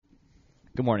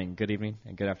Good morning, good evening,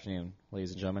 and good afternoon,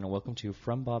 ladies and gentlemen, and welcome to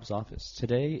From Bob's Office.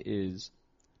 Today is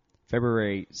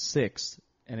February 6th,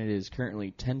 and it is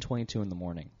currently 10:22 in the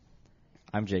morning.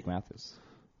 I'm Jake Mathis.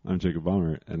 I'm Jacob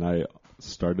Baumer, and I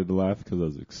started to laugh because I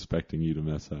was expecting you to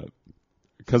mess up.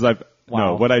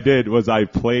 No, what I did was I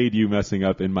played you messing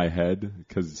up in my head,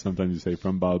 because sometimes you say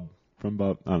from Bob, I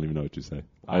don't even know what you say.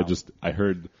 Wow.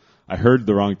 I heard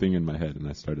the wrong thing in my head, and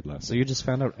I started laughing. So you just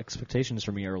found out expectations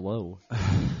for me are low.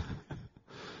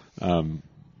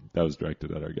 That was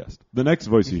directed at our guest. The next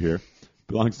voice you hear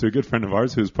belongs to a good friend of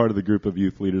ours who is part of the group of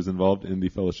youth leaders involved in the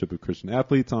Fellowship of Christian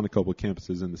Athletes on a couple of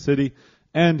campuses in the city,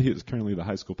 and he is currently the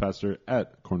high school pastor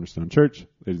at Cornerstone Church.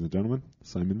 Ladies and gentlemen,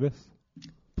 Simon Viss.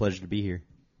 Pleasure to be here.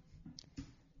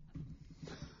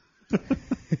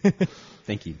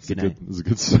 Thank you. Good night. This is a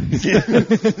good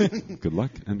story. Good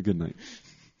luck and good night.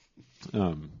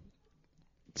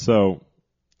 So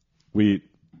we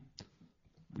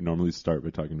normally start by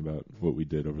talking about what we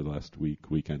did over the last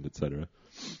weekend, etc.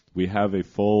 We have a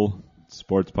full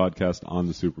sports podcast on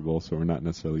the Super Bowl, so we're not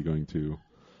necessarily going to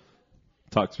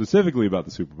talk specifically about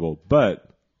the Super Bowl, but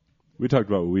we talked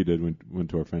about what we did. Went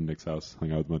to our friend Nick's house,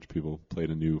 hung out with a bunch of people, played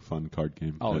a new fun card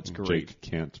game Oh, that it's great. Jake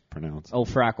can't pronounce. Oh,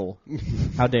 Frackle.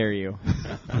 How dare you?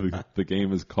 The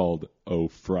game is called Oh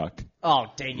Fruck. Oh,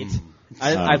 dang it.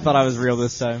 I thought I was real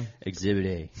this time. Exhibit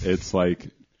A. It's like,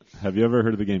 have you ever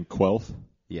heard of the game Quelf?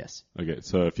 Yes. Okay,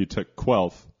 so if you took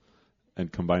Quelf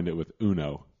and combined it with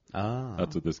Uno, Ah.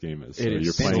 that's what this game is. So It is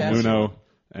you're playing fantastic. Uno,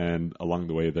 and along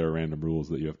the way there are random rules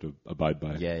that you have to abide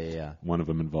by. Yeah. One of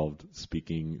them involved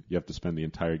speaking. You have to spend the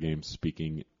entire game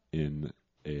speaking in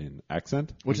an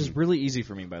accent. Which is really easy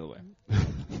for me, by the way.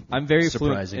 I'm very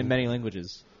fluent Surprising. in many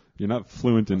languages. You're not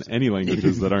fluent in any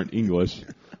languages that aren't English.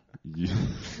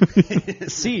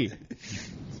 See,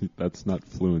 That's not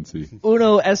fluency.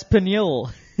 uno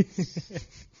español.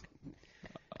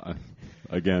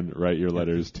 Again, write your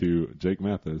letters to Jake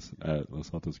Mathis at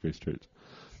Los Altos Grace Church.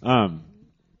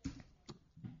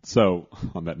 So,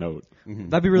 on that note,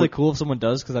 That'd be really cool if someone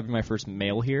does, because that'd be my first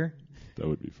mail here. that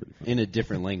would be pretty fun. In a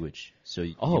different language, so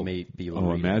you may be able to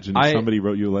read it. Imagine I- somebody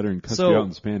wrote you a letter and cussed So- you out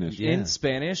in Spanish. Yeah. In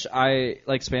Spanish,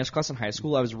 like Spanish class in high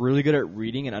school, I was really good at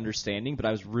reading and understanding, but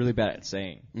I was really bad at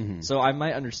saying. So I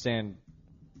might understand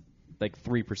like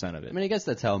 3% of it. I mean, I guess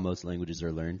that's how most languages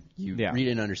are learned. You Yeah. read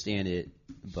and understand it,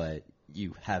 but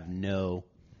you have no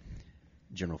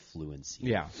general fluency.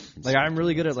 Yeah, like I'm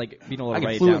really good at like being able to I write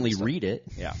can it fluently down and stuff. read it.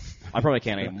 Yeah, I probably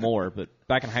can't anymore, but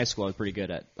back in high school, I was pretty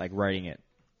good at like writing it.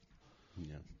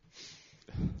 Yeah.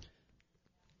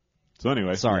 So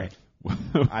anyway. Sorry,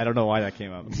 I don't know why that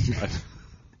came up.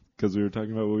 Because we were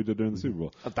talking about what we did during the Super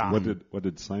Bowl. Damn. What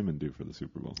did Simon do for the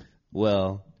Super Bowl?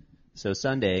 Well, so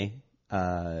Sunday,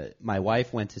 my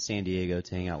wife went to San Diego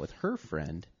to hang out with her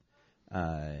friend,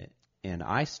 and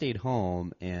I stayed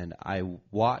home and I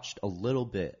watched a little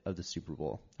bit of the Super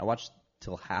Bowl. I watched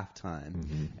till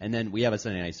halftime, and then we have a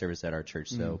Sunday night service at our church,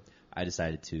 so I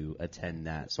decided to attend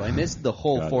that. So I missed the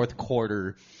whole Got it. fourth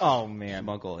quarter. Oh man,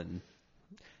 Uncle, and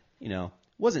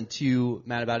wasn't too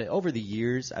mad about it. Over the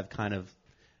years, I've kind of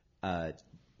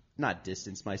not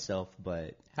distanced myself,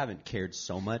 but haven't cared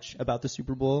so much about the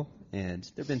Super Bowl. And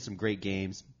there've been some great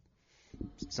games.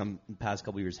 Some past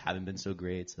couple years haven't been so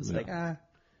great. So it's like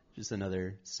just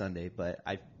another Sunday. But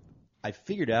I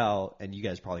figured out, and you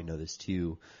guys probably know this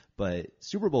too, but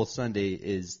Super Bowl Sunday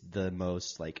is the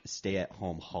most like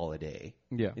stay-at-home holiday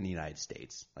Yeah. in the United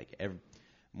States. Like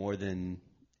more than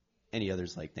any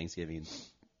others, like Thanksgiving and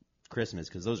Christmas,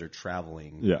 because those are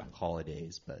traveling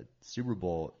holidays. But Super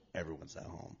Bowl, everyone's at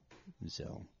home.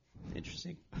 So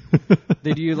interesting.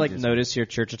 did you like notice your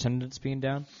church attendance being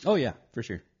down? Oh yeah, for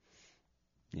sure.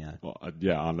 Yeah. Well,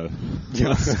 on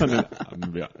a Sunday,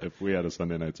 if we had a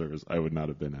Sunday night service, I would not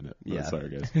have been in it. But Yeah. sorry,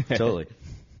 guys. Totally.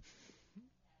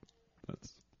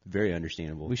 That's Very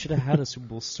understandable. We should have had a Super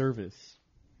Bowl service.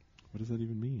 what does that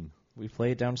even mean? We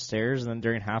play it downstairs, and then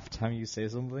during halftime, you say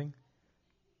something.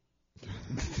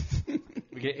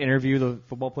 We get interview the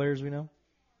football players we know.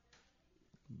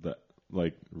 That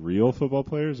like real football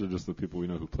players or just the people we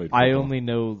know who played football? I only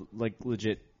know like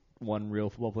legit one real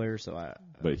football player, so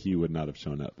But he would not have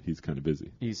shown up. He's kind of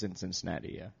busy. he's in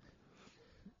Cincinnati. Yeah,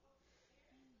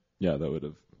 Yeah, that would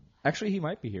have. actually, he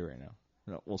might be here right now.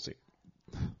 No, we'll see.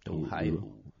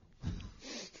 Ohio.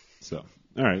 So,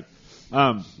 all right.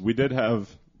 We did have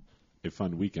a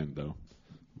fun weekend, though.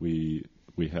 We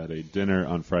had a dinner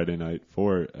on Friday night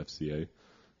for FCA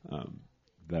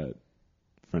that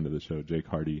friend of the show, Jake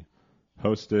Hardy,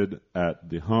 hosted at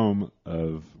the home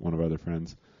of one of our other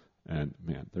friends. And,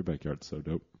 man, their backyard's so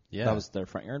dope. Yeah. That was their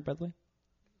front yard, by the way.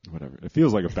 whatever. It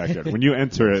feels like a backyard. When you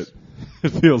enter it, it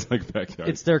feels like a backyard.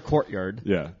 It's their courtyard.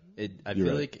 Yeah. I You're feel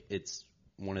right. like it's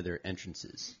one of their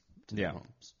entrances to Yeah. their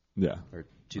homes Yeah. or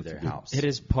to their a good- house. It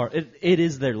is part. It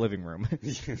is their living room.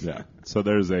 Yeah. So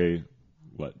there's a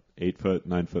 8-foot,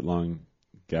 9-foot long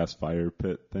gas fire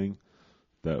pit thing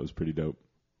that was pretty dope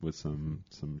with some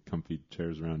comfy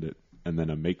chairs around it, and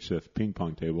then a makeshift ping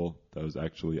pong table that was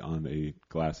actually on a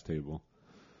glass table.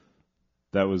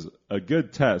 That was a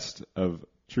good test of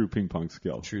true ping pong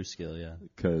skill True skill, yeah.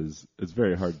 because it's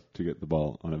very hard to get the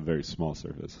ball on a very small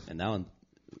surface. And that one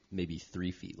maybe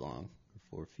 3 feet long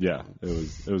or 4 feet Yeah, long.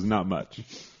 it was not much,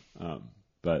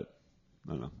 but I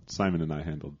don't know. Simon and I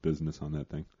handled business on that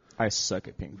thing. I suck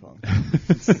at ping pong.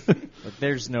 Like,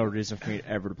 there's no reason for me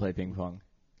ever to play ping pong.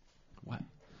 What?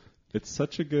 It's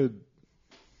such a good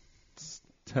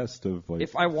test of like.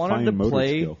 If I wanted fine to motor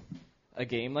play skill, a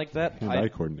game like that, hand-eye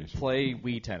I'd coordination. play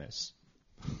Wii tennis.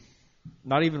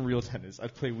 Not even real tennis.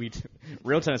 I'd play Wii.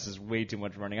 Real tennis is way too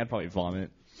much running. I'd probably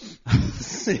vomit.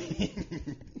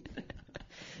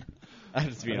 I'm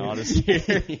just being honest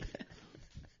here.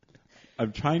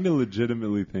 I'm trying to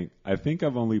legitimately think. I think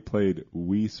I've only played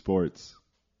Wii Sports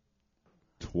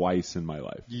twice in my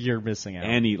life. You're missing out.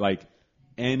 Any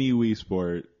Wii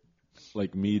sport,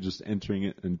 like me just entering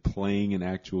it and playing an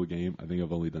actual game, I think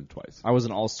I've only done twice. I was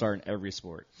an all-star in every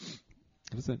sport.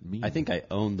 What does that mean? I think I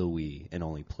owned the Wii and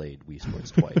only played Wii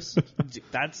Sports twice.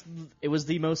 It was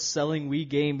the most selling Wii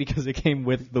game because it came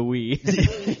with the Wii.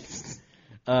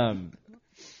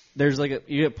 There's you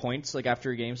get points like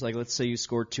after games. Like let's say you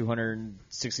scored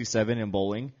 267 in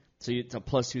bowling, so it's a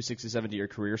plus 267 to your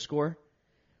career score.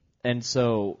 And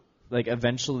so like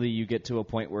eventually you get to a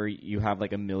point where you have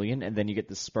like 1 million, and then you get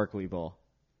this sparkly ball,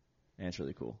 and it's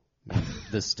really cool.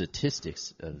 The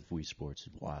statistics of Wii Sports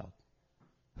is wild.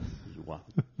 Wow.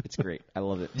 It's great. I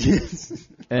love it.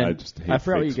 I And just hate I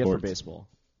forgot what fake you get for sports. baseball.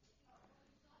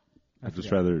 I'd just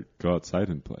forgot. rather go outside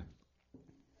and play.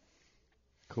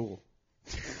 Cool.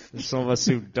 There's some of us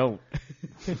who don't.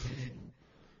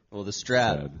 Well, the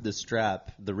Sad.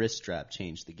 wrist strap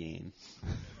changed the game.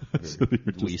 So you're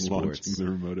Wii just launching Sports. the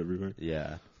remote everywhere.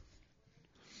 Yeah.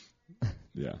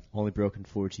 Yeah. Only broken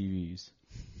 4 TVs.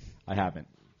 I haven't.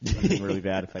 It'd be really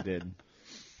bad if I did.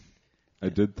 I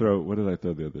did throw. What did I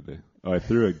throw the other day? Oh, I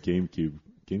threw a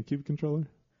GameCube controller.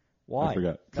 Why? I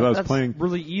forgot. 'Cause I was That's playing.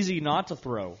 really easy not to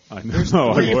throw. I know. There's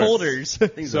I 3 was. holders.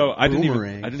 So I didn't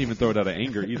boomerang. even throw it out of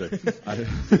anger either.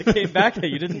 It came back at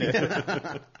you, didn't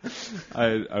it?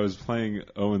 I was playing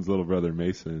Owen's little brother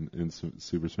Mason in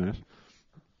Super Smash.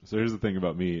 So here's the thing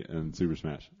about me and Super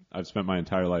Smash. I've spent my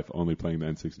entire life only playing the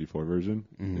N64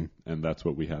 version, and that's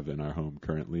what we have in our home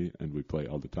currently, and we play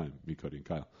all the time, me, Cody, and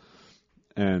Kyle.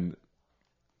 And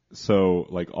so,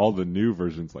 like, all the new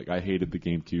versions, like, I hated the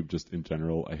GameCube just in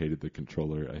general. I hated the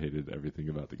controller. I hated everything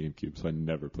about the GameCube, so I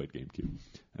never played GameCube.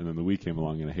 And then the Wii came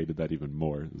along, and I hated that even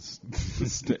more.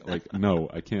 Like, no,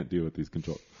 I can't deal with these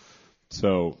controls.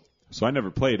 So I never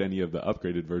played any of the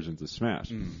upgraded versions of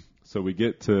Smash. So we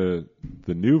get to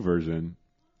the new version,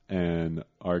 and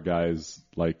our guys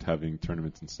liked having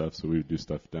tournaments and stuff, so we would do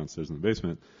stuff downstairs in the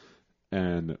basement.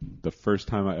 And the first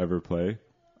time I ever play,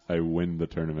 I win the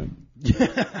tournament.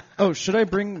 Oh, should I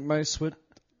bring my Switch?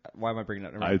 Why am I bringing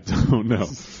that? I don't know.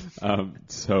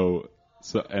 So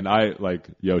and I like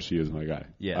Yoshi is my guy.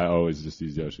 Yeah. I always just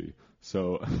use Yoshi.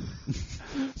 So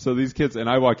these kids, and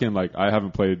I walk in like I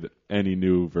haven't played any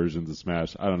new versions of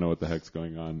Smash. I don't know what the heck's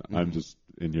going on. I'm just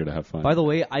in here to have fun. By the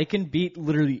way, I can beat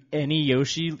literally any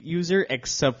Yoshi user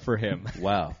except for him.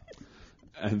 Wow.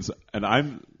 And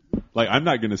I'm like, I'm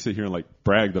not going to sit here and like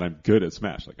brag that I'm good at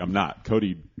Smash. Like I'm not.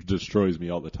 Cody destroys me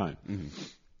all the time.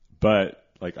 But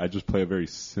like I just play a very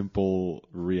simple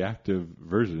reactive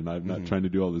version. I'm not trying to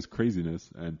do all this craziness.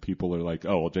 And people are like,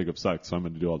 oh, well, Jacob sucks, so I'm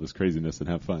going to do all this craziness and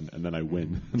have fun. And then I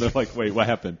win. And they're like, wait, what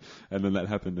happened? And then that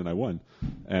happened and I won.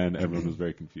 And everyone was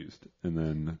very confused.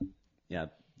 And Yeah.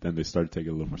 then they started taking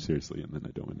it a little more seriously, and then I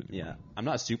don't win anymore. Yeah. I'm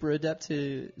not super adept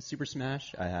to Super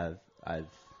Smash. I've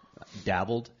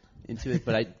dabbled into it,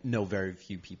 but I know very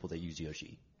few people that use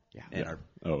Yoshi. Yeah. And Yeah. are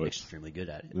Oh, it's- extremely good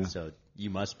at it. Yeah. So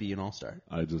you must be an all-star.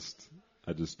 I just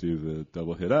do the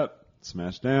double hit up,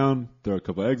 smash down, throw a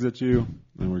couple eggs at you,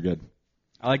 and we're good.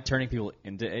 I like turning people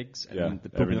into eggs and Yeah, then every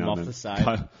pooping them now off and the then.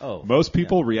 side. Oh, Most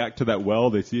people react to that well.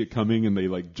 They see it coming and they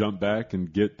like jump back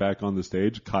and get back on the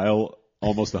stage. Kyle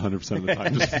almost 100% of the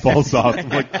time just falls off. I'm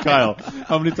like, Kyle,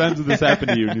 how many times did this happen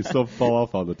to you and you still fall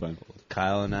off all the time?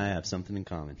 Kyle and I have something in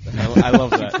common. I love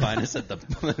that. Find us at the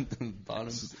bottom.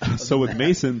 So with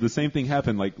Mason, the same thing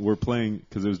happened. Like we're playing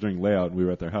because it was during layout and we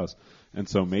were at their house, and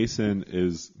so Mason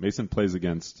plays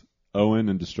against Owen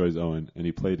and destroys Owen, and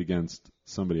he played against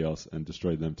somebody else and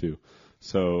destroyed them too.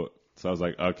 So I was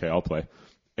like, okay, I'll play.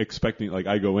 Expecting, like,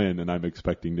 I go in and I'm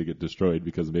expecting to get destroyed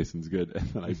because Mason's good, and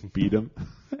then I beat him.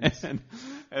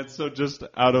 and so just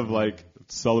out of, like,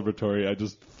 celebratory, I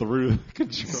just threw the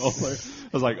controller. I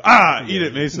was like, eat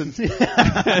it, Mason.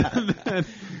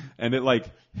 and it, like,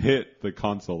 hit the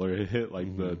console, or it hit, like,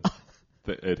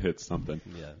 it hit something.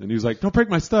 Yeah. And he was like, don't break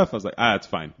my stuff. I was like, it's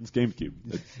fine. It's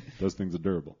GameCube. Those things are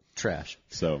durable. Trash.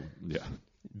 So, yeah.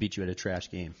 Beat you at a trash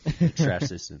game. A trash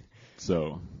system.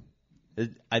 So,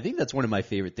 I think that's one of my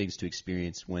favorite things to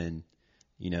experience when,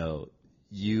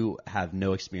 you have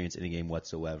no experience in a game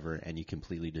whatsoever and you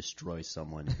completely destroy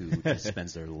someone who just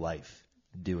spends their life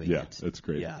doing it. Yeah, it's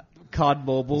great. Yeah. COD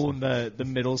Mobile, and the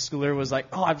middle schooler was like,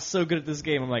 "Oh, I'm so good at this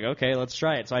game." I'm like, "Okay, let's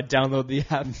try it." So I download the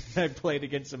app. I played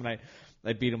against him, and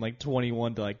I beat him like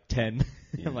 21 to like 10.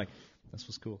 Yeah. I'm like, "This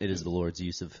was cool." It is the Lord's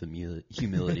use of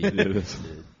humility. It is.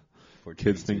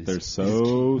 Kids think they're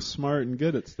so smart and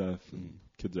good at stuff. And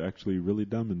kids are actually really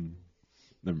dumb and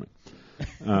never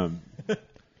mind.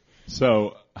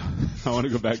 So I want to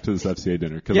go back to this FCA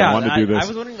dinner because I want to do this. I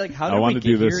was wondering, like, how did I want we to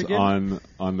do get this here again?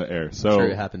 on the air. I'm So sure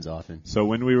it happens often. So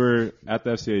when we were at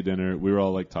the FCA dinner, we were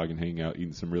all like talking, hanging out,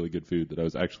 eating some really good food that I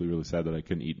was actually really sad that I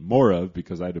couldn't eat more of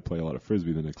because I had to play a lot of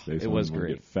Frisbee the next day. So It was I didn't want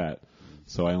to great. get fat.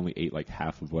 So I only ate like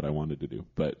half of what I wanted to do.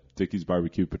 But Dickie's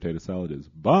barbecue potato salad is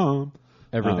bomb.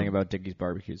 Everything about Dickie's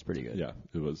barbecue is pretty good. Yeah,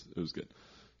 it was good.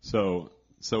 So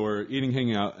we're eating,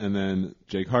 hanging out, and then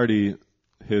Jake Hardy,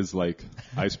 his like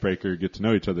icebreaker get to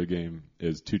know each other game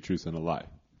is 2 truths and a lie.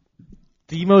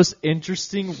 The most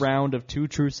interesting round of 2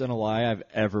 truths and a lie I've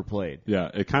ever played. Yeah,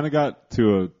 it kind of got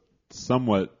to a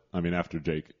somewhat. I mean, after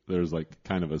Jake, there was like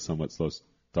kind of a somewhat slow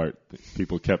start.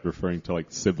 People kept referring to like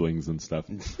siblings and stuff.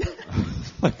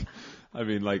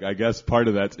 I guess part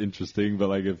of that's interesting, but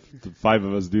like if the 5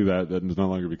 of us do that, then it no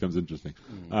longer becomes interesting.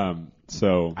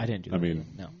 So I didn't do that. I mean,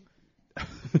 no.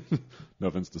 no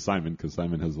offense to Simon, because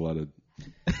Simon has a lot of.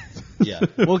 Yeah.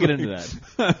 We'll get into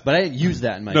that. But I didn't use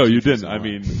that in my No, you teachers didn't. I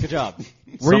online. mean, Good job.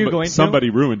 Were you going to? Somebody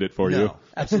ruined it for you. No,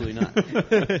 absolutely not.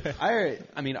 I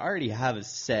already have a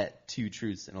set 2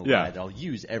 truths and a Yeah. lie that I'll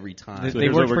use every time. They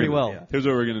here's work what we're pretty gonna- well. Yeah. Here's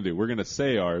what we're going to do. We're going to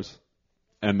say ours,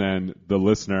 and then the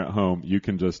listener at home, you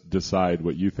can just decide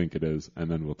what you think it is, and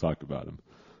then we'll talk about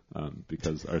them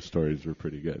because our stories were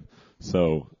pretty good.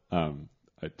 So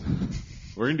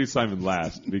we're going to do Simon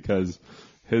last because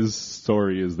his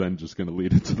story is then just going to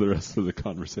lead into the rest of the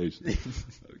conversation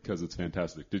because it's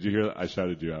fantastic. Did you hear that? I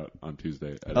shouted you out on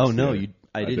Tuesday. At Oh, SCA. no,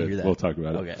 I didn't did. hear that. We'll talk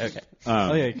about it. Okay.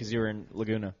 Oh, yeah, because you were in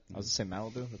Laguna. I was the same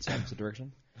Malibu. That's the opposite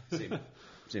direction.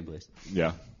 Same place.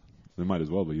 Yeah, it might as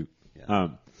well be. Yeah.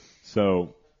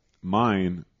 So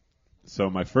my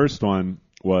first one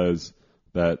was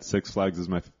that Six Flags is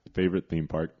my favorite theme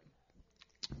park.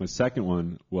 My second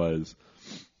one was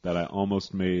that I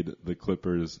almost made the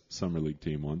Clippers Summer League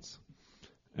team once.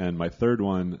 And my third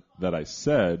one that I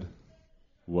said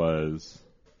was...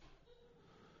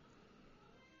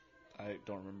 I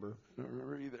don't remember. I don't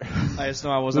remember either. I just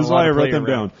know I wasn't This is allowed why I to play wrote them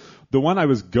around. down. The one I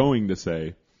was going to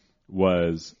say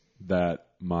was that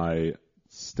my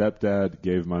stepdad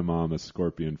gave my mom a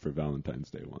scorpion for Valentine's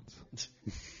Day once.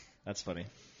 That's funny.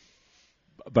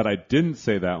 But I didn't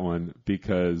say that one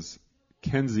because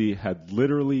Kenzie had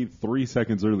literally 3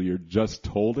 seconds earlier just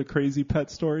told a crazy pet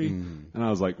story. And I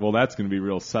was like, well, that's going to be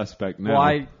real suspect now.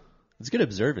 Well, It's good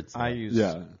observance. I though. use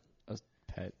Yeah. a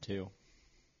pet, too.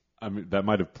 I mean, that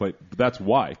might have played. But that's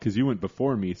why, because you went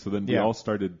before me. So then we Yeah. all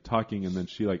started talking, and then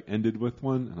she like ended with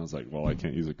one. And I was like, well, I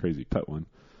can't use a crazy pet one.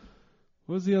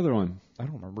 What was the other one? I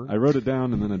don't remember. I wrote it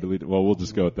down, and then I deleted it. Well, we'll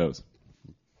just go with those.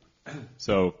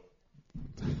 So,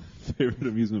 favorite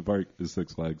amusement park is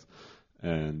Six Flags,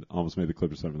 and almost made the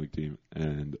Clippers Summer League team.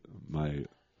 And my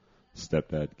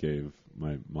stepdad gave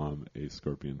my mom a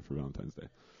scorpion for Valentine's Day.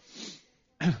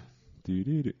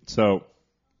 So,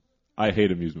 I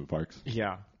hate amusement parks.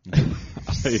 Yeah.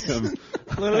 I am.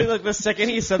 Literally, like, the second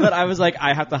he said that, I was like,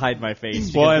 I have to hide my face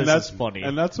because Well, and this that's is funny.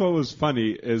 And that's what was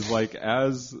funny is like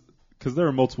because there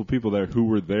were multiple people there who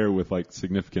were there with like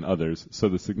significant others. So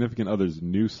the significant others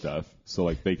knew stuff. So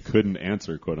like they couldn't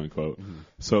answer, quote unquote.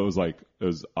 So it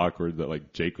was awkward that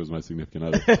like Jake was my significant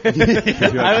other.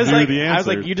 I was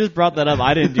like, you just brought that up.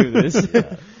 I didn't do this.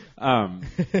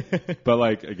 But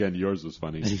like again, yours was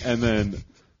funny. And then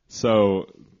so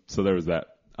there was that.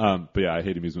 But yeah, I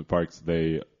hate amusement parks.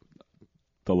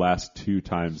 The last 2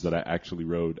 times that I actually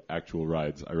rode actual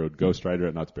rides, I rode Ghost Rider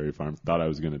at Knott's Berry Farm. Thought I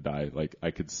was going to die. Like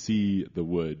I could see the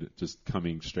wood just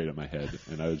coming straight at my head,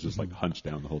 and I was just like hunched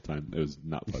down the whole time. It was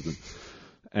not pleasant.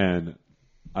 And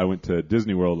I went to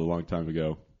Disney World a long time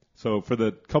ago. So for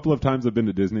the couple of times I've been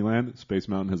to Disneyland, Space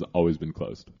Mountain has always been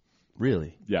closed.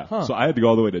 Really? Yeah. Huh. So I had to go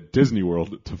all the way to Disney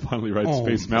World to finally ride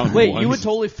Space Mountain. Wait, once. you would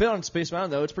totally fit on Space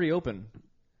Mountain though. It's pretty open.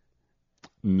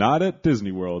 Not at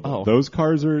Disney World. Oh. Those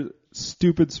cars are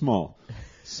stupid small.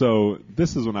 So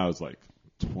this is when I was like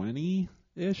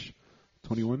 20-ish,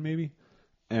 21 maybe.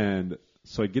 And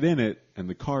so I get in it, and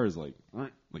the car is like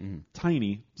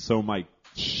tiny. So my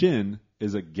shin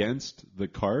is against the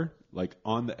car, like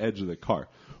on the edge of the car.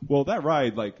 Well, that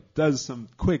ride like does some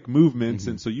quick movements,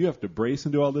 and so you have to brace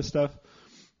and do all this stuff.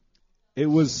 It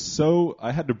was so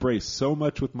I had to brace so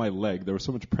much with my leg. There was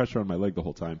so much pressure on my leg the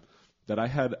whole time that I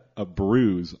had a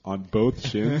bruise on both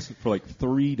shins for like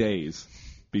 3 days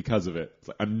because of it. It's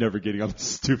like, I'm never getting on this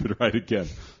stupid ride again.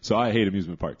 So I hate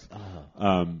amusement parks.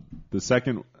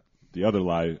 The other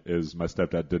lie is my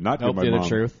stepdad did not give my the mom. other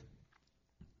truth.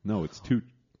 No, it's two.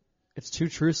 It's 2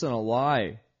 truths and a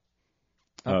lie.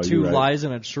 Oh, Not you're 2 right. lies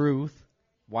and a truth.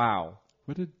 Wow.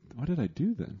 What did I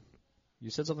do then? You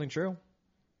said something true.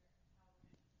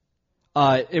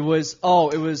 It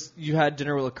was you had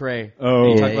dinner with Lecrae.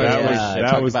 Oh, You talked about that his was marriage.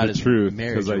 Talked that was about the his truth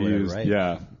marriage because I or whatever, used right?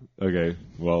 yeah. Okay,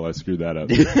 well I screwed that up.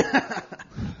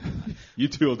 You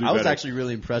two will do I was better. actually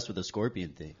really impressed with the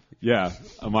scorpion thing. Yeah,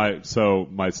 my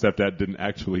stepdad didn't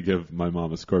actually give my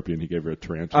mom a scorpion. He gave her a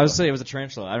tarantula. I was saying it was a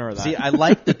tarantula. I remember that. See, I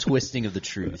like the twisting of the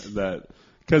truth. That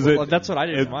because Well, that's what I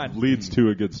did with It mine. leads to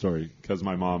a good story because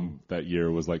my mom that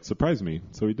year was like, surprise me,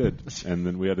 so he did, and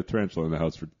then we had a tarantula in the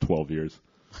house for 12 years.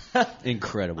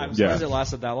 Incredible. I'm Yeah. surprised it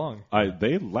lasted that long.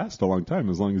 They last a long time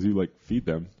as long as you like feed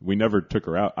them. We never took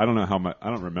her out. I don't know how my I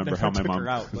don't remember how my took mom her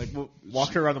out. Like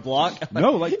walked her around the block.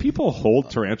 No, like people hold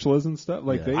tarantulas and stuff.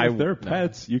 Like Yeah. if they're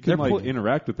pets, you can They're like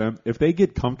interact with them. If they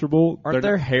get comfortable, Aren't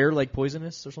their hair like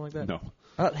poisonous or something like that? No.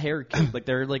 I thought hair killed. Like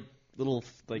they're like little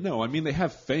like. No, I mean they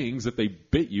have fangs. If they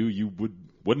bit you, you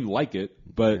wouldn't like it.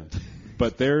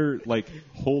 But they're like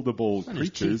holdable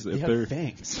creatures. They If have they're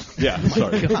fangs. yeah,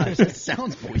 sorry, Gosh, that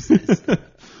sounds poisonous.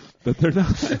 but they're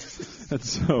not. And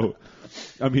so,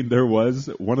 I mean, there was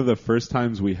one of the first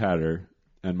times we had her,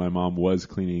 and my mom was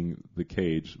cleaning the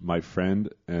cage. My friend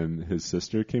and his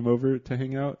sister came over to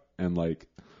hang out, and like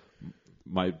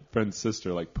my friend's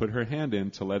sister like put her hand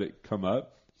in to let it come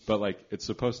up. But like it's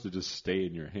supposed to just stay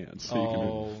in your hand, so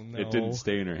no. it didn't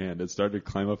stay in her hand. It started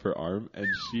to climb up her arm, and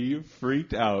she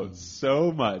freaked out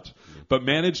so much, but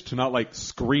managed to not like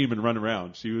scream and run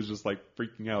around. She was just like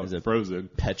freaking out, Is it frozen.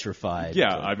 Petrified.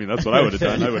 Yeah, I mean that's what I would have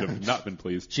done. I would have not been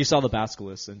pleased. She saw the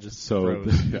basilisk and just So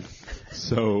froze. yeah,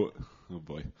 so oh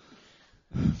boy,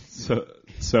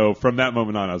 so from that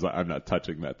moment on, I was like, I'm not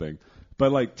touching that thing.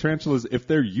 But like tarantulas, if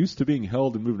they're used to being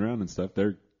held and moving around and stuff,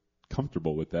 they're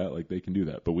comfortable with that. Like they can do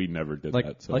that, but we never did like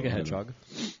that. So, like a I don't know. hedgehog.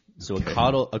 So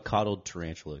a coddled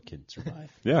tarantula can survive.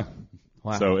 Yeah.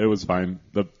 Wow. So it was fine.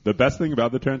 The best thing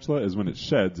about the tarantula is when it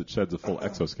sheds a full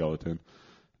exoskeleton.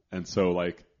 And so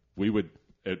like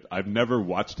I've never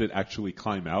watched it actually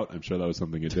climb out. I'm sure that was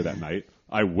something it did at night.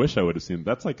 I wish I would have seen.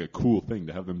 That's like a cool thing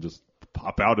to have them just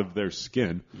pop out of their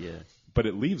skin. Yeah. But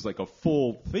it leaves like a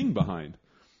full thing behind.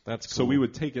 That's cool. So we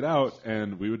would take it out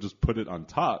and we would just put it on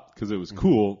top because it was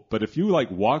cool. But if you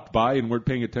like walked by and weren't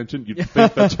paying attention, you'd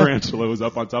think the tarantula was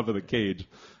up on top of the cage.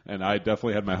 And I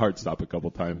definitely had my heart stop a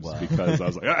couple times because I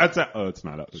was like, it's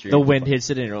not up. the wind hits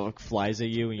it and it like flies at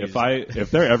you. And you If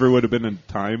there ever would have been a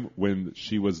time when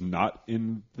she was not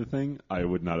in the thing, I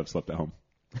would not have slept at home.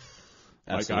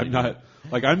 Absolutely.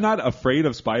 I'm not afraid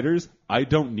of spiders. I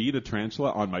don't need a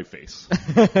tarantula on my face.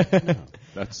 That's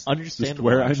just Understandable,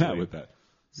 where I'm actually. at with that.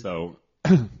 So,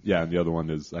 yeah, and the other one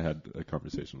is I had a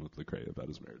conversation with Lecrae about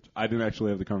his marriage. I didn't actually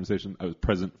have the conversation. I was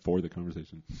present for the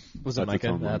conversation. was it That's its Micah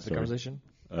own that long had the story. conversation?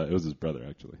 It was his brother,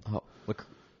 actually. Oh, look,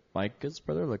 Micah's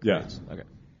brother. Look, Yeah. Okay.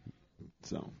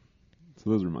 So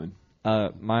those were mine.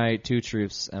 My 2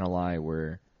 truths and a lie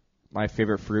were my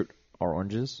favorite fruit are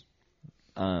oranges.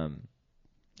 I'm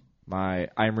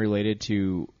related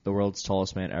to the world's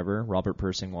tallest man ever, Robert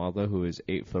Pershing Waldau, who is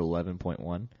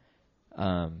 8'11.1.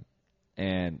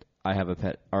 And I have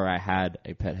I had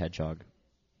a pet hedgehog.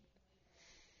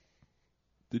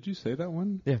 Did you say that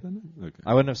one? Yeah. Okay.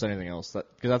 I wouldn't have said anything else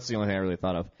because that's the only thing I really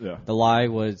thought of. Yeah. The lie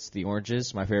was the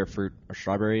oranges. My favorite fruit are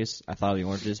strawberries. I thought of the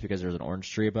oranges because there's an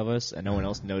orange tree above us and no one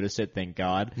else noticed it. Thank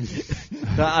God.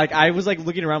 I was like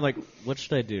looking around like, what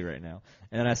should I do right now?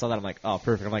 And then I saw that. I'm like, oh,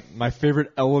 perfect. I'm like, my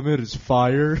favorite element is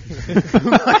fire.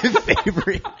 My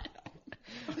favorite.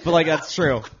 But like that's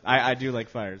true. I do like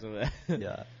fire. So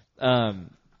Yeah.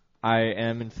 I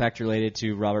am in fact related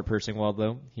to Robert Pershing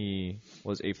Waldau. He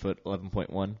was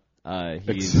 8'11.1.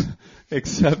 He's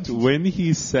Except when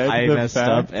he said I the messed fact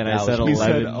up and I said he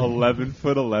 11.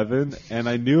 said 11'11", and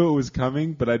I knew it was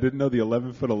coming, but I didn't know the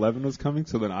 11'11" was coming.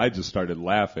 So then I just started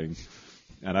laughing,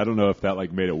 and I don't know if that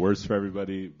like made it worse for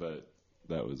everybody, but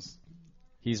that was.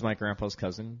 He's my grandpa's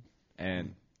cousin,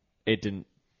 and it didn't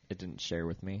share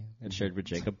with me. It shared with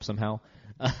Jacob somehow.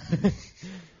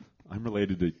 I'm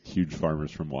related to huge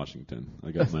farmers from Washington.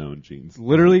 I got my own genes.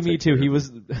 Literally me Take too. care He of was.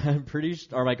 it. I'm pretty.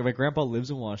 Or my grandpa lives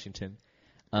in Washington.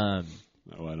 Oh,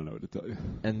 I don't know what to tell you.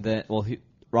 And then,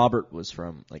 Robert was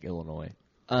from like Illinois.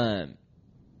 And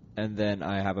then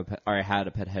I had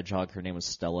a pet hedgehog. Her name was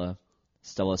Stella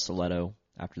Soletto,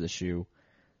 after the shoe.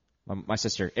 My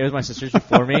sister. It was my sister's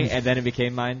before me, and then it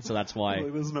became mine. So that's why.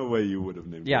 Well, there's no way you would have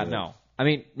named Yeah, it. no. I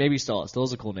mean, maybe Stella.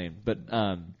 Stella's a cool name, but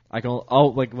I can.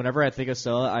 Like whenever I think of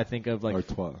Stella, I think of like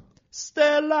Artois.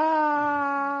 Stella.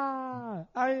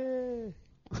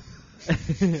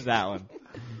 That one.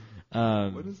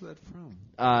 What is that from?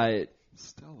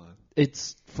 Stella.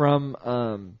 It's from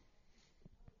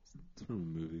It's from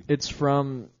a movie.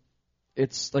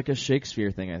 It's like a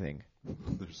Shakespeare thing, I think.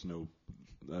 There's no.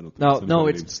 I don't think No, there's no,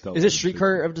 anybody it's named Stella is in it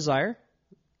Streetcar of Desire?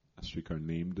 A Streetcar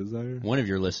Named Desire? One of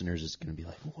your listeners is going to be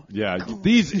like, what? Yeah,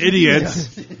 these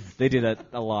idiots. They do that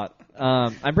a lot.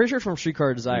 I'm pretty sure it's from Streetcar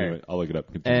of Desire. Anyway, I'll look it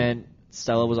up. Continue. And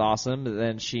Stella was awesome. But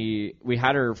then we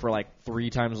had her for like 3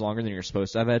 times longer than you're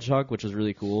supposed to have a hedgehog, which was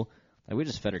really cool. Like we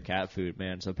just fed her cat food,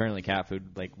 man. So apparently cat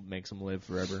food like makes them live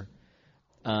forever.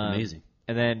 Amazing.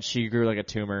 And then she grew like a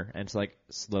tumor, and it's like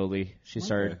slowly she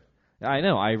started. I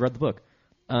know. I read the book.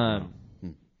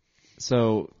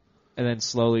 So, and then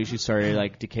slowly she started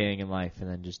like decaying in life, and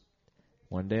then just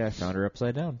one day I found her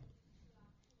upside down.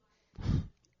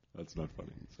 That's not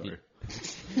funny. Sorry.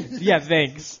 Yeah,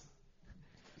 thanks.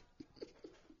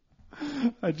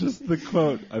 The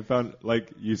quote, I found,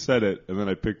 like, you said it, and then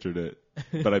I pictured it,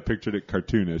 but I pictured it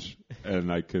cartoonish,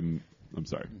 and I'm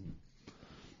sorry.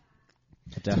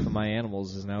 The death of my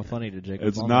animals is now funny to Jacob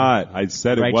It's Ballmer. not. I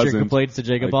said it Write wasn't. your complaints to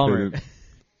Jacob I Ballmer. couldn't-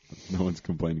 No one's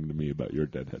complaining to me about your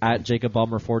dead head. At Jacob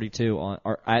Ballmer 42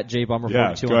 or at JBomber 42 Yeah,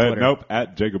 on go ahead. Twitter. Nope,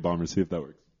 at Jacob Bomber. See if that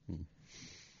works.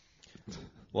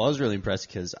 Well, I was really impressed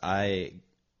because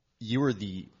you were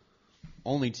the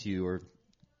only two or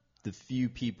the few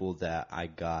people that I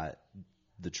got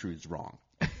the truths wrong.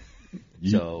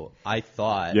 So I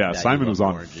thought Yeah, that Simon you was loved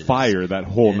on oranges. fire that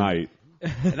whole And- night.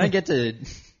 And I get to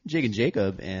Jake and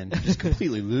Jacob and just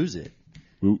completely lose it.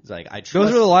 Oop. It's like I Those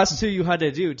trust. were the last 2 you had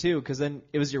to do too, because then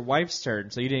it was your wife's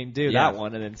turn, so you didn't do Yeah. that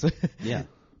one, and then Yeah.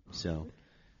 So,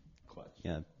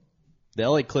 yeah. The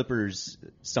LA Clippers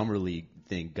Summer League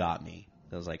thing got me.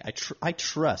 I was like, I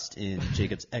trust in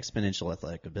Jacob's exponential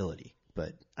athletic ability,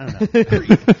 but I don't know,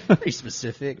 very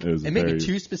specific, It was and maybe very-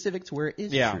 too specific to where it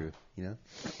is Yeah. true, you know.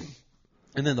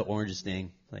 And then the oranges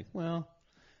thing, like, well,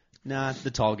 nah, the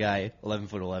tall guy,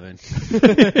 11'11",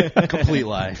 complete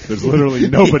lie. There's literally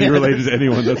nobody related to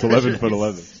anyone that's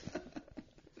 11'11".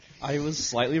 I was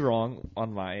slightly wrong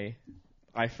on my.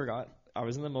 I forgot. I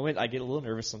was in the moment. I get a little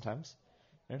nervous sometimes.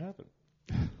 It happened.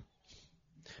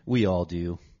 We all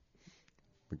do.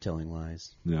 We're telling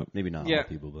lies. Yep. Maybe not Yeah. all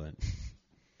people, but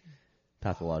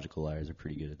pathological liars are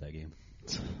pretty good at that game.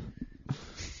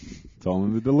 It's all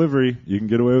in the delivery. You can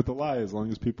get away with a lie as long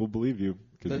as people believe you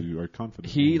because you are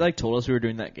confident. He like told us we were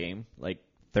doing that game like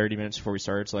 30 minutes before we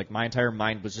started. So like my entire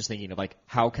mind was just thinking of like,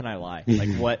 how can I lie?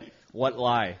 Like what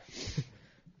lie?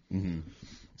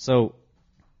 So,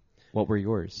 what were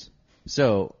yours?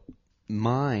 So,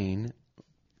 mine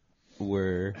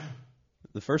were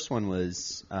the first one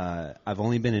was I've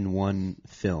only been in one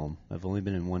film. I've only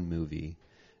been in one movie,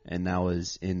 and that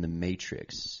was in The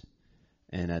Matrix.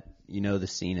 And the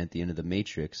scene at the end of The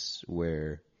Matrix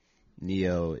where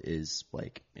Neo is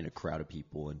like in a crowd of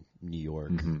people in New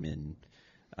York, and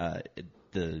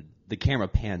the camera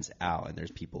pans out, and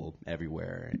there's people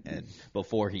everywhere. And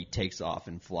before he takes off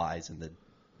and flies, and the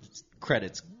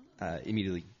credits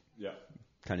immediately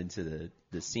cut into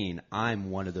the scene,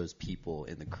 I'm one of those people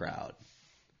in the crowd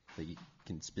that you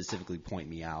can specifically point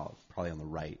me out, probably on the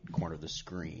right corner of the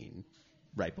screen,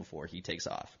 right before he takes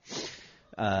off.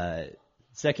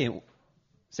 Second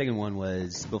one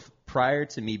was prior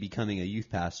to me becoming a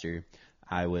youth pastor,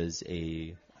 I was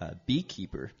a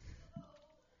beekeeper.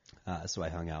 So I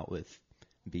hung out with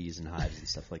bees and hives and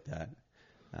stuff like that.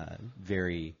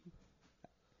 Very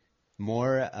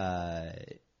more, how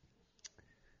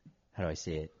do I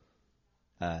say it?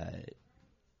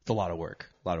 It's a lot of work.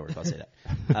 I'll say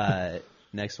that.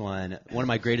 Next one of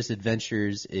my greatest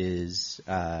adventures is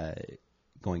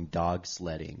going dog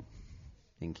sledding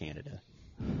in Canada.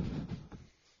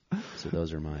 So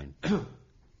those are mine.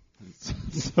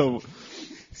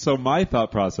 So my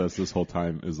thought process this whole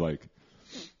time is like,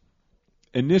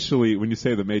 initially when you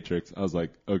say The Matrix, I was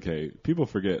like, okay, people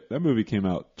forget that movie came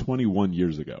out 21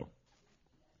 years ago.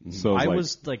 So I like,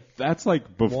 was like that's like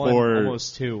one, before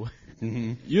almost two.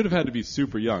 you'd have had to be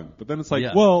super young. But then it's like,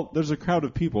 Yeah. well, there's a crowd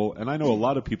of people, and I know a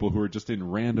lot of people who are just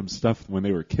in random stuff when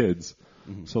they were kids.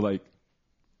 So like,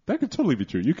 that could totally be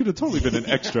true. You could have totally been an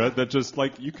extra that just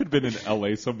like, you could have been in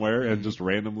LA somewhere and just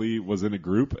randomly was in a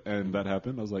group and that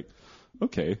happened. I was like,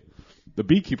 okay. The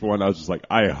beekeeper one, I was just like,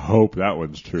 I hope that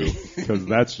one's true because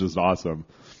that's just awesome.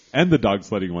 And the dog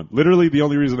sledding one. Literally the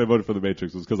only reason I voted for The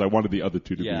Matrix was because I wanted the other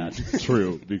two to be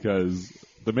true because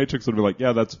The Matrix would be like,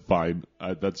 yeah, that's fine.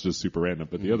 That's just super random.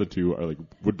 But the other two are like,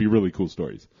 would be really cool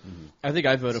stories. I think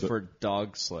I voted for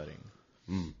dog sledding.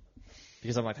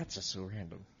 Because I'm like, that's just so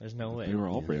random. There's no way. They were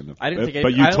all random. I didn't think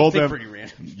but it, you I don't told think them, pretty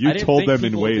random. I you didn't told think them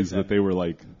in people ways did that they were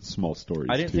like small stories.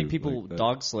 I didn't too, think people like that.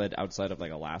 dog sled outside of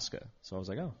like Alaska. So I was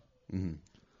like, oh.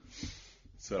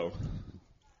 So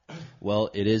Well,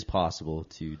 it is possible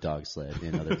to dog sled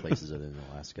in other places other than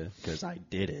Alaska because I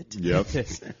did it. Yep.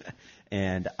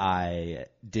 And I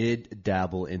did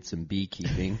dabble in some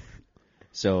beekeeping.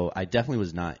 So I definitely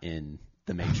was not in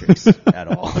The Matrix at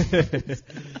all.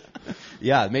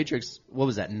 Yeah, Matrix, what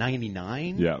was that,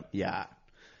 99? Yeah. Yeah.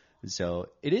 So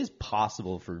it is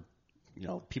possible for,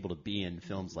 people to be in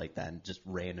films like that and just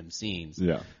random scenes.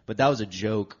 Yeah. But that was a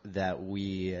joke that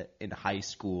we in high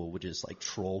school would just like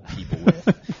troll people with.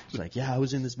 It's like, yeah, I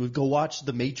was in this movie. Go watch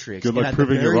The Matrix. Good luck and at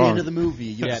proving the you're very wrong. end of the movie,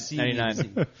 you'll Yeah, see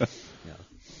 99. me.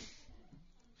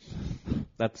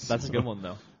 That's a good one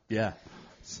though. Yeah.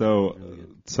 So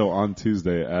on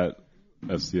Tuesday at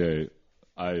FCA,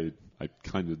 I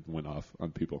kind of went off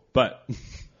on people, but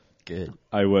Good.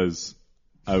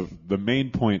 the main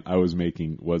point I was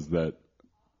making was that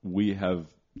we have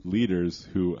leaders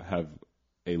who have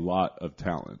a lot of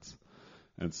talents,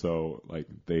 and so like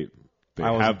they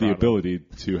I wasn't have the proud of ability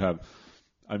to have.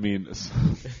 I mean,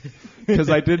 because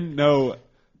I didn't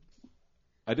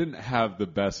have the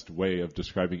best way of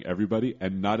describing everybody,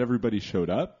 and not everybody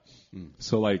showed up.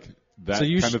 So like that So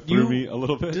you kind of sh- threw you me a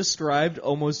little bit. Described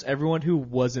almost everyone who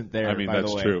wasn't there. I mean, by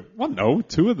that's the way. true. Well, no,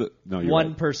 you're One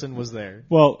right. person was there.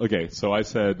 Well, okay, so I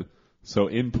said,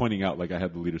 in pointing out, like I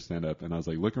had the leader stand up, and I was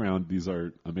like, look around, these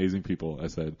are amazing people. I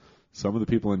said, some of the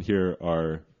people in here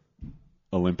are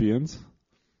Olympians,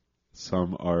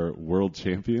 some are world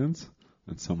champions,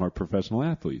 and some are professional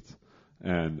athletes.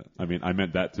 And I mean, I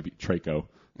meant that to be Traco,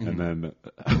 and then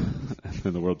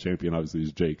the world champion obviously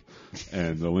is Jake,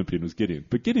 and the Olympian was Gideon.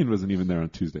 But Gideon wasn't even there on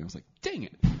Tuesday. I was like, dang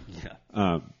it.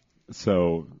 Yeah.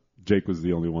 So Jake was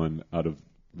the only one out of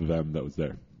them that was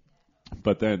there.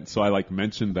 But then, so I like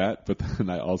mentioned that, but then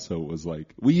I also was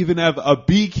like, we even have a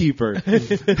beekeeper. And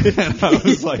I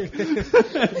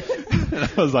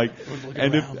was like,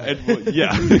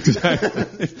 yeah,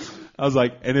 exactly. I was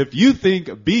like, and if you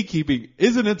think beekeeping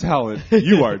isn't a talent,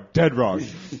 you are dead wrong.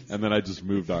 And then I just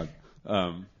moved on.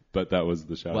 But that was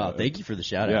the shout Wow, out. thank you for the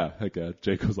shout Yeah, out. heck yeah.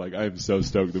 Jake was like, I am so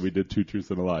stoked that we did Two Truths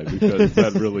and a Lie because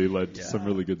that really led to some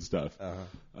really good stuff.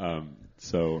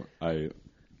 So I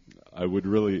would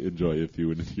really enjoy if you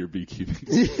went into your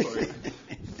beekeeping story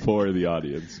for the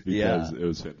audience because it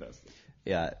was fantastic.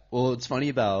 Yeah. Well, it's funny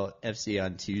about FCA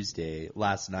on Tuesday.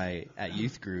 Last night at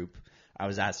youth group, I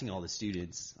was asking all the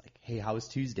students, like, hey, how was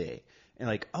Tuesday? And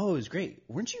like, oh, it was great.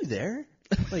 Weren't you there?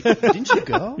 Like, didn't you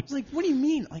go? I was like, what do you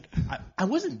mean? Like, I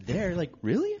wasn't there. Like,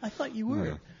 really? I thought you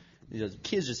were.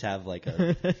 Kids just have like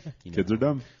a, Kids are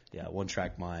dumb. Yeah,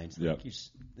 one-track minds. Yeah. Like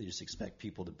they just expect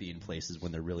people to be in places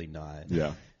when they're really not.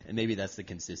 Yeah. And maybe that's the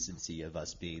consistency of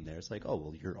us being there. It's like, oh,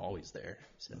 well, you're always there.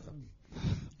 So,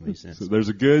 makes sense. So there's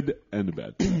a good and a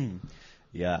bad.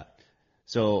 Yeah.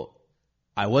 So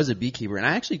I was a beekeeper, and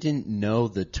I actually didn't know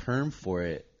the term for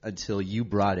it until you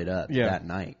brought it up that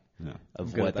night Yeah.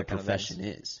 of Good what at the that kind of profession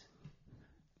is.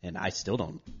 And I still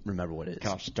don't remember what it is.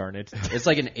 Gosh darn it. It's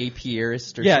like an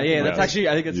apiarist or Yeah, something. yeah. That's Yeah. actually.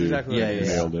 I think that's You exactly what it is.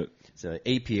 nailed it. So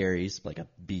apiary is like a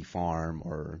bee farm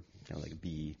or kind of like a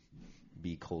bee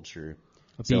culture.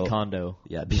 A bee So- condo.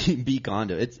 Yeah, bee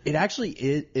condo.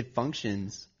 It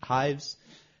functions. Hives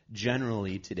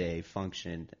generally today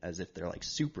function as if they're like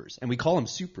supers, and we call them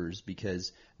supers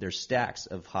because they're stacks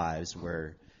of hives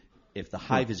where if the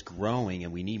hive is growing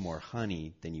and we need more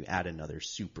honey, then you add another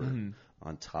super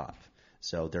on top.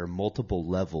 So there are multiple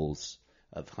levels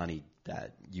of honey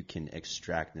that you can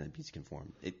extract and the bees can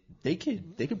form. They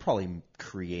could probably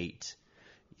create,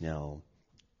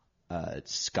 a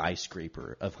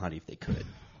skyscraper of honey if they could.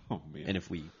 Oh man. And if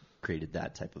we created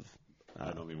that type of,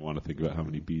 I don't even want to think about how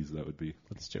many bees that would be.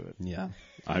 Let's do it. yeah,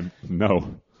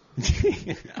 No.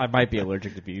 I might be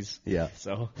allergic to bees. yeah.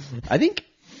 So I think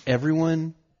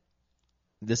everyone.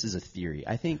 This is a theory.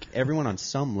 I think everyone on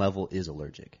some level is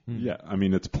allergic. Yeah, I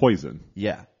mean it's poison.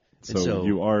 Yeah. So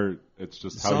you are. It's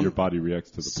just how your body reacts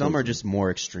to the poison. Some are just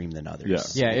more extreme than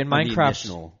others. Yeah, in The Minecraft,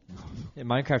 initial-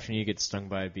 when you get stung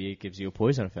by a bee, it gives you a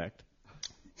poison effect.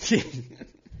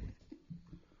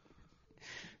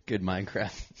 Good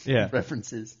Minecraft Yeah.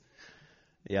 references.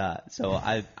 Yeah, so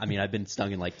I've been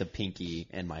stung in like the pinky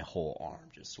and my whole arm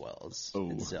just swells.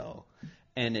 Oh.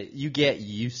 And you get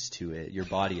used to it. Your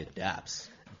body adapts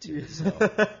to it. So,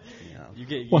 You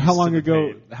get Well, used how to long the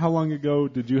ago? pain. How long ago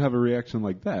did you have a reaction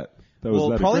like that? That was well,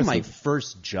 that probably my aggressive?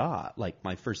 first job, like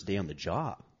my first day on the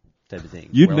job type of thing.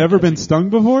 You'd where, never like, been stung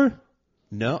before.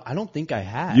 No, I don't think I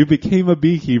had. You became a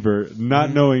beekeeper,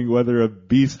 not knowing whether a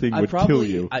bee sting would kill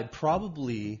you.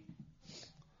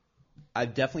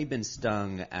 I've definitely been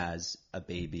stung as a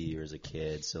baby or as a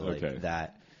kid, so like Okay.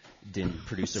 that didn't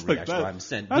produce a It's like reaction. that- where I'm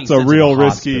sent. that's being a sent to real the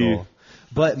risky- hospital.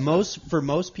 But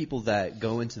most people that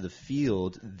go into the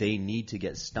field, they need to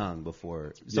get stung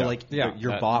before. So Yeah. like Yeah,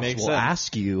 your that boss will makes sense.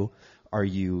 ask you, "Are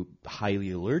you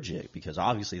highly allergic?" Because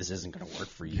obviously this isn't going to work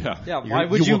for you. Yeah. Yeah, You're- why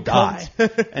would you will die? come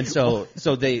And so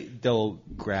they'll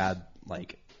grab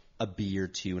like a bee or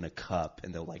two in a cup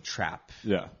and they'll like trap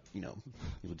Yeah, people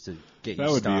to get That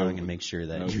you would be stung a- and make sure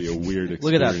that that would be a you weird experience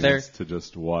Look at that, to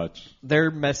just watch. They're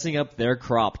messing up their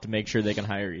crop to make sure they can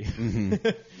hire you.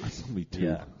 That's only two.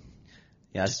 yeah.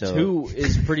 Yeah, so 2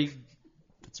 is pretty.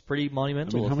 It's pretty I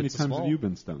monumental. mean, how if many it's times small. have you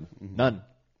been stung? None.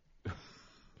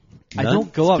 I None?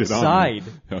 don't go Get on outside.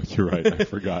 there. Oh, you're right. I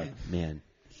forgot. man,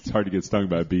 It's hard to get stung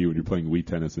by a bee when you're playing Wii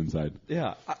tennis inside.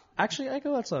 Yeah, actually, I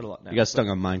go outside a lot now. you got stung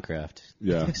on Minecraft.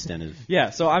 Yeah. Extended. Yeah,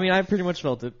 so I mean, I pretty much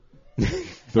felt it.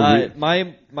 The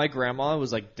My grandma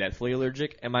was like deathly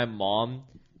allergic, and my mom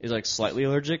is like slightly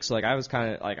allergic. So like I was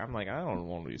kind of like I don't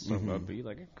want to be stung by a bee.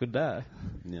 Like I could die.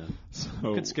 Yeah. so,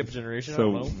 Could skip a generation. I So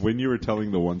don't know. when you were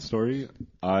telling the one story,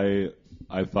 I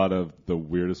thought of the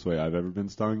weirdest way I've ever been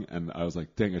stung, and I was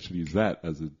like, dang, I should use that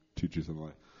as a two truths and a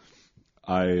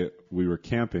lie. We were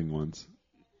camping once,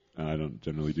 and I don't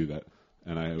generally do that,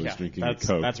 and I was drinking a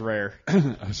Coke. That's rare.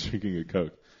 I was drinking a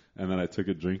Coke, and then I took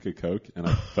a drink of Coke, and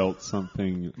I felt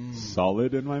something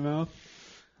solid in my mouth.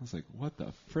 I was like, what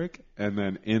the frick? And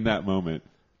then in that moment,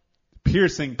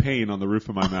 piercing pain on the roof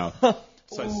of my mouth.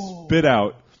 So I spit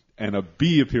out, and a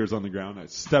bee appears on the ground. I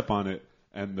step on it,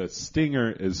 and the stinger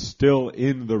is still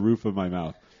in the roof of my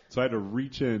mouth. So I had to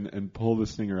reach in and pull the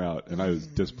stinger out, and I was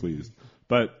displeased.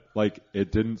 But, like,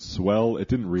 it didn't swell. It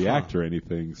didn't react or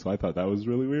anything, so I thought that was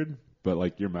really weird. But,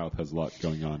 like, your mouth has a lot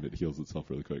going on. It heals itself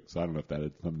really quick. So I don't know if that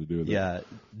had something to do with it. Yeah,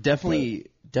 definitely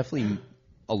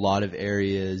a lot of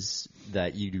areas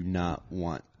that you do not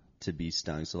want to be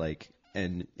stung. So like,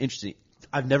 and interesting,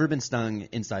 I've never been stung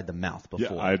inside the mouth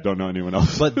before. Yeah, I don't know anyone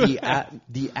else. But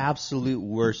the absolute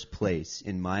worst place,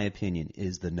 in my opinion,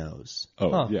 is the nose.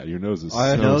 Yeah, your nose is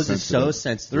Our so nose sensitive. is so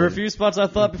sensitive. There were a few spots I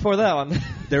thought before that one.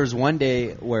 There was one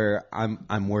day where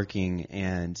I'm working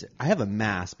and I have a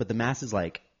mask, but the mask is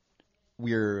like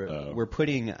we're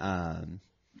putting a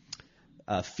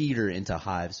feeder into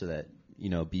hives so that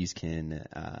bees can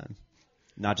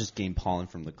not just gain pollen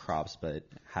from the crops, but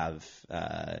have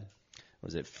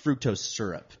fructose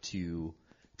syrup to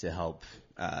help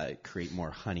create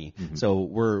more honey. Mm-hmm. So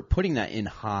we're putting that in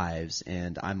hives,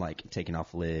 and I'm like taking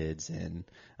off lids and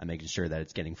I'm making sure that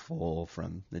it's getting full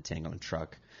from the tank on the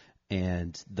truck.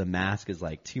 And the mask is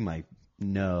like to my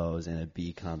nose, and a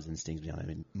bee comes and stings me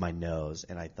on my nose,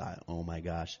 and I thought, oh my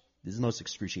gosh, this is the most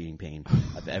excruciating pain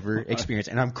I've ever experienced.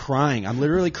 And I'm crying. I'm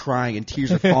literally crying, and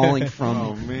tears are falling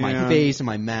from my face and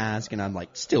my mask, and I'm like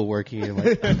still working. And I'm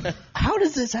like, how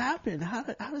does this happen? How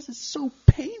is this so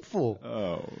painful?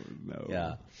 Oh, no.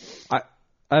 Yeah. I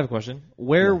have a question.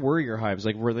 Where were your hives?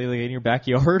 Like, were they like in your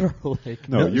backyard or like?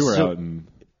 No, you were so- out in...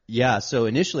 Yeah, so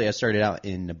initially I started out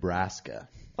in Nebraska.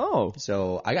 Oh,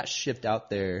 So I got shipped out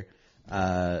there,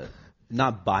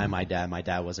 not by my dad. My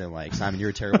dad wasn't like, Simon,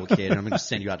 you're a terrible kid, and I'm going to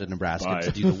send you out to Nebraska Bye.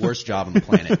 to do the worst job on the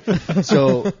planet.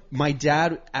 So my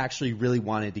dad actually really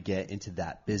wanted to get into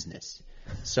that business.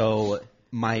 So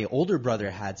my older brother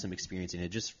had some experience in it,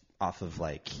 just off of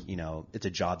like, it's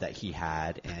a job that he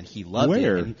had, and he loved it.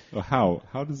 Where? And How?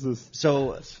 How does this...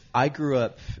 so I grew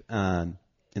up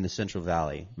in the Central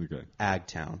Valley, Okay. Ag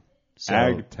Town. So,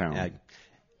 Ag Town.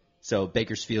 So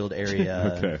Bakersfield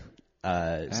area,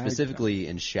 Okay. specifically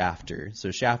in Shafter. So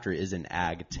Shafter is an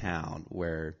ag town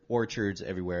where orchards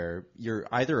everywhere. You're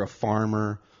either a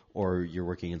farmer or you're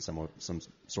working in some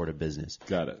sort of business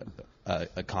Got it.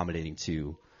 accommodating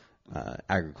to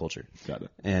agriculture. Got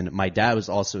it. And my dad was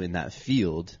also in that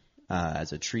field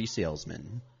as a tree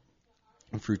salesman.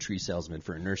 a fruit tree salesman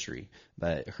for a nursery,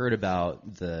 but heard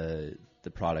about the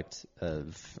product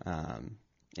of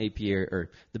apiary,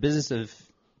 or the business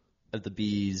of the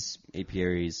bees,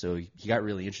 apiaries. So he got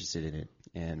really interested in it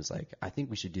and was like, I think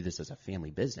we should do this as a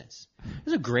family business. It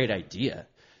was a great idea.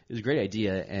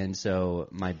 And so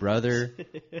my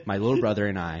little brother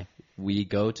and I, we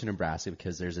go to Nebraska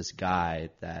because there's this guy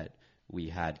that we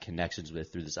had connections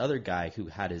with through this other guy who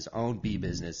had his own bee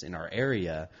business in our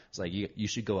area. It's like, you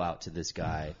should go out to this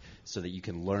guy so that you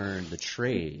can learn the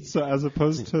trade. So as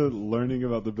opposed to learning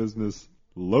about the business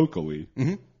locally.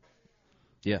 Mm-hmm.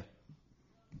 Yeah.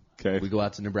 Okay. We go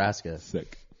out to Nebraska.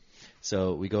 Sick.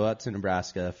 So we go out to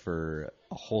Nebraska for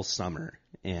a whole summer,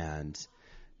 and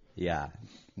yeah,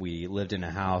 we lived in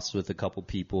a house with a couple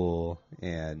people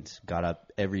and got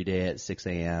up every day at 6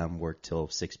 a.m., worked till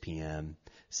 6 p.m.,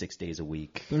 6 days a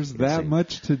week. There's that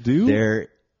much to do?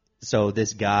 So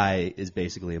this guy is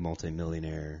basically a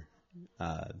multimillionaire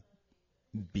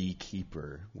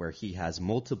beekeeper, where he has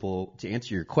multiple, to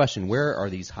answer your question, where are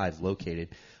these hives located?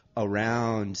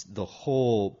 Around the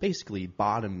whole, basically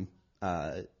bottom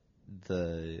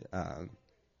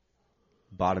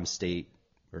state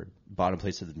or bottom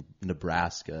place of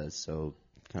Nebraska, so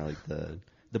kind of like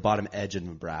the bottom edge of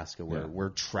Nebraska, where we're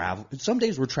traveling. Some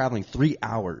days we're traveling 3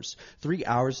 hours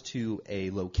to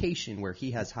a location where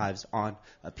he has hives on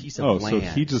a piece of land.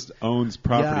 So he just owns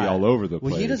property all over the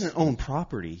place. Well, he doesn't own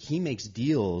property. He makes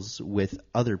deals with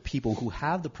other people who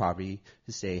have the property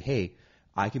to say, hey,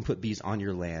 I can put bees on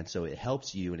your land, so it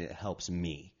helps you and it helps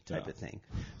me, type of thing.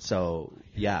 So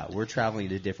yeah, we're traveling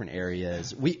to different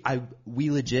areas. We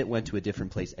legit went to a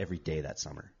different place every day that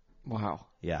summer. Wow.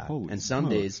 Yeah. Holy and some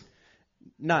smokes. days,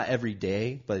 not every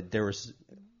day, but there was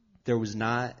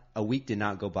not a week did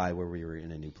not go by where we were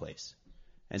in a new place.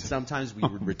 And sometimes we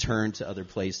would return to other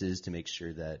places to make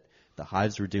sure that the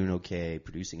hives were doing okay,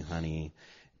 producing honey.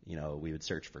 You know, we would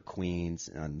search for queens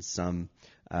on some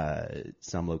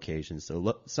locations.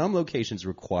 So some locations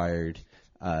required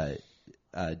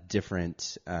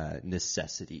different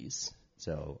necessities.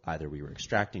 So either we were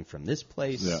extracting from this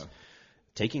place,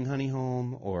 taking honey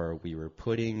home, or we were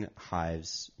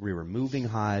moving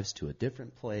hives to a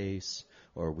different place,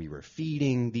 or we were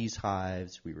feeding these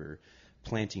hives, we were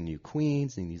planting new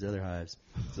queens in these other hives.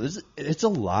 So it's a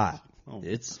lot.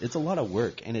 It's a lot of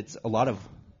work, and it's a lot of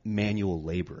manual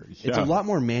labor. Yeah. It's a lot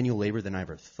more manual labor than I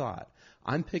ever thought.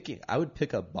 I would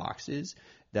pick up boxes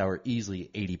that were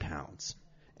easily 80 pounds.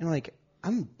 And like,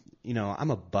 I'm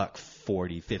a buck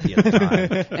 40, 50 at the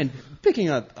time. And picking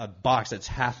up a box that's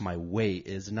half my weight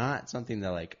is not something that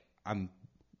like I'm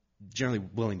generally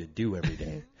willing to do every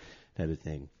day, type of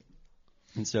thing.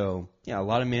 And so, yeah, a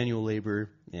lot of manual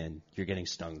labor, and you're getting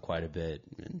stung quite a bit.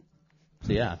 And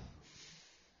so, yeah.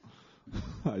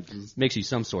 Makes you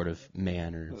some sort of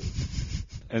man.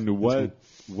 And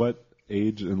what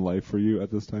age in life were you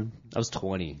at this time? I was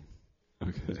 20.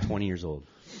 Okay. 20 years old.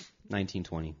 19,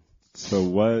 20. So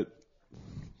what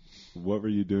were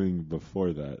you doing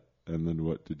before that? And then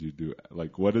what did you do?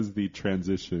 Like, what does the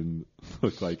transition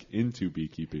look like into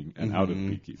beekeeping and out of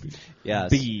beekeeping? Yeah.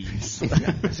 Bees.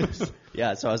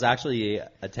 Yeah, so I was actually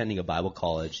attending a Bible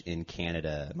college in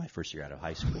Canada my first year out of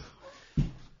high school.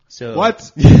 So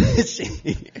What?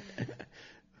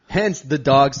 Hence the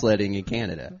dog sledding in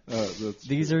Canada.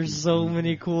 These are so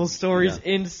many cool stories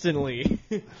instantly.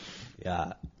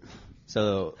 Yeah.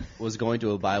 So was going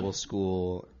to a Bible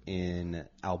school in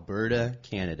Alberta,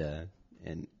 Canada,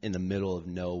 and in the middle of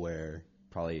nowhere,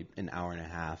 probably an hour and a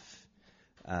half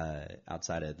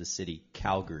outside of the city,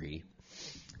 Calgary.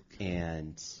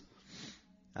 And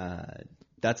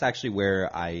that's actually where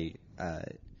I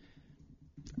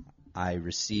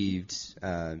received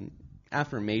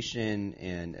affirmation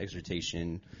and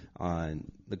exhortation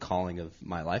on the calling of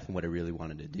my life and what I really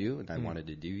wanted to do, and I wanted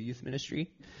to do youth ministry.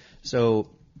 So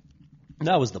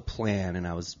that was the plan, and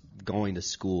I was going to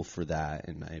school for that,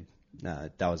 and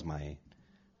that was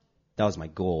my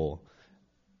goal.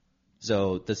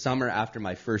 So the summer after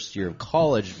my first year of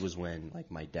college was when, like,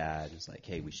 my dad was like,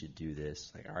 "Hey, we should do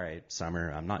this." Like, all right,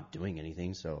 summer, I'm not doing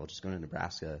anything, so I'll just go to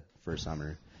Nebraska for a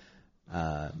summer.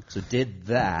 So did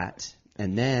that,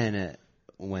 and then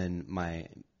when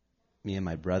me and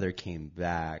my brother came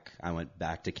back, I went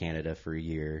back to Canada for a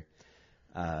year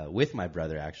with my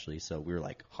brother, actually. So we were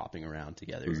like hopping around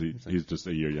together. He's just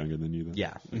a year younger than you then?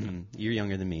 Yeah, year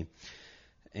younger than me.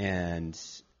 And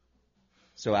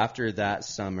so after that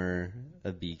summer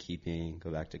of beekeeping,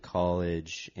 go back to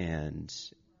college, and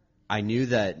I knew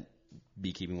that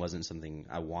beekeeping wasn't something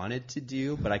I wanted to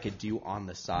do, but I could do on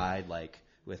the side, like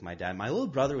with my dad. My little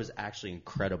brother was actually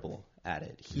incredible at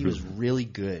it. He was really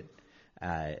good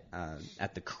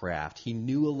at the craft. He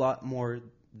knew a lot more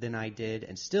than I did,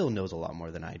 and still knows a lot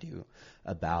more than I do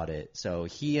about it. So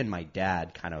he and my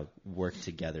dad kind of worked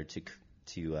together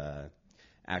to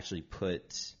actually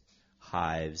put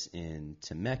hives in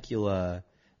Temecula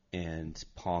and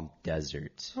Palm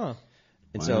Desert. Huh.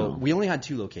 And Wow. so we only had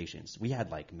 2 locations. We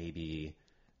had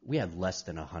we had less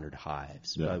than 100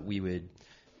 hives, Yeah. but we would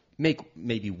make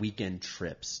maybe weekend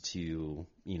trips to,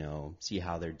 see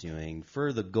how they're doing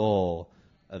for the goal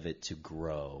of it to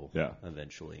grow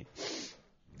eventually.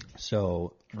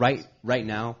 So right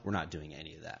now we're not doing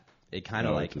any of that. It kind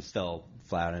of fell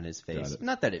flat on his face.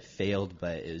 Not that it failed,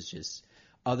 but it was just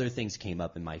other things came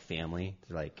up in my family.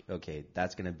 They're like, okay,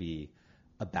 that's going to be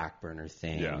a back burner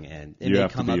thing, and it you may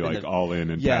have come to be up like all in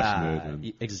and passionate.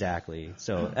 And... exactly.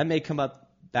 So that may come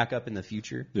back up in the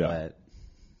future. But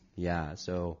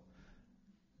so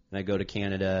then I go to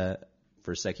Canada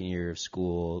for second year of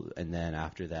school, and then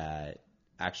after that,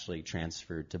 actually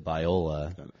transferred to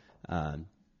Biola.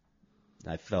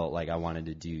 I felt like I wanted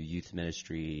to do youth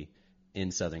ministry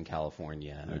in Southern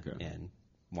California, and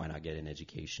why not get an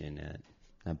education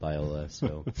at Biola?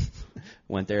 So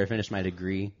went there, finished my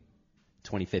degree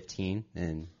 2015,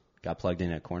 and got plugged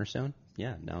in at Cornerstone.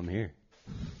 Yeah, now I'm here.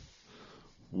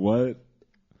 What?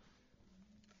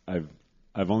 I've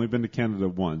only been to Canada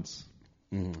once,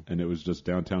 and it was just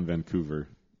downtown Vancouver,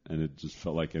 and it just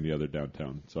felt like any other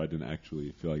downtown. So I didn't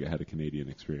actually feel like I had a Canadian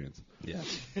experience. Yeah.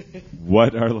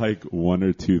 What are like 1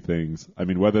 or 2 things? I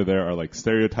mean, whether there are like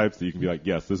stereotypes that you can be like,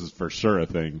 yes, this is for sure a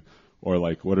thing, or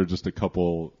like what are just a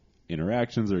couple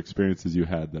interactions or experiences you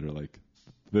had that are like,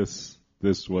 this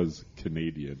was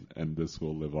Canadian and this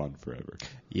will live on forever.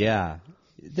 Yeah.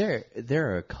 There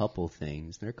are a couple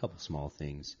things. There are a couple small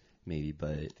things maybe,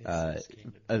 but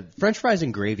French fries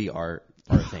and gravy are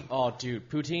a thing. Oh, dude,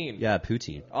 poutine. Yeah,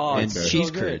 poutine. Oh, and it's cheese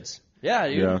so good. curds. Yeah,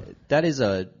 dude. Yeah. That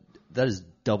is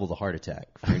double the heart attack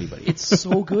for anybody. It's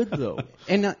so good though.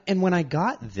 And when I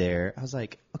got there, I was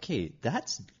like, okay,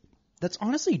 that's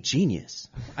honestly genius.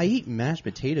 I eat mashed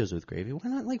potatoes with gravy. Why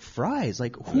not like fries?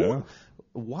 Like who? Yeah.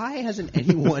 Why hasn't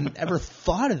anyone ever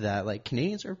thought of that? Like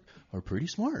Canadians are pretty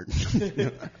smart.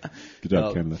 Good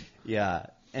job, Canada. Yeah,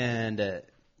 and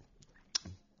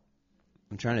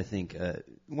I'm trying to think.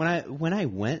 When I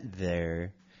went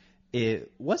there,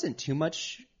 it wasn't too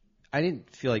much. I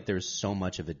didn't feel like there was so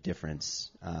much of a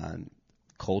difference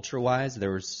culture-wise.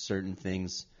 There were certain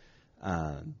things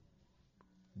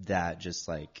that just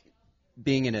like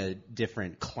being in a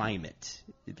different climate,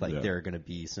 there are going to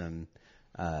be some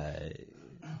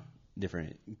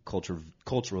different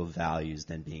cultural values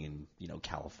than being in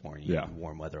California,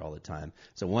 warm weather all the time.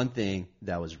 So one thing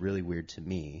that was really weird to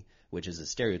me, which is a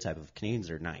stereotype of Canadians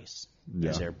are nice,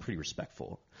 because they're pretty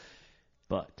respectful.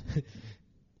 But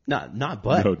not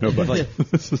but. No, but. Like,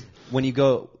 when you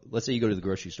go, let's say you go to the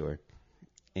grocery store,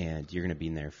 and you're going to be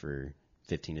in there for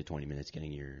 15 to 20 minutes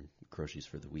getting your groceries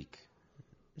for the week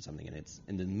or something, and it's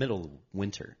in the middle of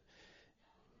winter.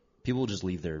 People will just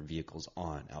leave their vehicles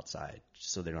on outside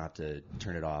so they don't have to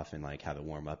turn it off and like have it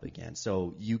warm up again.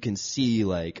 So you can see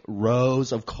like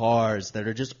rows of cars that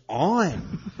are just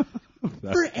on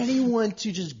for anyone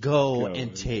to just go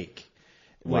and take.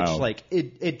 Which like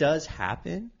it does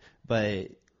happen, but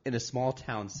in a small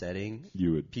town setting,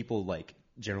 people like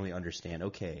generally understand,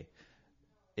 okay,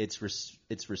 it's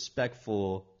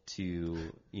respectful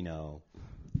to,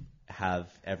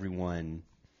 have everyone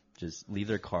just leave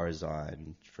their cars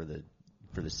on for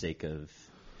the sake of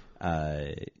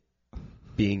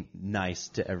being nice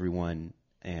to everyone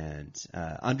and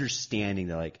understanding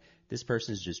that like this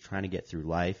person is just trying to get through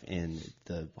life in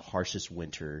the harshest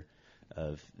winter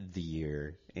of the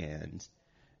year, and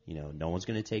no one's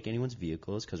going to take anyone's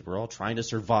vehicles because we're all trying to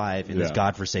survive in this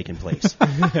godforsaken place.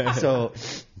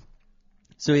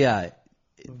 so yeah,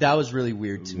 that was really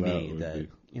weird to me that.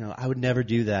 I would never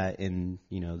do that in,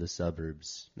 the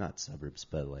suburbs, not suburbs,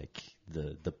 but like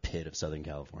the pit of Southern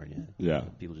California. Yeah.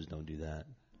 People just don't do that.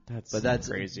 That's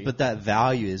crazy. But that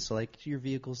value is like your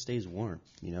vehicle stays warm,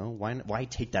 Why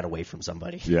take that away from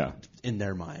somebody? Yeah. In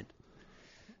their mind.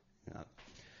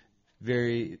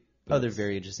 Other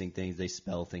very interesting things. They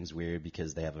spell things weird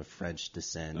because they have a French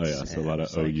descent. Oh yeah, so a lot of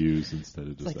OUs instead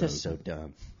of just like that's so O's.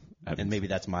 dumb. And maybe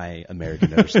that's my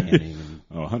American understanding.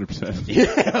 Oh, 100%.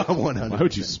 Yeah, 100%. Why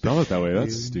would you spell it that way?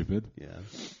 That's stupid. Yeah.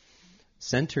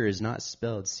 Center is not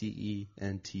spelled Centre.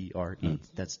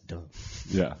 That's dumb.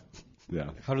 Yeah.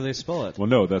 How do they spell it? Well,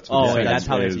 no, that's what that's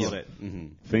how they is spelled it.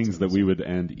 Mm-hmm. Things that we would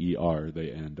end ER,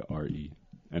 they end RE.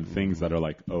 and things that are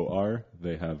like OR,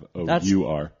 they have That's-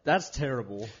 OUR That's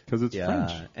terrible. because it's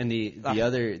French. And the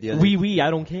other Oui, I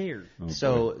don't care. Oh,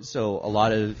 so a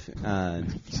lot of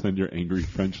send your angry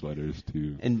French letters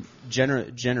to. in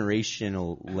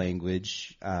generational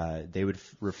language, they would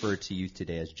refer to youth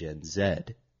today as Gen Z.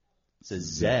 So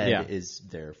Z Yeah. is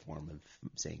their form of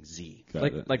saying Z. Got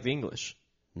Like it. like the English,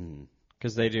 Mm.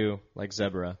 because they do like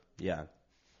zebra. Yeah.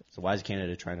 So why is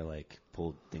Canada trying to like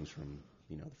pull things from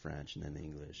the French and then the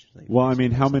English? Like, Well, I makes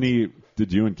mean, no how sense. many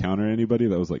did you encounter anybody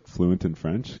that was like fluent in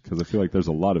French? Because I feel like there's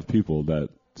a lot of people that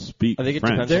speak I think it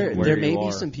French. depends on where There you may are.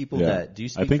 be some people Yeah. that do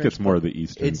speak I think French, it's more but the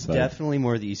eastern It's side. definitely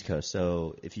more the East Coast.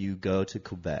 So if you go to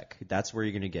Quebec, that's where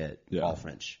you're going to get Yeah. all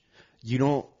French.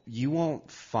 You won't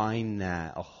find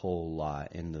that a whole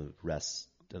lot in the rest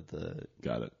of the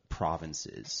Got it.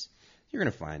 provinces. You're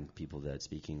going to find people that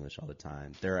speak English all the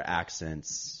time. There are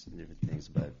accents and different things,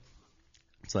 but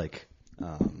it's like,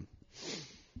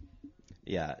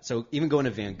 yeah. So even going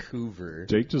to Vancouver,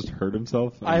 Jake just hurt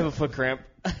himself. I have a foot cramp.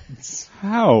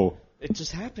 How? It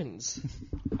just happens.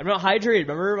 I'm not hydrated.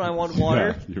 Remember when I wanted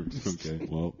water? Yeah, you're, okay.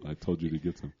 Well, I told you to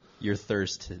get some. your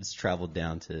thirst has traveled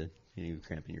down to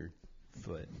cramp in your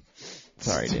foot.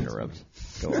 Sorry to interrupt.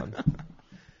 Go on.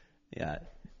 Yeah,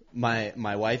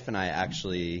 my wife and I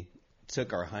actually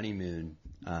took our honeymoon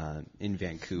in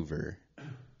Vancouver,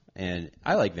 and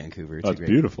I like Vancouver. It's That's a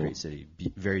beautiful. great city,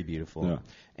 very beautiful. Yeah.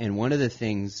 And one of the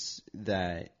things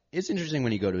that it's interesting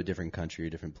when you go to a different country, a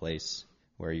different place,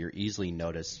 where you're easily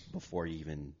noticed before you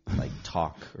even like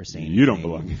talk or say anything. You don't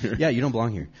belong here. Yeah, you don't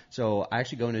belong here. So I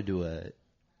actually go into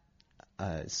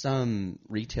some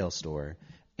retail store,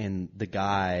 and the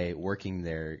guy working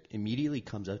there immediately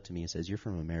comes up to me and says, "You're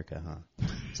from America, huh?"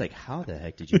 It's like, how the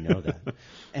heck did you know that?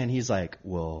 And he's like,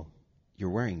 "Well, you're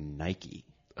wearing Nike.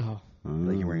 Oh.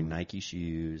 Like you're wearing Nike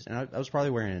shoes." And I was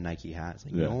probably wearing a Nike hat. It's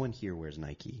like, Yeah. no one here wears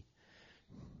Nike.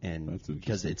 And That's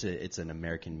because interesting. it's an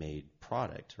American-made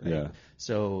product, right? Yeah.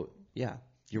 So, yeah,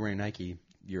 you're wearing Nike.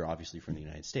 You're obviously from the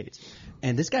United States.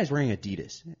 And this guy's wearing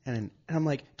Adidas. And I'm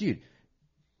like, dude,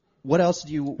 what else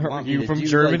do you want me you to from do?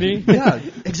 Germany? Like, yeah,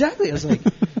 exactly. I was like,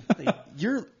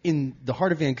 you're in the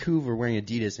heart of Vancouver wearing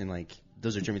Adidas, and like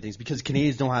those are German things because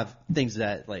Canadians don't have things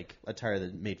that like attire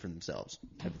that made for themselves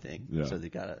type of thing. Yeah. So they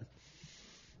gotta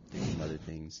do some other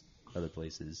things, other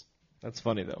places. That's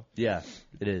funny though. Yeah,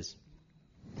 it is.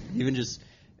 Even just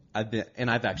I've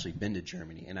actually been to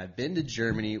Germany, and I've been to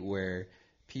Germany where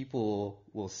people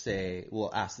will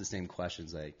ask the same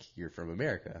questions like, "You're from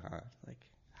America, huh?" Like,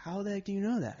 how the heck do you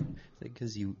know that? It's like,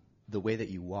 because the way that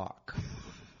you walk.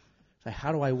 It's like,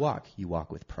 how do I walk? You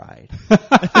walk with pride.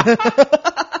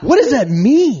 What does that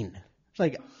mean? It's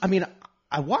like, I mean,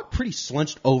 I walk pretty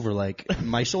slunched over, like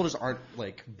my shoulders aren't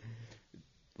like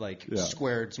Yeah.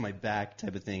 squared to my back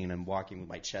type of thing, and I'm walking with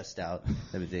my chest out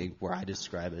type of thing, where I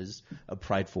describe as a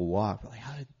prideful walk. Like,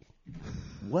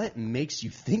 what makes you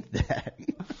think that?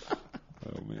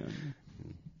 Oh man,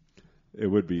 it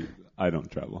would be. I don't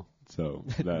travel, so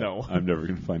that, No. I'm never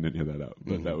going to find any of that out.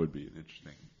 But that would be an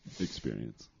interesting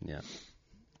experience, Yeah,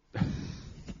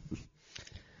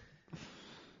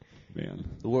 man.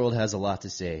 the world has a lot to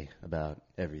say about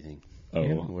everything. Oh,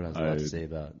 The world has a lot to say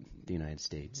about the United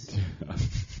States.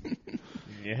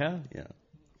 Yeah. Yeah,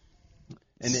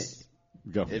 and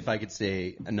Go. if I could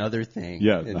say another thing,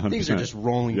 Yeah, and things are 100%. just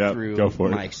rolling Yep, through go for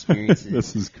my it. experiences.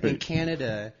 This is great. In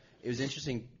Canada, it was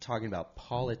interesting talking about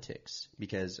politics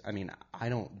because, I mean, I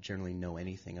don't generally know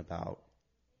anything about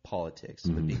politics,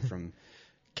 but being from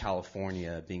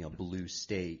California, being a blue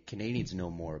state, Canadians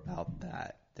know more about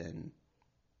that than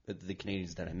the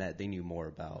Canadians that I met. They knew more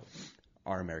about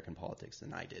our American politics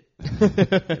than I did.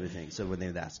 Everything. So when they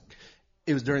would ask,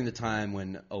 it was during the time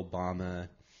when Obama,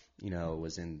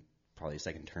 was in probably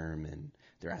second term, and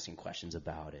they're asking questions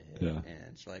about it. Yeah. And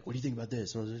it's like, what do you think about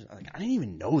this? And I was like, I didn't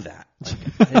even know that.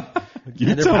 You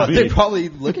And tell me. they probably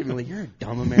look at me like, you're a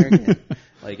dumb American,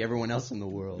 like everyone else in the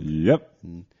world. Yep.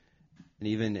 And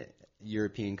even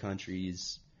European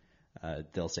countries,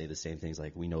 they'll say the same things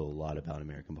like, we know a lot about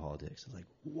American politics. It's like,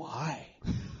 why?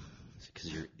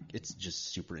 Because it's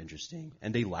just super interesting,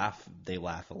 and they laugh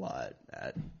a lot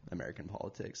at American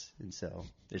politics, and so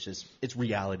it's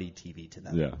reality TV to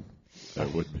them. Yeah,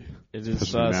 that would be. It is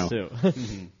Especially us now.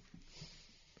 too.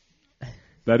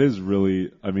 That is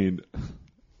really. I mean,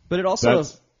 But it also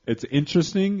it's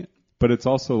interesting, but it's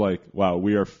also like, wow,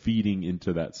 we are feeding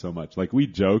into that so much. Like, we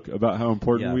joke about how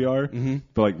important Yeah. we are,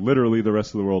 but like literally the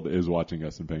rest of the world is watching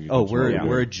us and paying attention. Oh, to what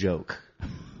we're doing. a joke.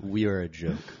 We are a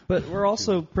joke. But we're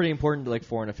also pretty important to like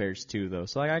foreign affairs too, though.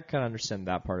 So like, I kind of understand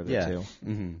that part of it Yeah. too.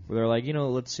 Mm-hmm. Where they're like,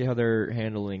 let's see how they're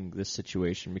handling this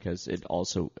situation because it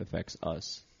also affects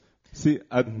us. See,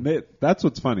 that's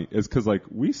what's funny is because like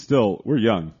we're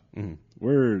young. Mm-hmm.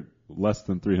 We're less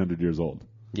than 300 years old.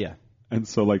 Yeah. And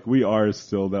so like we are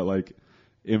still that like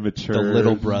immature, The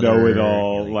little brother,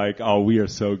 know-it-all, like- like, oh, we are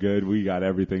so good. We got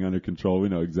everything under control. We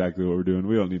know exactly what we're doing.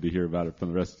 We don't need to hear about it from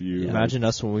the rest of you. Imagine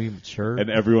us when we mature. And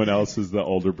everyone else is the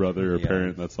older brother or Yeah.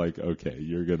 parent that's like, okay,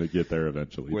 you're going to get there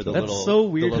eventually. We're the That's little, so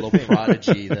weird the to little think.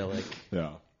 prodigy that like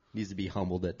yeah. needs to be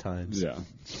humbled at times. Yeah.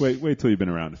 Just wait till you've been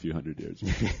around a few hundred years.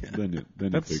 Then you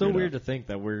That's figure so it weird out. to think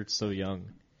that we're so young.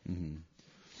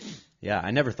 Yeah, I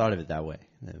never thought of it that way.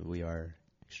 That we are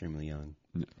extremely young.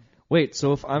 Wait,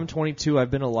 so if I'm 22, I've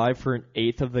been alive for an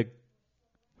eighth of the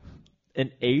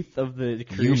creation of the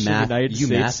United You States.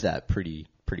 mathed that pretty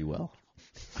well.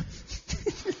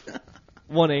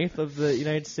 1/8 of the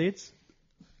United States.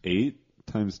 8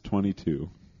 times 22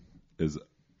 is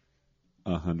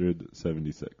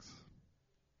 176,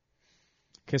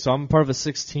 Okay, so I'm part of a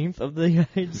 16th of the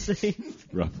United States.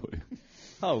 roughly.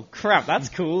 Oh crap, that's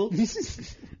cool.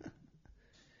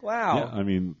 Wow. Yeah, I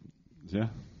mean, yeah.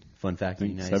 Fun fact: I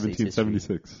in think United States history.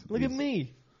 1776. Look at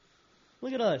me.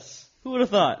 Look at us. Who would have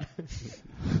thought?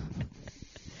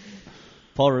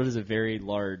 Paul Rudd is a very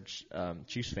large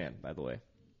Chiefs fan, by the way.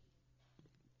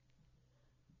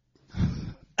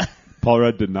 Paul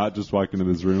Rudd did not just walk into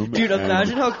this room. Dude, and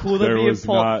imagine how cool that'd there be if was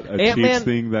Paul- not a Ant-Man- Chiefs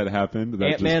thing that happened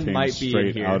that Ant-Man just came might be in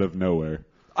straight here. out of nowhere.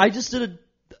 I just did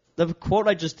the quote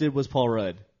I just did was Paul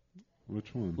Rudd.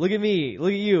 Which one? Look at me.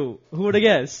 Look at you. Who would have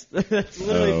guessed? That's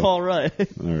literally Oh. Paul Rudd.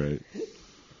 All right.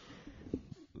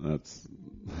 That's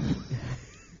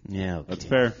Yeah, okay. that's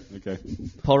fair. Okay.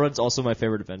 Paul Rudd's also my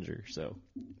favorite Avenger, so.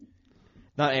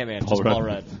 Not Ant-Man, Paul just Rudd. Paul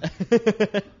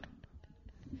Rudd.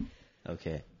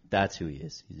 Okay, that's who he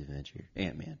is. He's Avenger,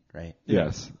 Ant-Man, right?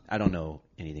 Yes. I don't know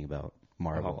anything about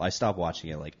Marvel. I stopped watching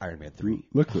it like Iron Man 3.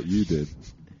 Look what you did.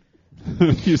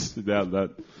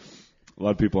 that a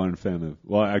lot of people aren't a fan of.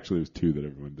 Well, actually, it was 2 that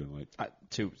everyone didn't like.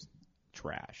 2's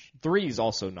trash. 3's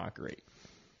also not great.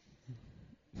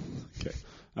 Okay.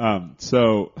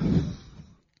 So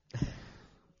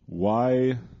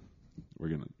why we're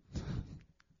gonna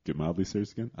get mildly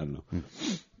serious again? I don't know.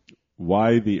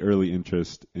 Why the early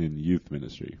interest in youth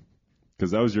ministry?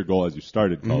 Because that was your goal as you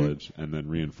started college, and then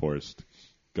reinforced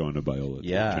going to Biola,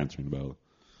 Yeah. transferring to Biola.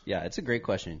 Yeah, it's a great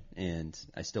question, and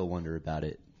I still wonder about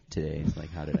it today.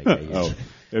 Like, how did I get here? Oh,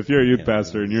 if you're a youth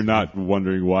pastor and you're not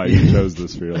wondering why you chose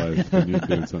this for your life, then you're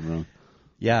doing something wrong.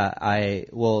 Yeah,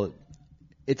 well,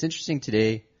 it's interesting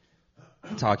today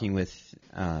talking with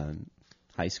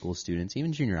high school students,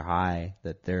 even junior high,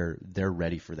 that they're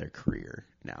ready for their career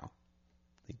now.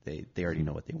 Like they already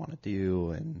know what they want to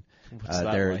do, and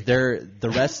that they're like?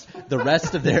 the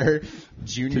rest of their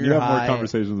junior Can you have high. more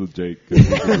conversations with Jake? 'Cause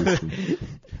he's-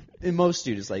 In most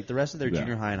students, like the rest of their Yeah.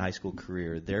 junior high and high school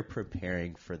career, they're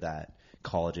preparing for that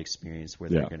college experience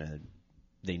where Yeah.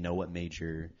 they know what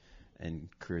major and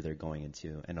career they're going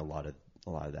into, and a lot of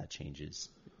that changes,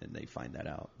 and they find that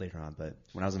out later on. But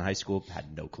when I was in high school, I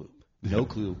had no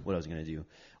clue what I was going to do,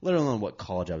 let alone what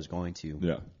college I was going to.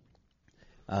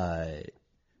 yeah.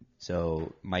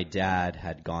 So my dad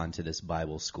had gone to this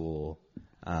Bible school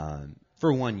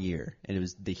for 1 year, and it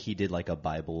was he did like a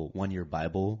 1-year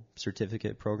Bible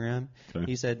certificate program. Okay.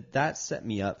 He said that set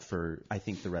me up for I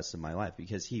think the rest of my life,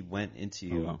 because he went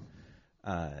into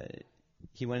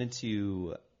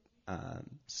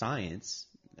science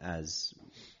as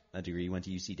a degree. He went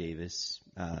to UC Davis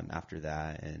after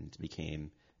that and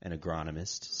became an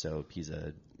agronomist. So he's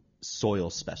a soil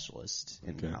specialist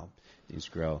in how things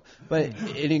grow. But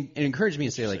it encouraged me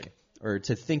to say or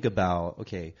to think about,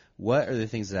 okay, what are the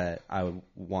things that I would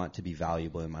want to be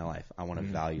valuable in my life? I want to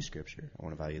value Scripture. I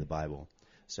want to value the Bible.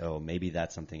 So maybe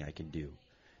that's something I can do.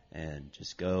 And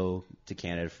just go to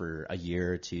Canada for a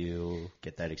year or 2,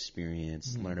 get that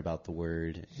experience, learn about the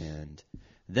Word, and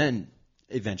then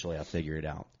eventually I'll figure it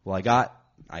out. Well, I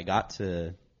got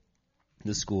to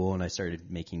the school and I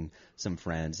started making some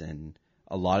friends, and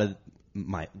a lot of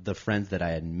the friends that I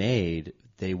had made,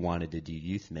 they wanted to do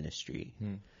youth ministry.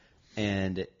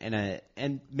 And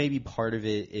maybe part of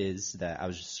it is that I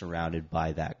was just surrounded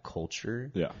by that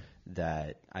culture. Yeah.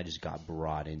 That I just got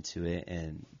brought into it,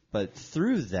 but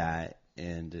through that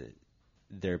and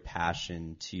their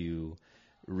passion to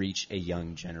reach a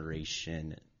young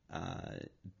generation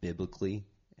biblically,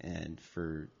 and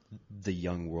for the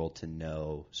young world to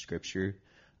know Scripture,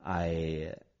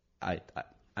 I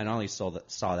not only saw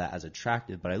that as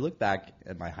attractive, but I look back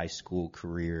at my high school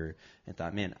career and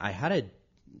thought, man, I had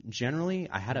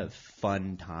a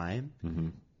fun time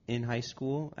in high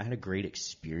school. I had a great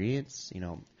experience.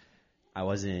 I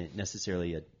wasn't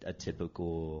necessarily a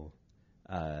typical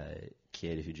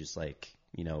kid who just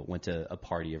went to a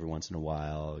party every once in a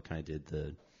while, kind of did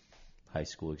the high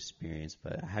school experience,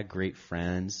 but I had great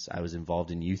friends. I was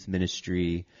involved in youth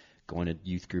ministry, going to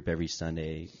youth group every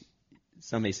Sunday.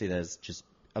 Some may say that it's just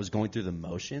I was going through the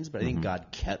motions, but I think God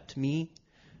kept me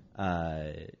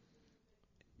for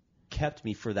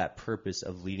that purpose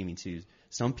of leading me to.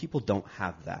 Some people don't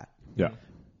have that. Yeah.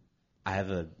 I have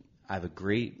a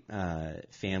great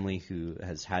family who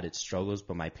has had its struggles,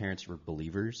 but my parents were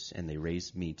believers, and they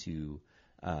raised me to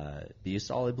be a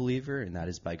solid believer, and that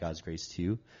is by God's grace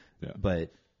too. Yeah.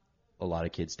 But a lot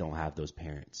of kids don't have those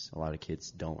parents. A lot of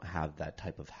kids don't have that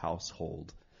type of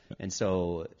household. And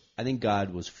so I think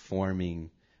God was forming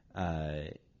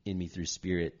in me through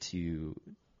Spirit to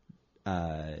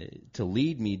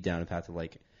lead me down a path of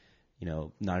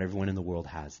not everyone in the world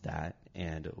has that,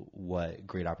 and what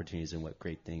great opportunities and what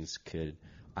great things could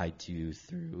I do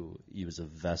through you as a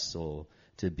vessel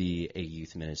to be a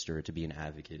youth minister, to be an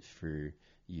advocate for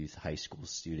youth high school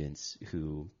students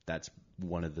who that's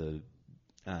one of the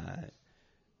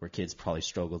where kids probably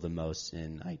struggle the most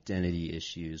in identity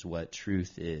issues, what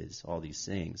truth is, all these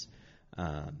things.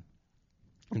 I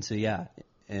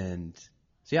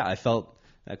felt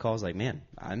that call. I was like, man,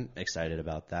 I'm excited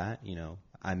about that.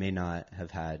 I may not have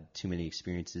had too many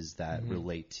experiences that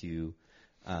relate to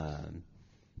a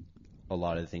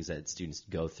lot of the things that students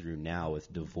go through now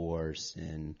with divorce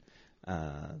and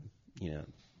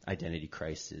identity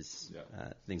crisis,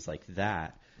 things like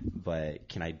that. But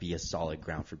can I be a solid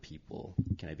ground for people?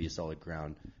 Can I be a solid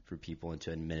ground for people and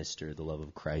to administer the love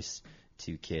of Christ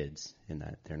to kids, and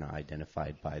that they're not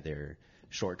identified by their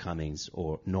shortcomings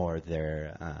nor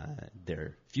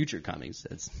their future comings?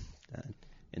 That's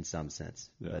in some sense,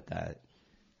 but I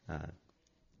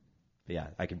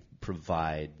could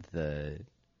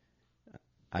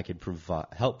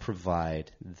help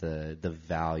provide the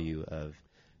value of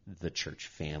the church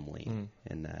family,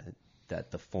 and that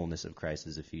the fullness of Christ,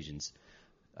 as Ephesians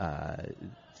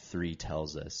 3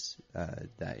 tells us,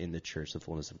 that in the church the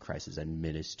fullness of Christ is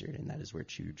administered, and that is where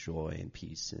true joy and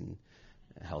peace and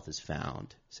health is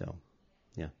found. So,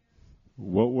 yeah.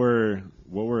 What were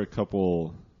a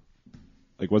couple?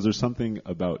 Was there something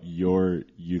about your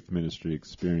youth ministry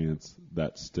experience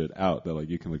that stood out that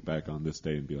you can look back on this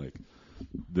day and be like,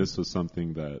 this was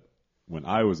something that when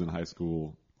I was in high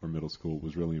school or middle school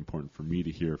was really important for me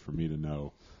to hear, for me to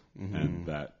know, and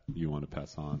that you want to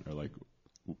pass on? Or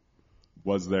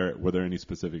were there any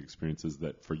specific experiences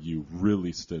that for you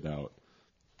really stood out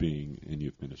being in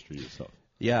youth ministry yourself?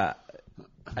 Yeah,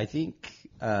 I think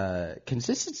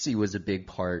consistency was a big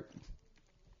part of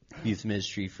youth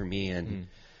ministry for me, and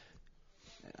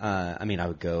I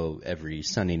would go every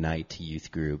Sunday night to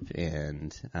youth group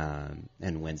and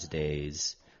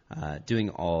Wednesdays, doing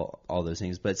all those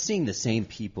things, but seeing the same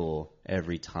people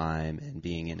every time and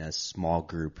being in a small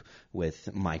group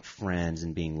with my friends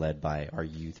and being led by our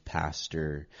youth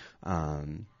pastor,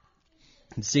 and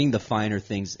seeing the finer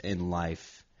things in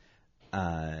life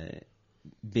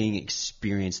being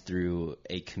experienced through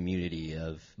a community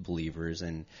of believers,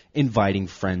 and inviting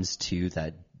friends too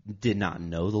that did not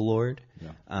know the Lord,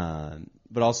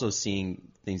 but also seeing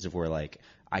things of where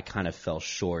I kind of fell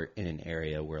short in an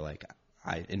area where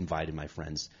I invited my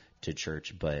friends to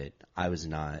church, but I was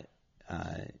not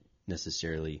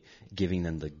necessarily giving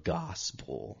them the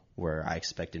gospel, where I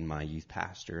expected my youth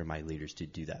pastor and my leaders to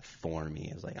do that for me.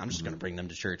 I was like, I'm just going to bring them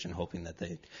to church and hoping that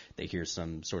they hear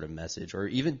some sort of message. Or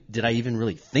even, did I even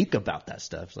really think about that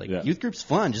stuff? Youth group's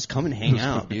fun. Just come and hang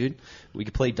out, dude. We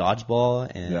could play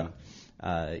dodgeball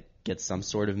and get some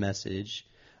sort of message.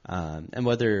 And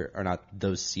whether or not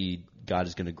God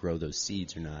is going to grow those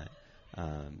seeds or not,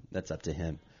 that's up to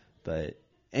him. But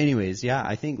anyways,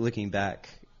 I think looking back,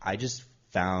 I just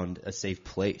found a safe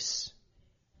place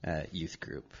at youth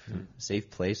group, a safe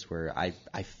place where I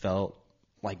felt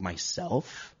like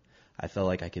myself. I felt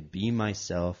like I could be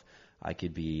myself. I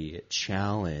could be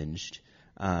challenged,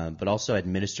 but also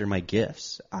administer my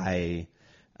gifts. I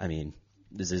mean,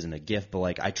 this isn't a gift,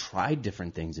 but I tried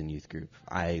different things in youth group.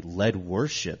 I led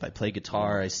worship. I played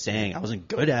guitar. I sang. I wasn't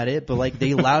good at it, but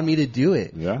they allowed me to do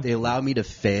it. Yeah. They allowed me to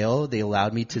fail. They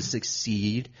allowed me to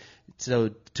succeed. So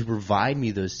to provide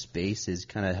me those spaces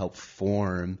kind of helped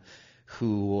form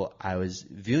who I was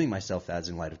viewing myself as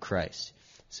in light of Christ.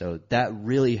 So that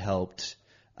really helped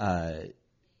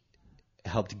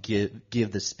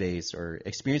give the space, or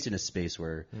experience in a space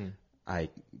where I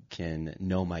can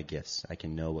know my gifts. I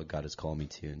can know what God has called me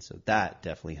to. And so that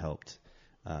definitely helped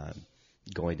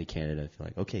going to Canada. I feel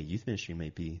like, okay, youth ministry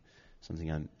might be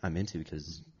something I'm into,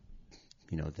 because,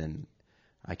 then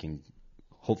I can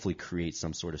hopefully create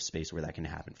some sort of space where that can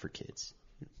happen for kids.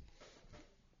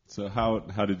 So how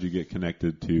did you get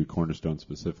connected to Cornerstone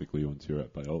specifically once you were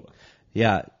at Biola?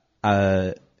 Yeah,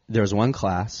 there was one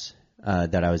class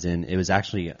that I was in. It was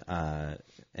actually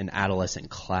an adolescent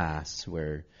class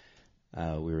where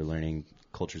we were learning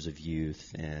cultures of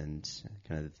youth and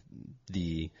kind of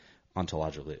the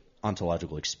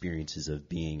ontological experiences of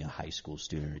being a high school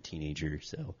student or a teenager.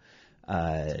 So,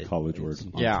 College word.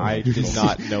 Yeah, I did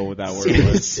not know what that word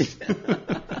was.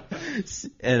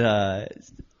 And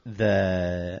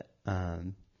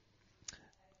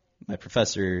my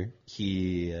professor,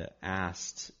 he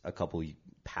asked a couple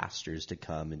pastors to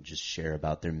come and just share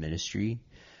about their ministry.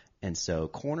 And so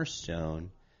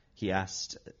Cornerstone, he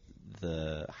asked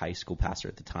the high school pastor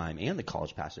at the time and the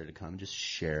college pastor to come and just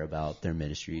share about their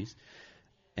ministries.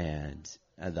 And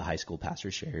the high school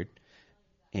pastor shared.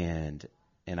 And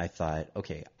I thought,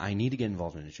 okay, I need to get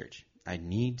involved in a church. I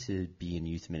need to be in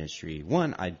youth ministry.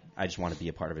 One, I just want to be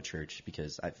a part of a church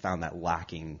because I found that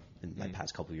lacking in my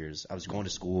past couple of years. I was going to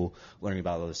school, learning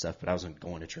about all this stuff, but I wasn't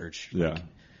going to church. Yeah.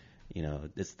 Like,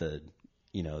 it's the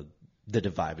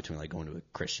divide between like going to a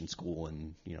Christian school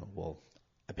and,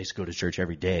 I basically go to church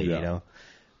every day,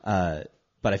 but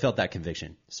I felt that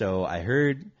conviction. So I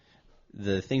heard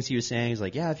the things he was saying. He's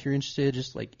like, yeah, if you're interested,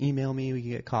 just like email me, we can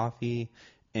get coffee.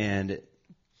 And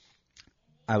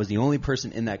I was the only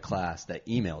person in that class that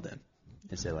emailed him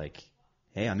and said like,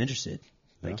 hey, I'm interested.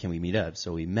 Like, can we meet up?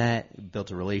 So we met,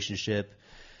 built a relationship,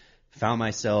 found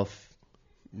myself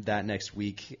that next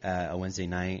week a Wednesday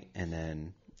night, and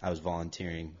then I was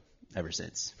volunteering ever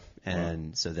since.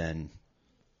 And so then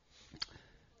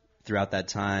throughout that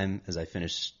time, as I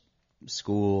finished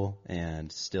school and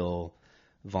still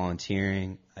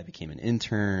volunteering, I became an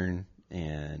intern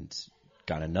and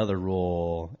got another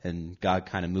role, and God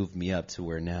kind of moved me up to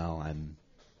where now I'm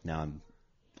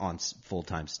on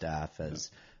full-time staff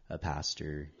as a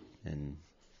pastor. And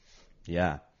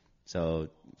so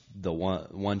the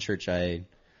one church I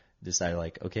decided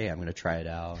like, okay, I'm going to try it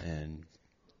out, and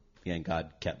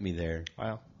God kept me there.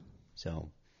 Wow. So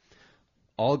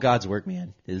all God's work,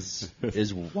 man, is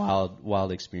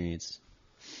wild experience.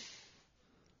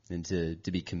 And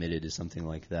to be committed to something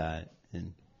like that.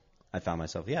 And I found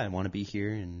myself, I want to be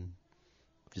here and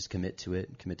just commit to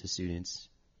it, commit to students,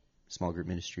 small group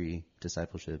ministry,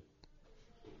 discipleship.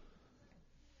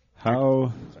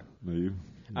 How? No, you.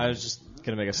 I was just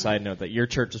going to make a side note that your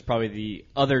church is probably the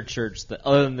other church that,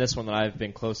 other than this one, that I've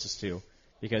been closest to,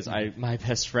 because my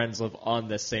best friends live on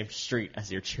the same street as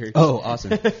your church. Oh,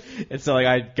 awesome! And so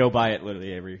I go by it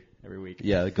literally every week.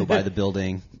 Yeah, go by the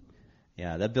building.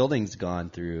 Yeah, that building's gone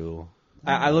through.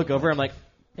 I look over, I'm like,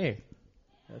 hey,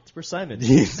 that's where Simon.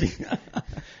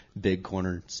 Big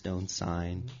cornerstone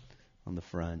sign on the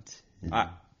front.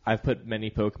 I've put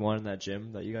many Pokemon in that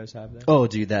gym that you guys have there. Oh,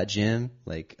 dude, that gym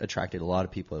attracted a lot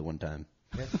of people at one time.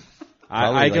 Yeah.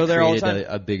 I go there all the time.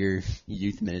 A bigger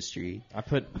youth ministry. I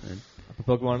put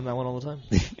Pokemon in that one all the time.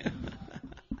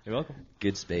 You're welcome.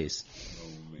 Good space.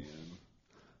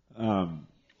 Oh man.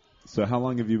 So how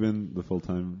long have you been the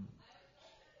full-time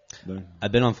there?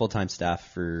 I've been on full-time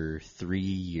staff for 3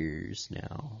 years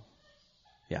now.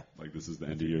 Yeah. Like this is the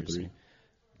end of year 3?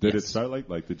 Did Yes. it start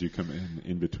like did you come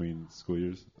in between school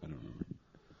years? I don't remember.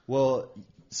 Well,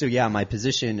 so yeah, my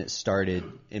position started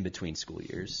in between school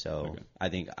years. So Okay. I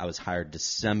think I was hired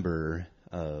December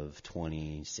of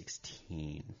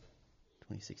 2016.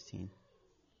 2016? Is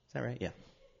that right? Yeah.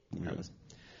 That was.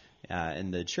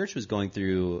 And the church was going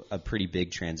through a pretty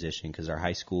big transition because our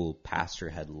high school pastor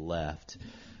had left.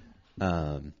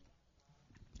 So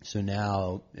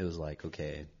now it was like,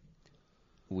 okay,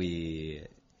 we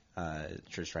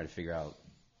church tried to figure out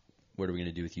what are we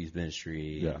going to do with youth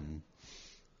ministry. Yeah. And,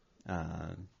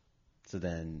 so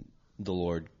then the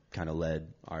Lord kind of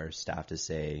led our staff to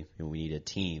say, we need a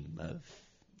team of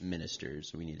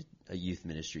ministers. We need a youth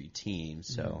ministry team.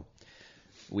 So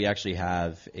we actually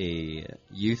have a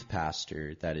youth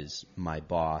pastor that is my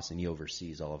boss, and he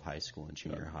oversees all of high school and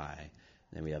junior high.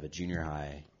 And then we have a junior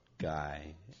high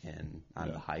guy, and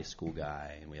I'm the high school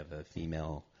guy, and we have a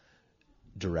female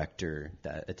director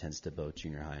that attends to both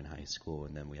junior high and high school,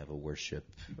 and then we have a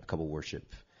couple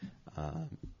worship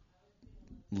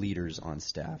leaders on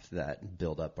staff that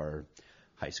build up our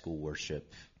high school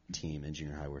worship team and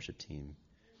junior high worship team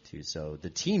too. So the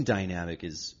team dynamic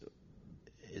is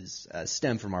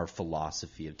stem from our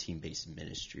philosophy of team-based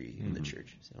ministry in the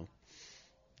church. So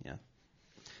yeah,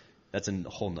 that's a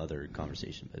whole nother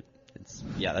conversation, but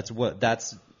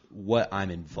that's what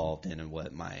I'm involved in and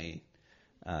what my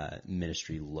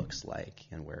ministry looks like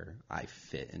and where I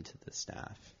fit into the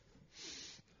staff.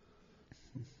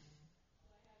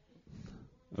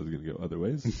 I was going to go other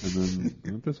ways, and then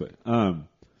went this way.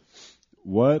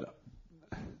 What,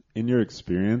 in your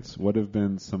experience, what have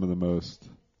been some of the most...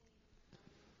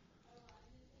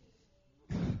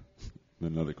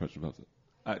 Another question about that.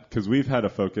 Because we've had a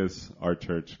focus, our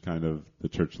church, kind of, the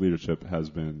church leadership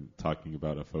has been talking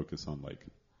about a focus on, like,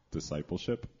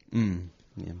 discipleship.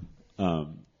 Yeah.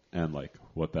 And, like,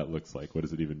 what that looks like. What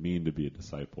does it even mean to be a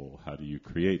disciple? How do you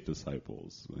create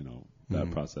disciples? You know, that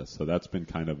process. So that's been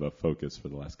kind of a focus for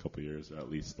the last couple of years, or at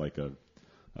least, like, a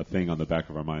thing on the back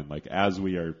of our mind. Like, as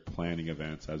we are planning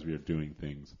events, as we are doing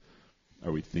things,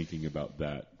 are we thinking about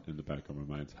that in the back of our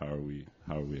minds? How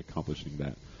are we accomplishing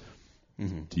that?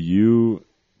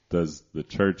 Does the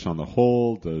church on the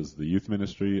whole, does the youth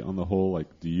ministry on the whole,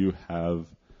 like, do you have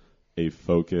a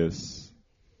focus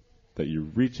that you're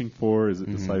reaching for? Is it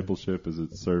discipleship? Is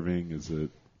it serving? Is it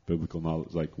biblical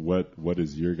knowledge? Like, what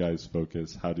is your guys'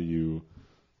 focus? How do you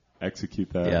execute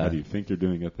that? Yeah. How do you think you're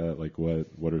doing at that? Like,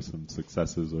 what are some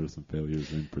successes? What are some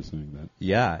failures in pursuing that?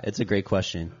 Yeah, it's a great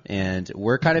question. And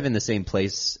we're kind of in the same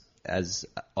place as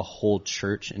a whole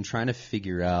church and trying to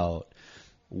figure out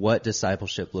what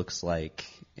discipleship looks like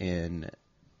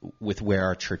with where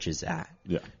our church is at.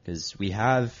 Yeah. Because we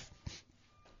have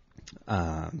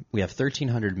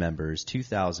 1,300 members,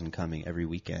 2,000 coming every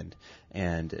weekend.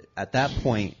 And at that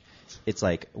point, it's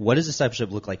like, what does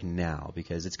discipleship look like now?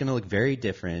 Because it's going to look very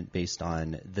different based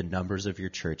on the numbers of your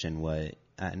church and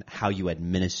how you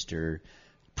administer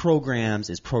programs.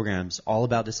 Is programs all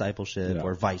about discipleship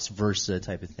or vice versa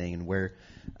type of thing? And where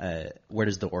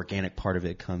does the organic part of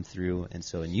it come through? And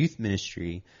so in youth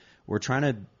ministry, we're trying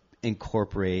to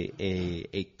incorporate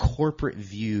a corporate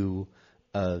view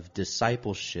of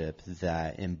discipleship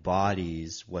that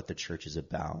embodies what the church is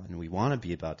about. And we want to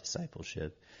be about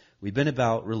discipleship. We've been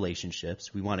about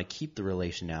relationships. We want to keep the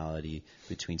relationality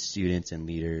between students and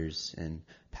leaders and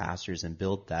pastors and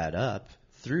build that up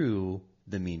through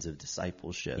the means of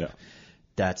discipleship. Yeah.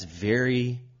 That's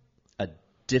a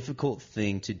difficult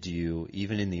thing to do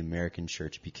even in the American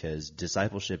church because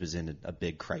discipleship is in a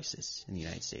big crisis in the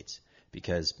United States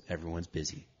because everyone's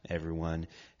busy. Everyone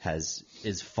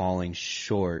is falling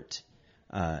short,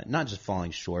 not just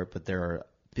falling short, but there are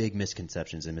big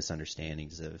misconceptions and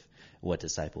misunderstandings of what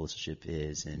discipleship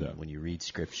is. And when you read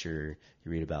scripture,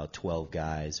 you read about 12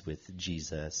 guys with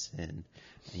Jesus and,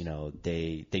 you know,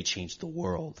 they changed the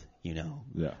world, you know.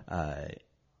 Yeah.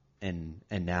 And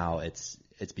now it's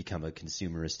become a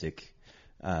consumeristic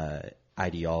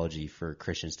ideology for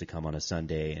Christians to come on a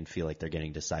Sunday and feel like they're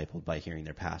getting discipled by hearing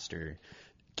their pastor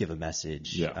give a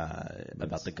message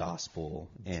about the gospel.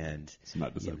 And it's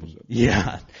not discipleship.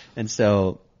 Yeah. And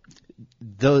so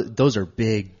those are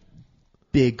big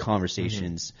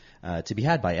conversations to be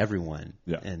had by everyone.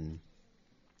 Yeah. And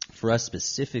for us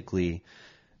specifically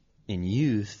in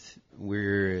youth,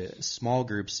 small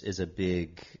groups is a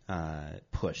big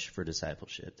push for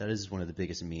discipleship. That is one of the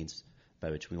biggest means by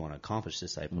which we want to accomplish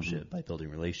discipleship, by building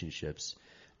relationships,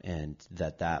 and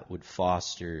that would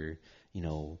foster, you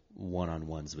know,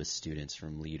 one-on-ones with students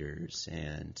from leaders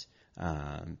and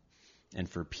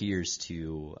for peers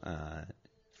to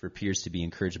be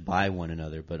encouraged by one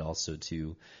another, but also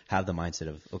to have the mindset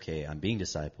of, okay, I'm being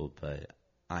discipled, but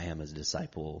I am as a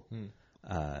disciple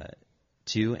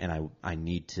too, and I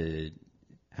need to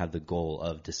have the goal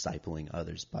of discipling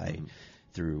others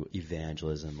through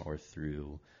evangelism or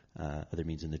through other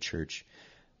means in the church.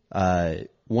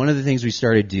 One of the things we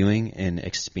started doing and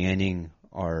expanding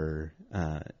the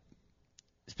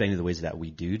ways that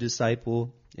we do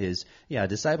disciple is,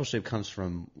 discipleship comes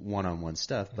from one-on-one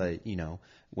stuff, but, you know,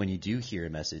 when you do hear a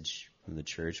message from the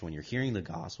church, when you're hearing the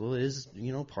gospel, it is,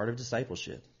 you know, part of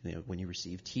discipleship. You know, when you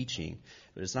receive teaching,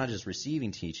 but it's not just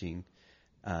receiving teaching.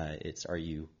 It's, are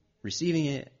you receiving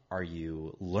it? Are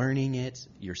you learning it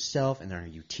yourself? And then are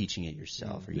you teaching it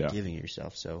yourself? Are you giving it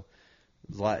yourself? So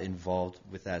there's a lot involved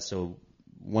with that. So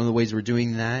one of the ways we're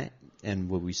doing that and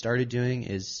what we started doing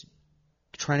is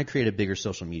trying to create a bigger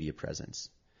social media presence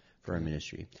for our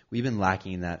ministry. We've been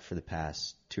lacking in that for the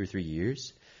past 2 or 3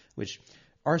 years, which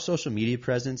our social media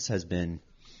presence has been,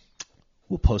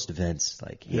 we'll post events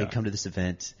like, hey, come to this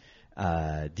event.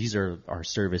 These are our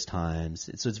service times.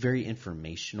 So it's very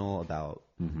informational about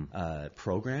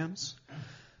programs.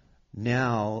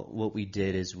 Now what we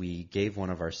did is we gave one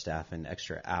of our staff an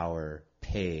extra hour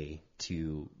pay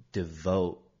to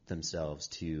devote themselves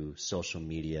to social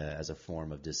media as a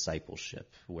form of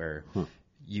discipleship, where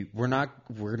we're not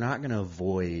going to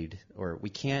avoid, or we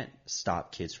can't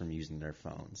stop kids from using their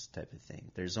phones type of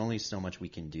thing. There's only so much we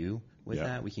can do with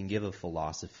that. We can give a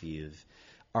philosophy of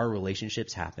our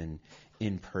relationships happen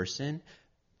in person,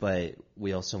 but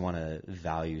we also want to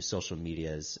value social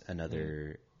media as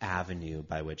another avenue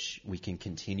by which we can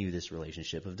continue this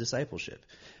relationship of discipleship.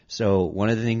 So one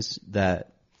of the things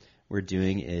that we're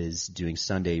doing is doing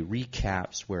Sunday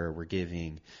recaps where we're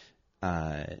giving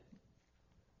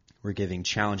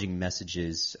challenging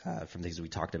messages from things that we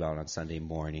talked about on Sunday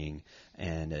morning,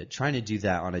 and trying to do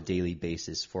that on a daily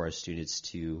basis for our students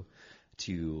to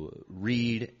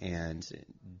read and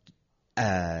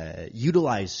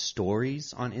utilize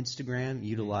stories on Instagram,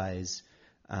 utilize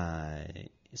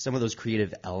some of those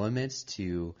creative elements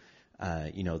to,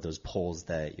 those polls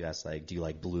that you ask, like, do you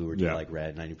like blue or do you like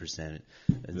red, 90%,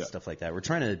 and stuff like that. We're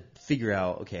trying to figure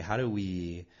out, okay, how do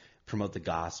we promote the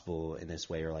gospel in this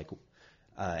way, or like,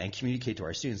 and communicate to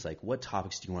our students, like, what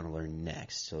topics do you want to learn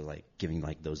next? So, like, giving,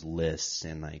 like, those lists,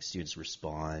 and, like, students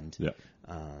respond.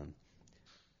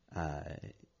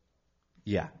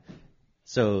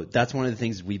 So that's one of the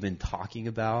things we've been talking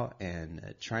about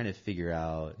and trying to figure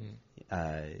out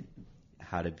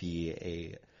how to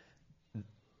be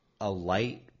a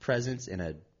light presence in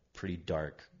a pretty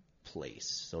dark place.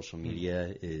 Social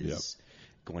media is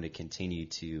going to continue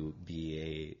to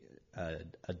be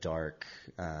a dark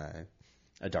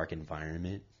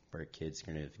environment where kids are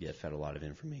going to get fed a lot of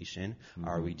information.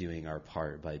 Are we doing our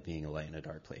part by being a light in a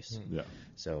dark place?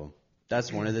 So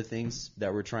that's one of the things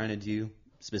that we're trying to do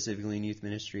specifically in youth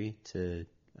ministry to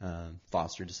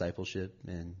foster discipleship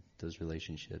and those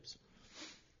relationships.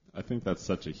 I think that's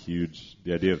the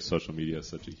idea of social media is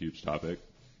such a huge topic,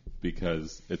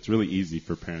 because it's really easy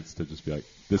for parents to just be like,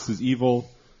 this is evil,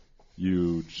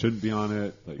 you shouldn't be on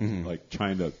it, like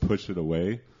trying to push it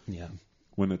away. Yeah.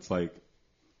 When it's like,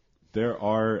 there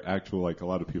are actual, like, a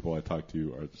lot of people I talk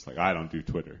to are just like, I don't do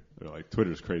Twitter. They're like,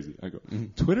 Twitter's crazy. I go,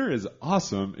 Twitter is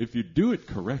awesome if you do it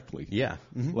correctly. Yeah.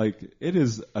 Like, it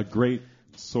is a great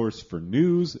source for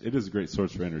news. It is a great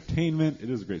source for entertainment. It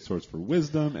is a great source for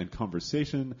wisdom and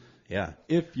conversation. Yeah.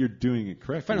 If you're doing it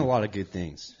correctly. I find a lot of good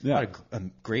things. Yeah. A lot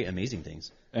of great, amazing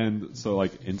things. And so,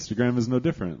 like, Instagram is no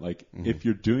different. Like, if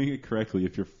you're doing it correctly,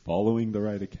 if you're following the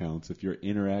right accounts, if you're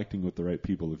interacting with the right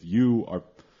people, if you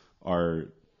are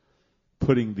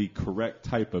putting the correct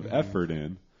type of effort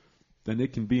in, then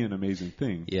it can be an amazing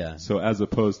thing. Yeah. So as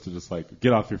opposed to just like,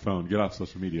 get off your phone, get off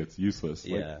social media, it's useless.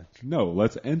 Like, no,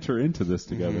 let's enter into this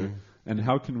together. And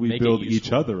how can we build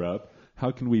each other up?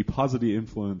 How can we positively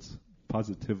influence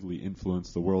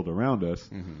the world around us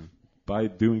by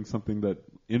doing something that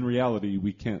in reality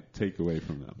we can't take away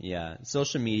from them? Yeah.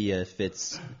 Social media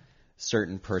fits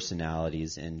certain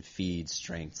personalities and feeds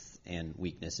strengths and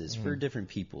weaknesses for different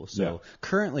people. So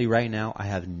currently, right now, I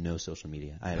have no social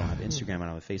media. I don't have Instagram, I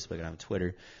don't have Facebook, I don't have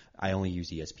Twitter. I only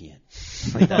use ESPN.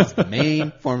 Like, that's the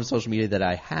main form of social media that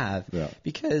I have,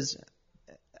 because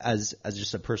as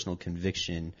just a personal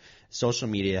conviction, social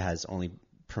media has only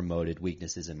promoted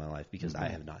weaknesses in my life because I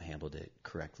have not handled it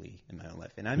correctly in my own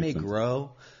life. And I may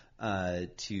grow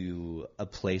to a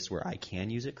place where I can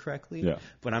use it correctly,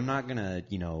 but I'm not gonna,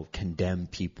 condemn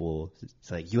people. It's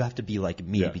like, you have to be like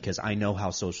me because I know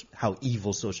how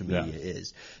evil social media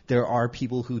is. There are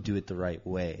people who do it the right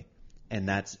way, and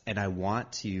I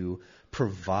want to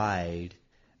provide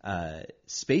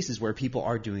spaces where people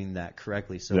are doing that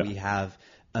correctly. So we have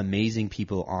amazing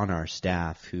people on our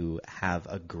staff who have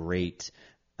a great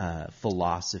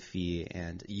philosophy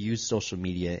and use social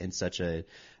media in such a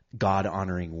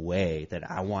God-honoring way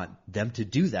that I want them to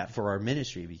do that for our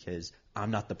ministry, because I'm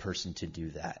not the person to do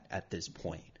that at this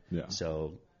point.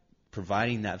 So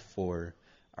providing that for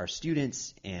our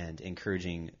students and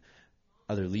encouraging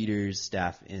other leaders,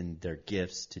 staff in their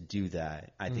gifts to do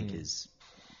that, I think is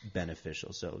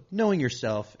beneficial. So knowing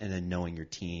yourself and then knowing your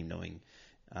team, knowing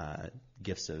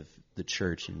gifts of the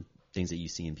church and things that you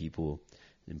see in people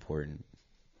is important.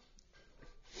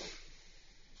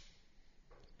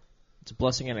 It's a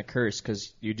blessing and a curse,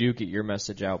 because you do get your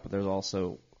message out, but there's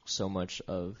also so much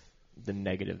of the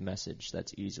negative message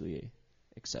that's easily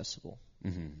accessible.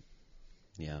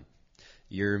 Yeah.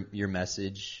 Your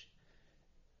message,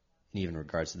 even in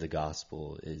regards to the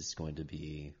gospel, is going to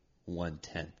be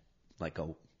 1/10, like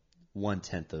a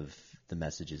 1/10 of the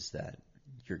messages that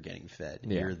you're getting fed.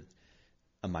 You're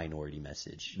a minority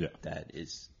message that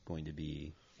is going to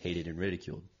be hated and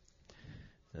ridiculed.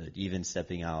 Even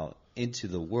stepping out into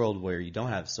the world where you don't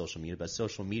have social media, but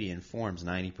social media informs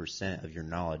 90% of your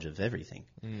knowledge of everything.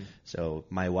 So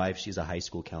my wife, she's a high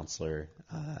school counselor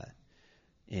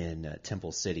in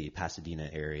Temple City, Pasadena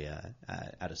area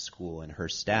at a school, and her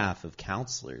staff of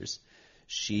counselors,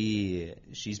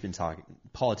 she's been talking,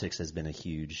 politics has been a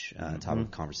huge topic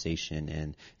of conversation,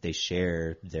 and they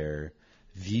share their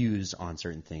views on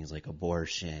certain things like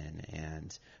abortion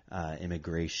and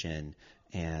immigration,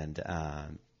 and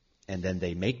and then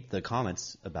they make the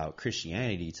comments about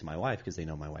Christianity to my wife because they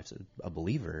know my wife's a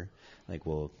believer. Like,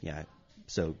 well, yeah,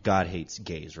 so God hates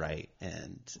gays, right?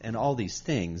 And all these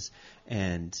things,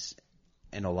 and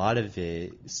a lot of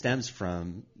it stems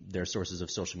from their sources of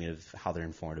social media, of how they're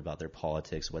informed about their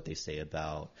politics, what they say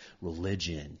about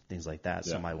religion, things like that.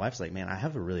 So my wife's like, man, I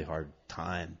have a really hard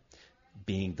time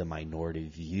being the minority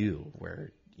view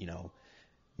where,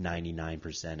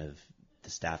 99% of the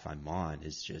staff I'm on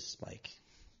is just like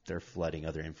they're flooding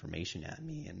other information at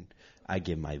me, and I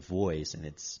give my voice, and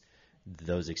it's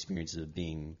those experiences of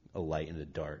being a light in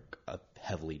a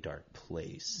heavily dark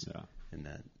place. Yeah. And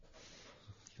that.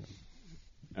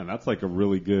 And that's like a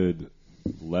really good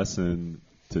lesson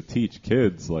to teach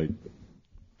kids. Like,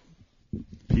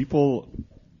 people,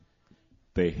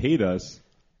 they hate us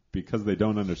because they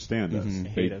don't understand us. They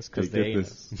hate us because they hate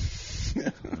us.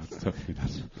 That's tough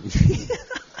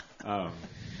enough.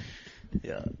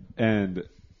 Yeah. And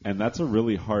that's a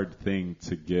really hard thing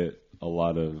to get a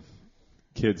lot of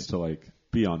kids to like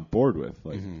be on board with.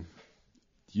 Like,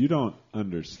 you don't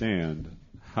understand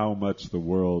how much the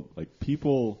world, like,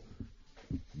 people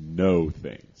know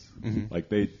things. Like,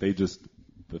 they just,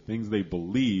 the things they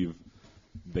believe,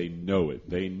 they know it.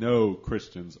 They know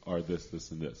Christians are this,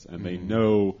 this, and this. And they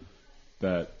know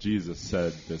that Jesus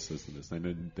said this, this, and this.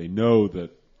 And they know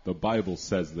that the Bible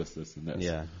says this, this, and this.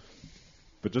 Yeah.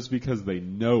 But just because they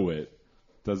know it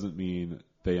doesn't mean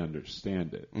they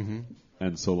understand it.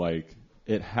 And so, like,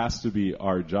 it has to be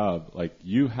our job. Like,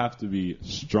 you have to be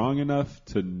strong enough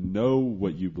to know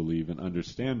what you believe and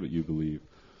understand what you believe,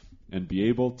 and be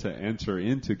able to enter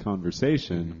into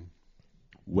conversation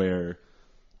where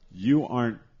you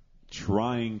aren't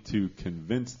trying to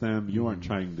convince them, you aren't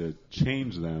trying to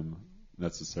change them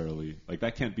necessarily. Like,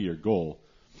 that can't be your goal.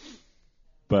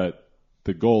 But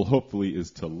the goal, hopefully,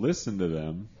 is to listen to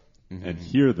them and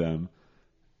hear them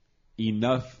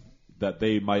enough that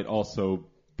they might also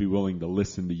be willing to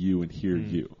listen to you and hear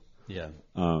you. Yeah.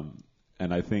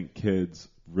 And I think kids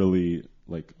really,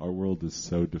 like, our world is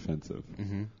so defensive.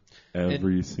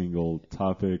 Every single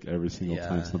topic, every single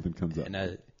time something comes up.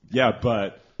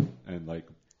 But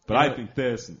I think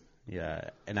this. Yeah,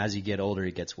 and as you get older,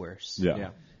 it gets worse. Yeah.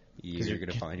 You're going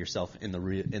to find yourself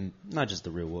in not just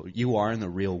the real world. You are in the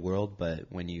real world, but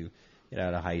when you get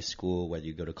out of high school, whether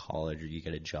you go to college or you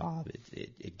get a job,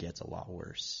 it gets a lot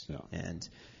worse. Yeah. And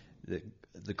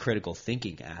the critical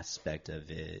thinking aspect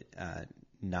of it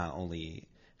not only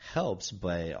helps,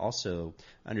 but also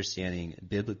understanding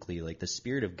biblically, like, the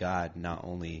Spirit of God not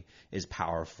only is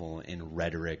powerful in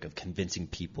rhetoric of convincing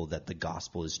people that the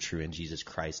gospel is true and Jesus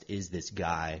Christ is this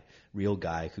guy, real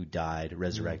guy who died,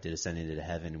 resurrected, ascended into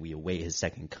heaven, and we await his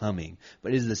second coming,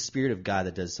 but it is the Spirit of God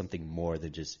that does something more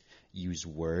than just use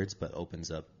words, but opens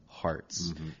up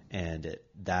hearts. And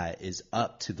that is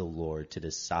up to the Lord to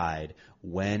decide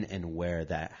when and where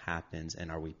that happens,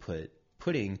 and are we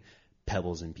putting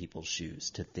pebbles in people's shoes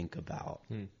to think about.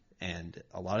 And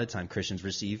a lot of time Christians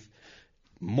receive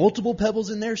multiple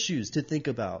pebbles in their shoes to think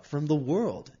about from the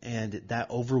world, and that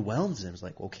overwhelms them. It's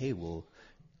like, okay, well,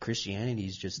 Christianity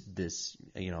is just this,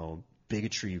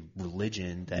 bigotry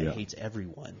religion that hates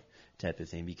everyone type of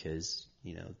thing because,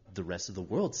 the rest of the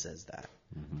world says that.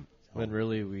 When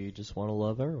really we just want to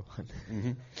love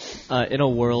everyone. In a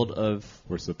world of...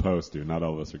 We're supposed to. Not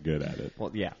all of us are good at it.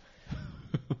 Well, yeah.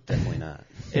 Definitely not.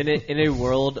 In a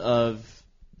world of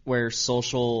where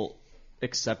social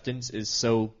acceptance is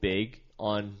so big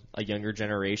on a younger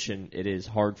generation, it is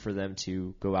hard for them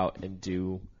to go out and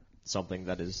do something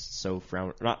that is so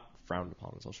not frowned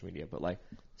upon on social media, but like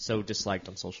so disliked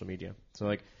on social media. So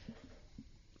like,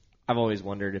 I've always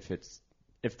wondered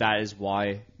if that is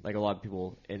why like a lot of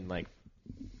people in like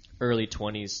early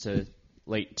 20s to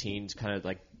late teens kind of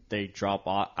like they drop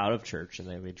out of church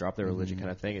and they drop their religion kind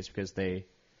of thing, is because they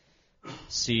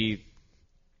see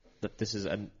that this is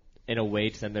in a way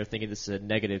to them they're thinking this is a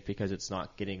negative because it's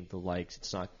not getting the likes,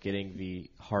 it's not getting the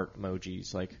heart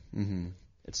emojis, like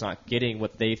it's not getting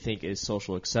what they think is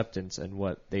social acceptance and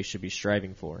what they should be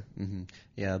striving for.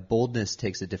 Yeah, boldness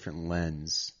takes a different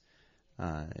lens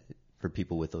for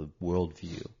people with a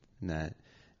worldview, and that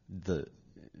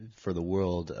for the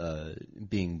world,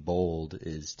 being bold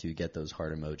is to get those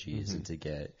heart emojis and to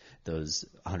get those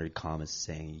 100 comments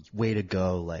saying, way to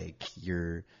go, like,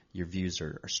 your views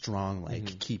are strong,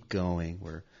 like, keep going,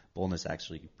 where boldness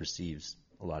actually receives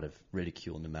a lot of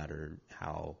ridicule no matter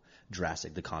how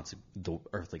drastic the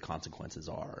earthly consequences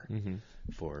are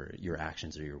for your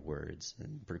actions or your words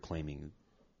and proclaiming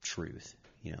truth,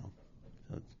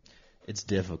 So it's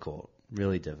difficult,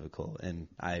 really difficult, and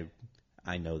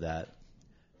I know that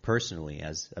personally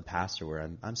as a pastor, where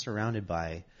I'm surrounded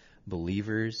by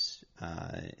believers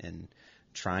and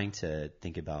trying to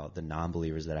think about the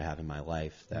non-believers that I have in my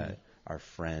life that are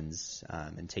friends,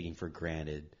 and taking for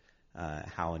granted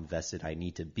how invested I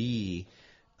need to be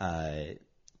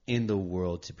in the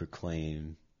world to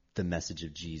proclaim the message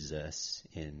of Jesus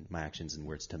in my actions and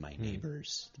words to my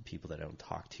neighbors, the people that I don't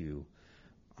talk to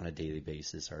on a daily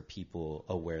basis. Are people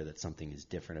aware that something is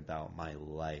different about my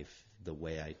life, the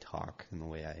way I talk and the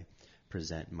way I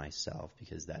present myself,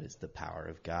 because that is the power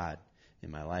of God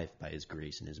in my life by His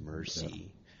grace and His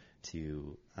mercy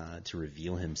to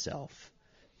reveal Himself,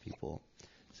 people.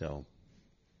 So,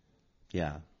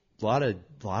 yeah, a lot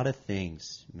of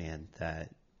things, man. That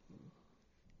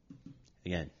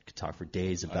again, could talk for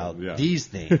days about these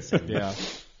things. And Yeah.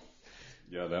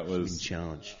 Yeah, that was a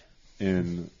challenge.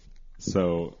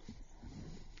 So,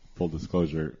 full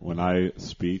disclosure, when I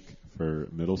speak for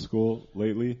middle school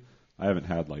lately, I haven't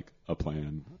had like a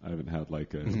plan. I haven't had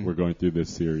like we're going through this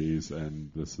series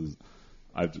and this is,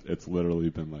 it's literally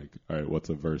been like, all right, what's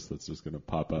a verse that's just going to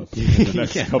pop up in the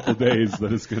next couple days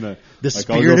that is going to, The like,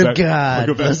 Spirit of God. I'll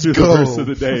go back Let's through go. the verse of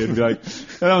the day and be like,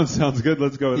 that one sounds good.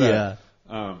 Let's go with that.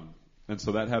 Yeah. And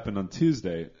so that happened on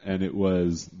Tuesday, and it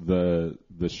was the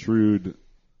shrewd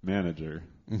manager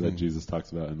that Jesus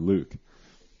talks about in Luke.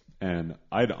 And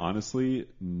I'd honestly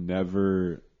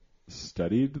never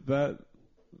studied that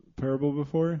parable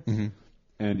before.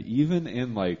 And even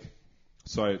in like,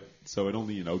 so it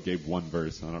only, gave one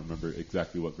verse. I don't remember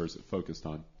exactly what verse it focused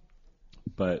on.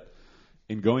 But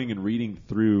in going and reading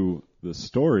through the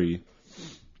story,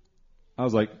 I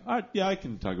was like, I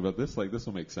can talk about this. Like, this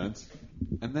will make sense.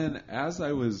 And then as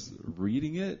I was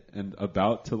reading it and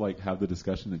about to like have the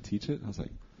discussion and teach it, I was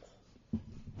like,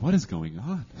 what is going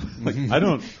on? Like, I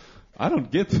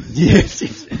don't get this.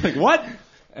 Yes. Like, what?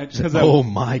 And Oh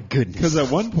my goodness. because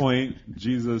at one point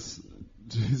Jesus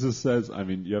says, I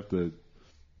mean, you have to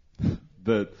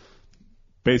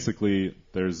basically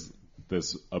there's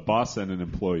a boss and an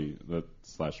employee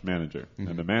 / manager,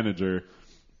 and the manager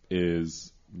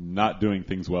is not doing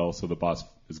things well, so the boss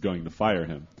is going to fire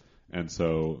him. And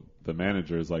so the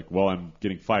manager is like, well, I'm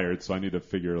getting fired, so I need to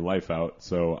figure life out.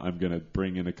 So I'm going to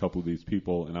bring in a couple of these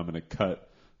people, and I'm going to cut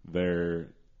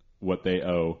what they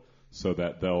owe so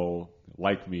that they'll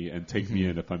like me and take me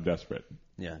in if I'm desperate.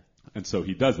 Yeah. And so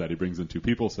he does that. He brings in two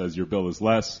people, says, your bill is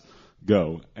less,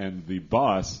 go. And the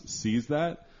boss sees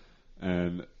that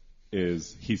and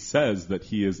he says that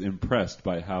he is impressed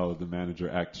by how the manager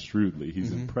acts shrewdly.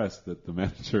 He's impressed that the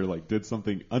manager like did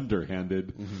something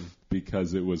underhanded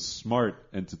because it was smart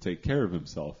and to take care of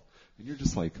himself. And you're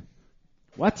just like,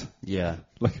 what? Yeah.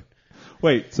 Like,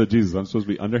 wait, so Jesus, I'm supposed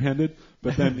to be underhanded?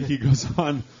 But then he goes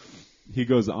on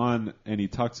and he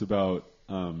talks about,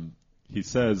 he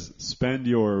says, spend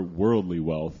your worldly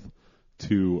wealth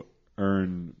to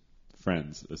earn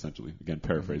friends, essentially. Again,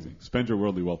 paraphrasing. Spend your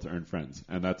worldly wealth to earn friends.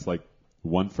 And that's like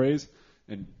one phrase.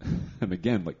 And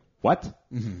again, like, what?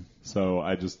 So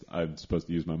I'm supposed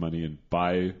to use my money and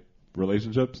buy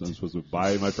relationships. I'm supposed to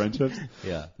buy my friendships.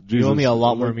 Yeah. You owe me a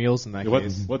lot more meals in that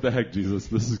case. What the heck, Jesus?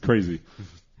 This is crazy.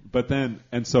 But then,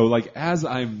 and so like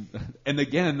and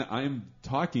again, I'm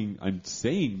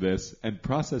saying this and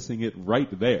processing it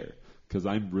right there. Because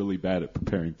I'm really bad at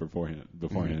preparing beforehand.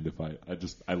 If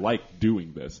I like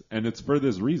doing this, and it's for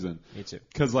this reason. Me too.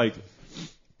 Because like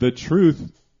the truth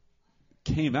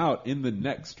came out in the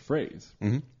next phrase,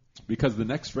 because the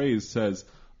next phrase says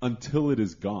until it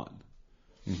is gone,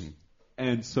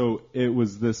 and so it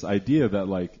was this idea that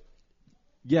like,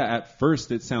 yeah, at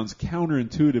first it sounds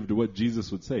counterintuitive to what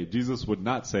Jesus would say. Jesus would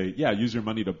not say, yeah, use your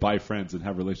money to buy friends and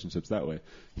have relationships that way.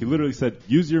 He literally said,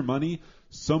 use your money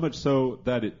so much so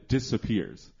that it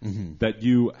disappears. That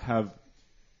you've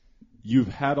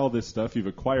had all this stuff, you've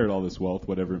acquired all this wealth,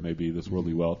 whatever it may be, this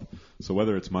worldly wealth. So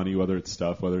whether it's money, whether it's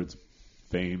stuff, whether it's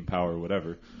fame, power,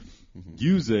 whatever,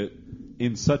 use it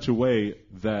in such a way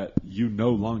that you no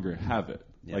longer have it.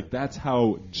 Yeah. Like that's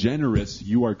how generous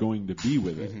you are going to be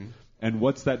with it. And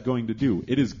what's that going to do?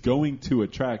 It is going to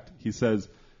attract, he says,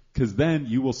 because then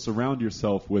you will surround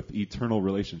yourself with eternal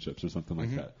relationships or something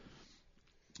like that.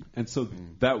 And so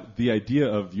that the idea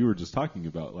of you were just talking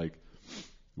about, like,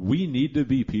 we need to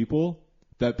be people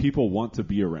that people want to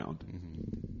be around.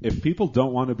 If people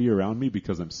don't want to be around me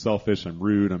because I'm selfish, I'm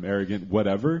rude, I'm arrogant,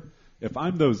 whatever, if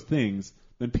I'm those things,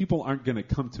 then people aren't going to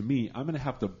come to me. I'm going to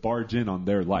have to barge in on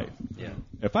their life. Yeah.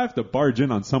 If I have to barge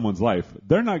in on someone's life,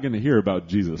 they're not going to hear about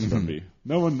Jesus from me.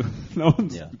 No one's, they're not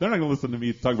going to listen to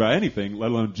me talk about anything,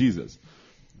 let alone Jesus.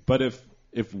 But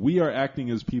if we are acting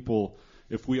as people,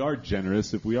 if we are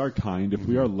generous, if we are kind, if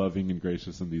we are loving and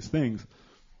gracious in these things,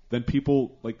 then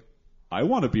people, like, I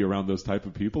want to be around those type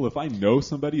of people. If I know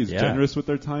somebody is generous with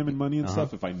their time and money and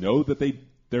stuff, if I know that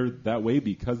they're that way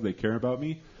because they care about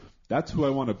me, that's who I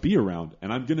want to be around.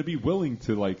 And I'm going to be willing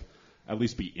to like at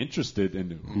least be interested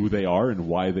in who they are and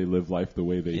why they live life the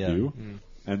way they do.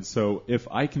 And so if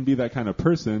I can be that kind of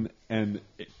person and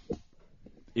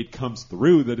it comes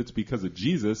through that it's because of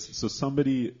Jesus, so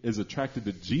somebody is attracted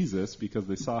to Jesus because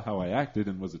they saw how I acted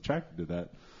and was attracted to that,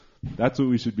 that's what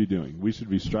we should be doing. We should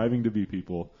be striving to be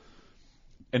people.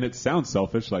 And it sounds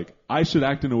selfish, like I should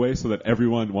act in a way so that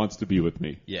everyone wants to be with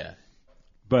me. Yeah.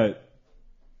 But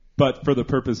for the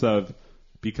purpose of,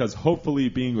 because hopefully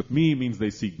being with me means they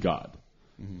see God.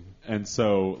 And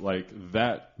so like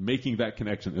that, making that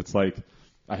connection, it's like,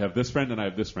 I have this friend and I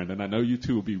have this friend, and I know you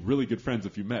two will be really good friends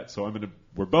if you met. So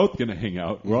we're both gonna hang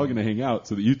out. We're all gonna hang out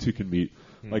so that you two can meet.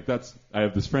 Like I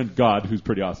have this friend God who's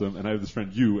pretty awesome, and I have this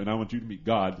friend you, and I want you to meet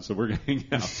God, so we're gonna hang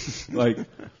out. Like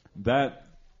that,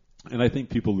 and I think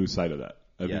people lose sight of that.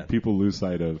 I think people lose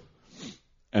sight of,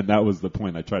 and that was the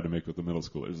point I tried to make with the middle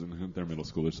schoolers, and they're middle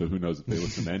schoolers, so who knows if they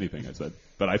listen to anything I said.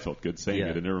 But I felt good saying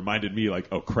it, and it reminded me like,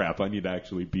 oh crap, I need to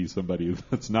actually be somebody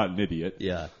that's not an idiot.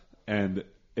 Yeah. And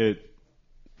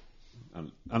I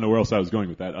don't know where else I was going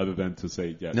with that other than to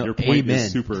say, your point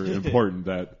is super important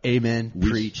that Amen.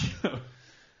 Preach.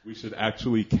 We should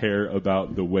actually care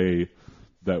about the way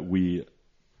that we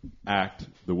act,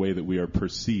 the way that we are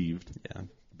perceived,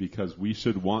 because we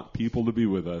should want people to be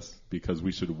with us, because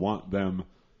we should want them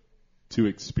to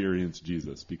experience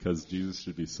Jesus, because Jesus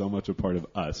should be so much a part of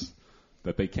us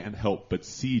that they can't help but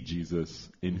see Jesus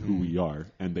in who we are,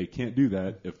 and they can't do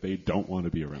that if they don't want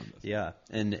to be around us. Yeah,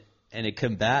 and it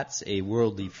combats a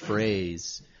worldly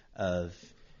phrase of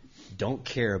don't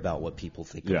care about what people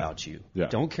think about you. Yeah.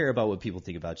 Don't care about what people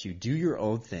think about you. Do your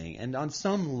own thing. And on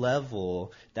some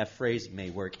level, that phrase may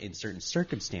work in certain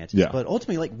circumstances. Yeah. But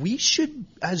ultimately, like we should,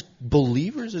 as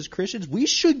believers, as Christians, we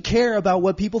should care about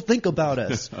what people think about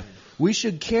us. We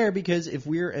should care because if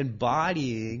we're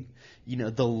embodying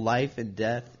the life and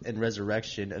death and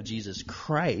resurrection of Jesus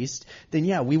Christ,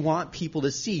 then we want people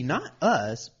to see not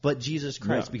us, but Jesus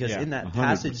Christ. Because in that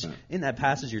 100%.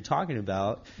 passage you're talking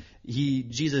about,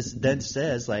 Jesus then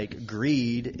says like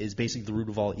greed is basically the root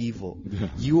of all evil. Yeah.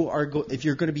 If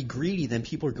you're going to be greedy, then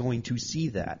people are going to see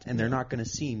that, and they're not going to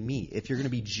see me. If you're going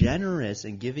to be generous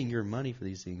and giving your money for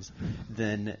these things,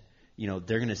 then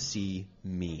they're going to see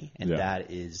me, and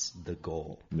that is the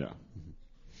goal. Yeah.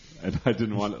 And I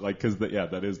didn't want it, because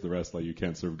that is the rest. Like, you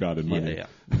can't serve God and money. Yeah.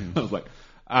 I was like,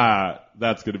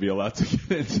 that's going to be a lot to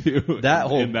get into that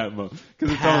whole in that moment.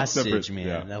 Because it's passage, all separate. man.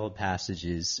 Yeah. That whole passage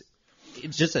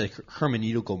it's just a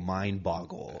hermeneutical mind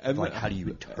boggle. And like, how do you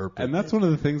interpret? And that's one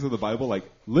of the things of the Bible. Like,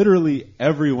 literally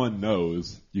everyone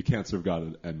knows you can't serve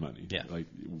God and money. Yeah. Like,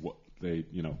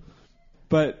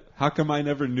 But how come I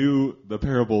never knew the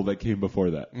parable that came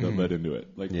before that led into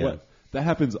it? Like, what? That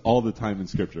happens all the time in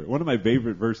Scripture. One of my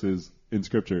favorite verses in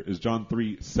Scripture is John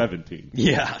 3:17.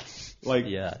 Yeah. Like,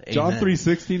 Amen. John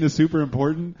 3:16 is super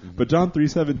important, but John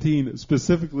 3:17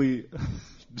 specifically,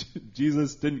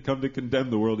 Jesus didn't come to condemn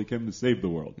the world, he came to save the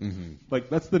world. Like,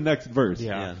 that's the next verse.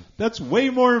 Yeah. That's way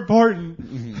more important.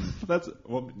 That's,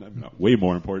 not way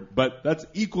more important, but that's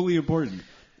equally important.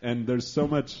 And there's so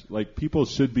much, like, people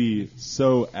should be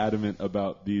so adamant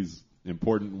about these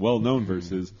important, well-known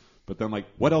verses, but then, like,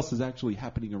 what else is actually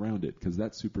happening around it? Because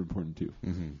that's super important, too.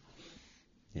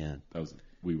 Yeah.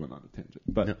 We went on a tangent.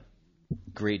 But No.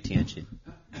 Great tangent.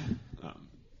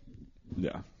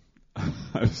 yeah.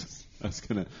 I was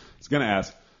gonna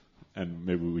ask, and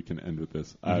maybe we can end with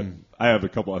this. I have a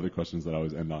couple other questions that I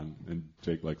always end on, and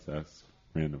Jake likes to ask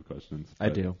random questions. I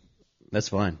do. That's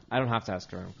fine. I don't have to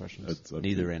ask random questions.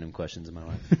 Neither random questions in my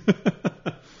life.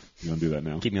 You want to do that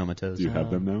now? Keep me on my toes. Do you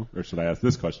have them now? Or should I ask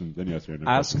this question, then you ask random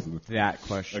Ask questions? that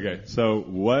question. Okay, so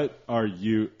what are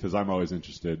you, because I'm always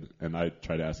interested, and I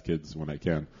try to ask kids when I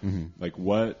can, like,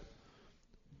 what,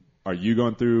 are you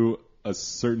going through a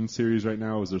certain series right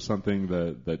now? Is there something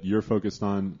that you're focused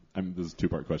on? This is a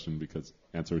two-part question, because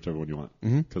answer whichever one you want,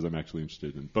 because I'm actually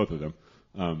interested in both of them.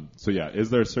 Is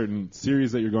there a certain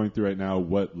series that you're going through right now?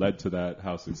 What led to that?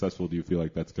 How successful do you feel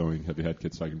like that's going? Have you had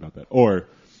kids talking about that? Or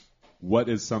what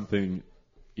is something,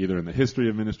 either in the history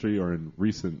of ministry or in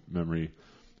recent memory,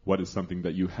 what is something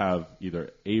that you have,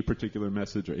 either a particular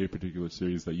message or a particular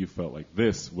series that you felt like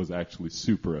this was actually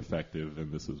super effective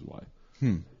and this is why?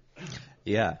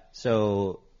 Yeah.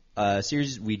 So a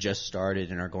series we just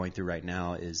started and are going through right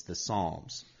now is the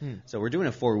Psalms. So we're doing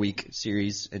a 4-week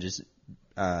series and just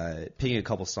picking a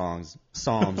couple songs.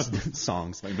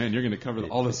 Like, man, you're going to cover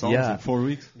all the songs in 4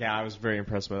 weeks? Yeah, I was very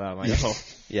impressed by that. I'm like,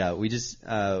 Yeah, we just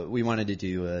we wanted to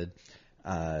do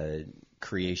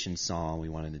creation psalm. We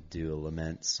wanted to do a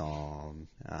lament psalm,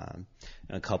 and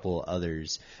a couple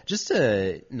others, just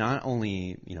to not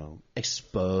only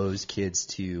expose kids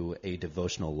to a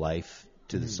devotional life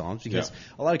to the Psalms, because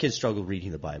a lot of kids struggle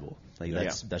reading the Bible. Like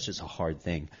that's just a hard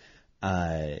thing.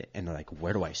 And they're like,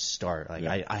 where do I start?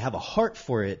 Like I have a heart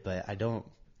for it, but I don't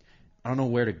know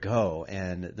where to go.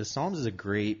 And the Psalms is a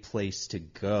great place to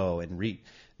go and read.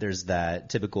 There's that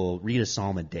typical read a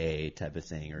psalm a day type of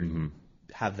thing, or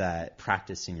have that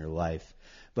practice in your life.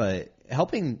 But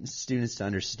helping students to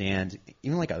understand,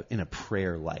 even like in a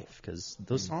prayer life, because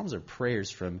those psalms are prayers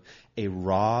from a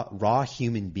raw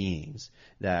human beings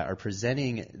that are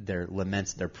presenting their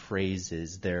laments, their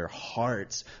praises, their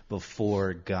hearts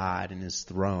before God and His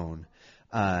throne.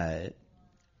 And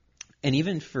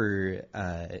even for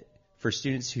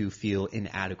students who feel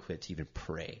inadequate to even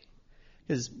pray,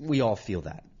 because we all feel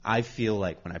that. I feel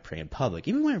like when I pray in public,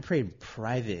 even when I pray in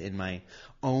private in my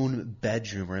own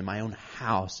bedroom or in my own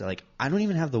house, like I don't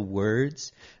even have the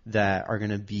words that are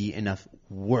going to be enough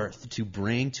worth to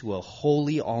bring to a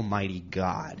holy, almighty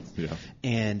God. Yeah.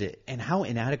 And how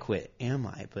inadequate am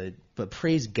I? But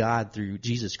praise God through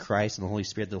Jesus Christ and the Holy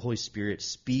Spirit. The Holy Spirit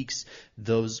speaks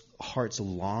those heart's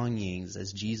longings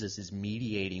as Jesus is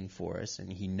mediating for us,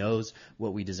 and He knows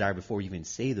what we desire before we even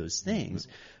say those things.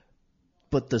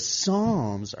 But the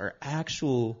Psalms are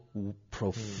actual,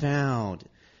 profound,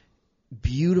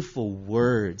 beautiful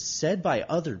words said by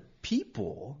other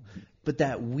people, but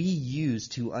that we use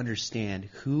to understand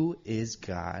who is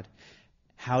God,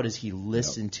 how does He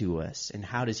listen to us, and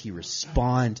how does He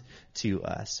respond to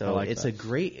us. So it's a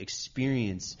great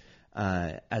experience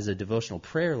as a devotional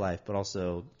prayer life, but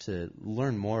also to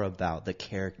learn more about the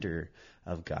character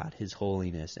of God, His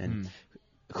holiness, and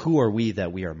who are we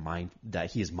that that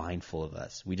He is mindful of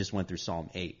us. We just went through Psalm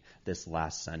 8 this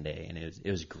last Sunday, and it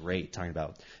was great talking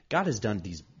about God has done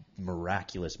these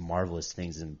miraculous, marvelous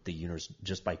things in the universe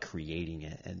just by creating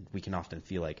it, and we can often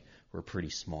feel like we're pretty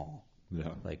small,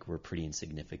 like we're pretty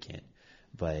insignificant.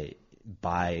 But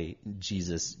by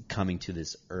Jesus coming to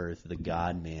this earth, the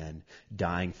God-man,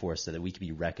 dying for us so that we can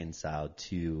be reconciled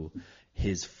to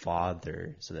His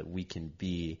Father, so that we can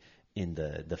be in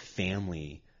the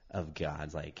family of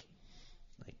God, like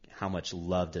how much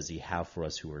love does He have for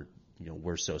us who are,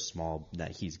 we're so small,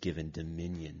 that He's given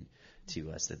dominion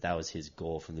to us, that was His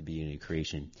goal from the beginning of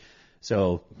creation.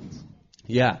 So,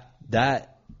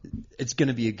 that it's going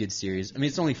to be a good series. I mean,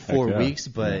 it's only 4 weeks,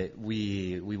 but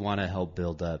we want to help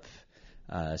build up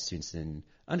students in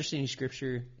understanding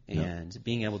Scripture and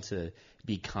being able to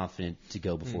be confident to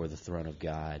go before the throne of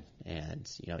God. And,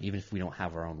 even if we don't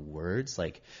have our own words,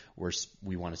 like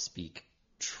we want to speak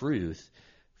truth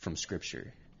from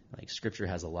Scripture. Like Scripture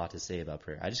has a lot to say about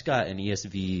prayer. I just got an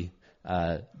ESV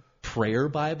prayer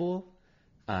Bible,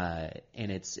 and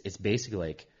it's basically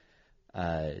like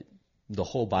the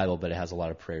whole Bible, but it has a lot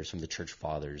of prayers from the church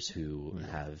fathers who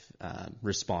have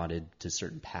responded to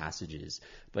certain passages.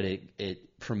 But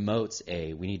it promotes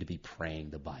we need to be praying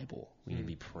the Bible. We need to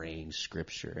be praying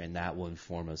Scripture, and that will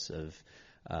inform us of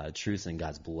truth and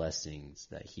God's blessings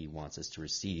that He wants us to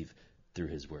receive through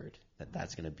His Word.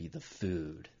 That's going to be the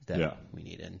food that we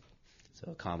need in.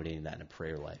 So accommodating that in a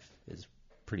prayer life is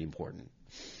pretty important.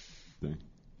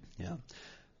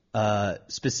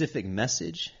 Specific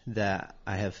message that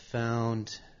I have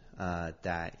found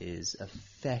that is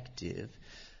effective.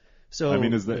 So I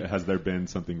mean, has there been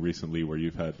something recently where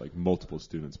you've had like multiple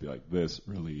students be like, this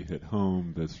really hit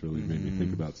home, this really made me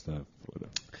think about stuff?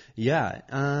 Whatever.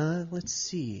 Yeah. Let's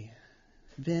see.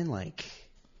 Been like,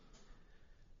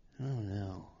 I don't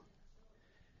know.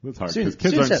 That's hard because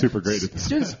kids aren't super great at that.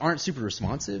 Students aren't super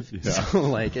responsive, so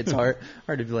like it's hard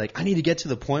to be like, I need to get to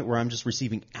the point where I'm just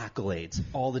receiving accolades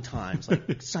all the time. It's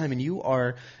like, Simon, you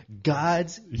are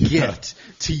God's gift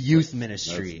to youth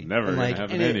ministry. That's never going to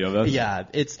happen to any of us. Yeah,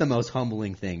 it's the most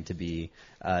humbling thing to be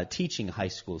teaching high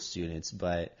school students.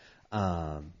 But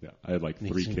I had like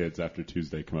 3 kids after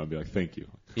Tuesday come out and be like, thank you.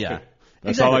 Yeah.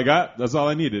 That's all I got. That's all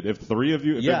I needed. If 3 of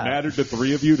you, if it mattered to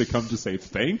 3 of you to come to say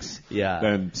thanks,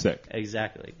 then sick.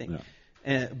 Exactly.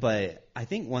 But I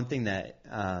think one thing that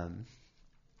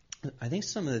I think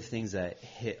some of the things that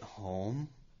hit home,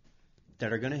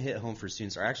 that are going to hit home for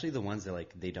students, are actually the ones that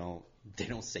like they don't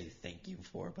say thank you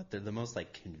for, but they're the most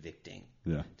like convicting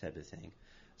type of thing.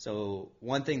 So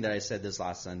one thing that I said this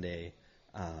last Sunday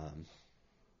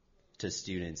to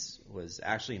students was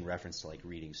actually in reference to like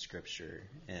reading Scripture,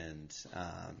 and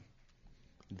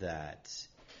that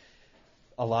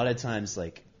a lot of times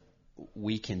like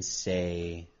we can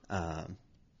say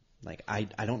like I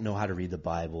don't know how to read the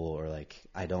Bible, or like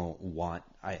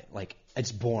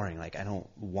it's boring, like I don't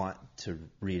want to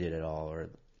read it at all, or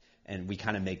and we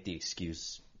kind of make the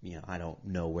excuse, I don't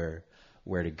know where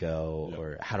to go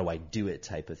or how do I do it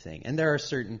type of thing. And there are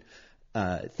certain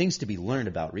things to be learned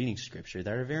about reading Scripture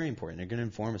that are very important. They're going to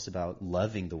inform us about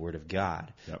loving the Word of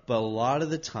God. Yep. But a lot of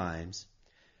the times,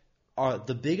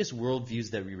 the biggest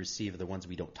worldviews that we receive are the ones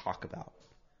we don't talk about.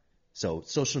 So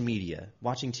social media,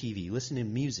 watching TV, listening to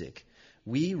music,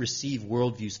 we receive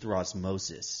worldviews through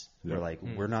osmosis. Yeah. We're like,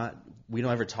 we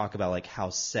don't ever talk about like how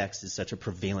sex is such a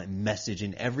prevalent message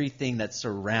in everything that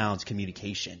surrounds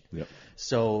communication. Yep.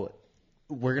 So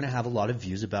we're going to have a lot of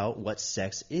views about what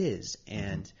sex is,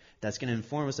 and that's going to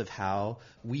inform us of how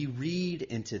we read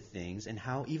into things and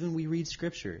how even we read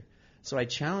Scripture. So I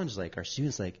challenge like our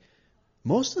students, like,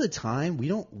 most of the time we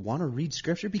don't want to read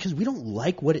Scripture because we don't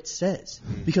like what it says,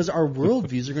 because our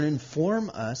worldviews are going to inform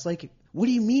us. Like, what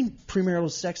do you mean premarital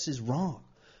sex is wrong?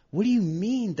 What do you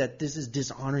mean that this is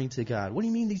dishonoring to God? What do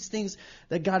you mean these things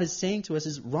that God is saying to us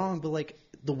is wrong, but like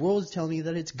the world is telling me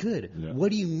that it's good? Yeah.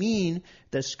 What do you mean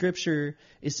that Scripture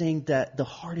is saying that the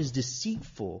heart is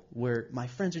deceitful, where my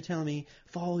friends are telling me,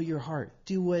 follow your heart,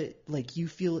 do what like you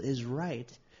feel is right,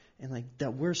 and like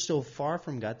that we're so far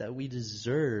from God that we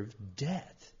deserve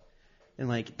death? And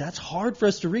like that's hard for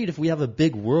us to read if we have a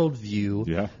big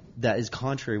worldview that is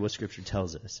contrary to what Scripture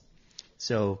tells us.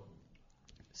 So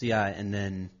yeah, and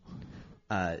then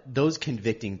those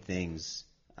convicting things,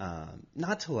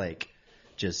 not to like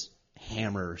just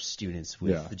hammer students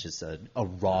with just a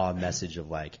raw message of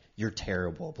like, you're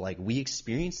terrible. But like we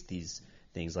experience these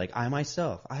things. Like I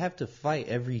myself, I have to fight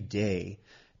every day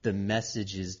the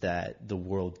messages that the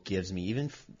world gives me,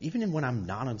 even when I'm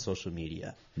not on social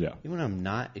media. Yeah. Even when I'm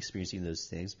not experiencing those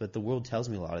things, but the world tells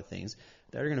me a lot of things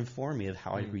that are going to inform me of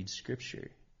how I read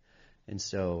Scripture. And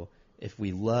so if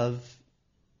we love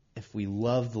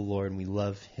the Lord and we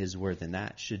love His Word, then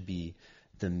that should be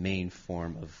the main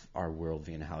form of our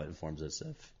worldview and how it informs us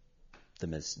of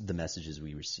the messages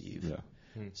we receive.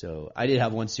 Yeah. So I did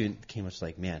have one student that came up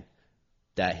like, man,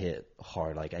 that hit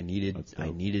hard. Like I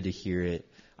needed to hear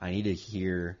it. I need to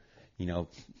hear,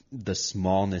 the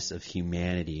smallness of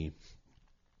humanity,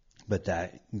 but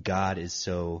that God is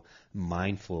so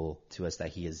mindful to us that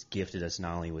He has gifted us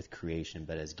not only with creation,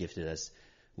 but has gifted us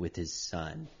with His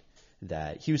Son.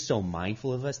 That He was so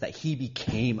mindful of us that He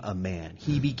became a man.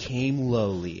 He became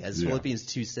lowly. As Philippians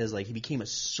 2 says, like He became a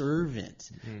servant.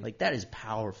 Like that is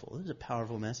powerful. This is a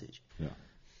powerful message. Yeah.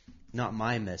 Not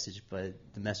my message, but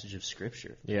the message of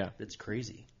Scripture. Yeah. It's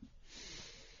crazy.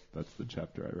 That's the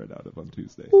chapter I read out of on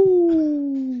Tuesday.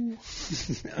 Ooh.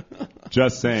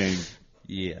 Just saying.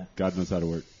 Yeah. God knows how to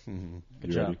work. Good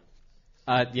You job.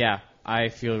 ready? Yeah. I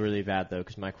feel really bad though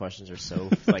because my questions are so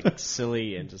like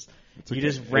silly and just you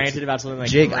just ranted about something like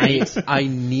Jake, great. I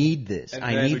need this. And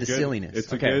I then need it's the a good- silliness.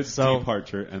 It's a Okay, good so-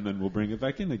 departure, and then we'll bring it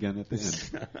back in again at the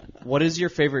end. What is your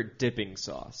favorite dipping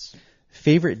sauce?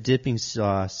 Favorite dipping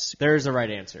sauce There is a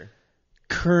right answer.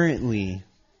 currently,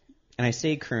 and I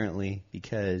say currently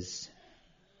because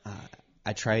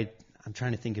I'm trying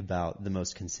to think about the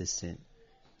most consistent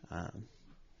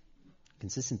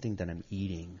thing that I'm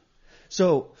eating.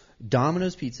 So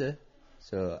Domino's pizza.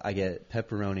 So I get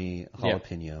pepperoni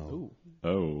jalapeno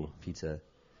Oh. pizza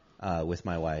with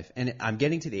my wife, and I'm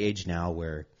getting to the age now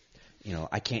where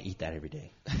I can't eat that every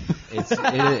day.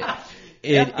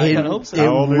 It kinda hope so.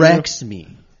 How old are you? wrecks me.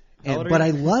 How old are But you? I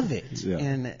love it, Yeah.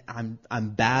 and I'm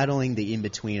battling the in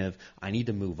between of I need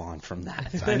to move on from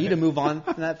that. I need to move on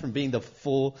from that, from being the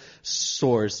full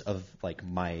source of like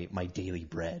my daily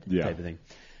bread type of thing.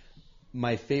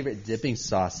 My favorite dipping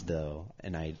sauce, though,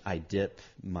 and I dip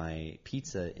my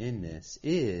pizza in this,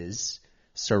 is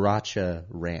Sriracha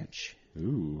Ranch.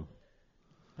 Ooh.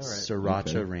 All right.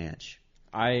 Sriracha Ranch,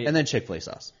 And and then Chick-fil-A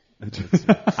sauce.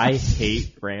 I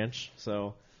hate ranch.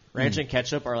 So ranch and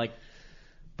ketchup are like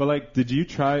But like, did you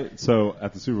try? So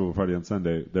at the Super Bowl party on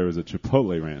Sunday, there was a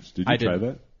Chipotle ranch. Did you I try did.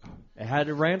 that? it had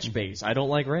a ranch base. I don't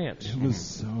like ranch. It was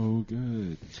so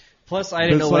good. Plus, I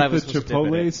didn't know It's what like I was the supposed to dip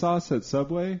in Chipotle it. sauce at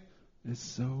Subway. It's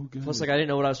so good. Plus, like I didn't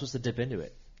know what I was supposed to dip into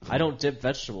it. I don't dip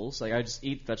vegetables. Like I just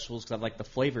eat vegetables because I like the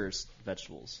flavors of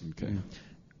vegetables. Okay.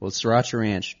 Well, Sriracha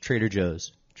Ranch, Trader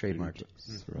Joe's, trademarked.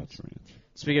 Sriracha ranch.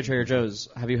 Speaking of Trader Joe's,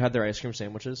 have you had their ice cream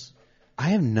sandwiches? I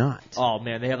have not. Oh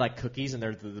man, they have like cookies and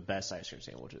they're the best ice cream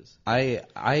sandwiches.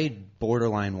 I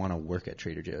borderline want to work at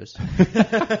Trader Joe's.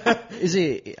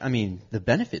 I mean, the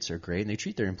benefits are great and they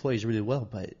treat their employees really well,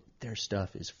 but their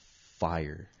stuff is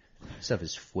fire. Stuff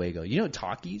is fuego. You know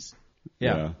Takis?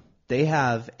 Yeah. They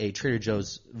have a Trader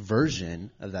Joe's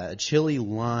version of that, a chili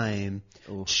lime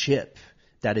chip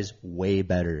that is way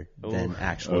better than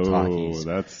actual Oh, Takis.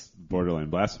 that's borderline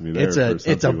blasphemy there. It's for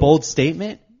some a people. bold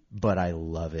statement, but I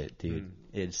love it, dude.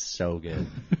 It's so good.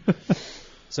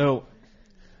 So,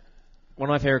 one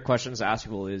of my favorite questions to ask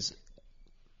people is,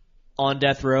 on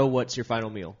death row, what's your final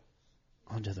meal?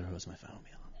 On death row is my final meal.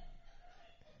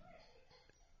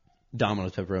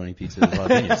 Domino's pepperoni pizza with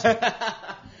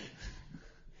jalapenos.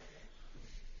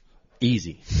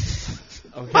 Easy.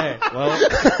 Okay,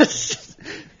 well,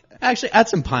 Actually, add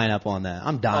some pineapple on that.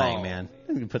 I'm dying, Oh. man.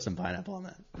 We can put some pineapple on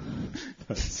that.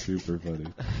 That's super funny.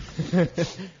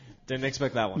 didn't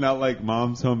expect that one. Not like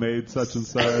mom's homemade such and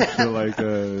such, or like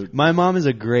a. My mom is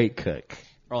a great cook.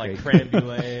 Or like creme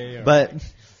brulee. Or But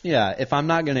yeah, if I'm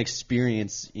not going to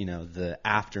experience, the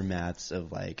aftermaths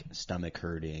of like stomach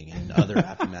hurting and other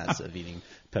aftermaths of eating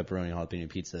pepperoni jalapeno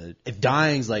pizza, if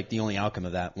dying's like the only outcome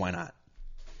of that, why not?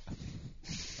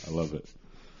 I love it.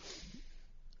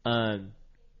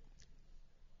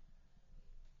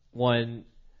 One.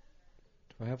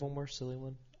 Do I have one more silly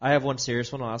one? I have one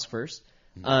serious one. I'll ask first.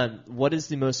 What is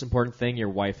the most important thing your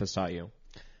wife has taught you?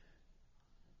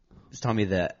 Just tell me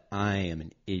that I am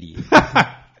an idiot.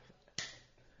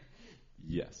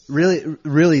 Yes.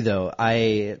 Really though,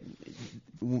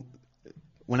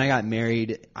 when I got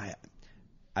married,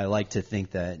 I like to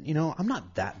think that I'm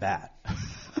not that bad.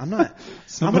 I'm not.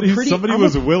 Somebody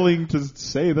was willing to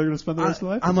say they're going to spend the rest of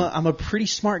their life. I'm a pretty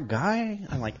smart guy.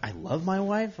 I love my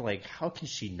wife. Like, how can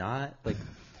she not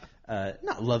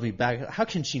not love me back? How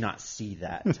can she not see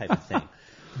that type of thing?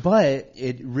 But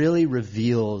it really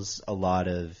reveals a lot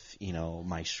of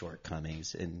my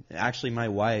shortcomings. And actually, my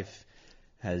wife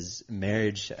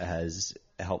marriage has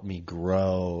helped me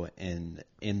grow in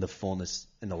the fullness,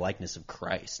 in the likeness of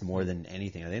Christ more than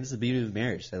anything. I think it's the beauty of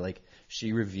marriage. That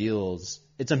she reveals,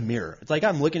 it's a mirror. It's like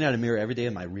I'm looking at a mirror every day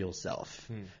of my real self.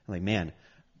 I'm like, man,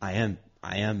 I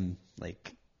am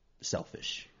like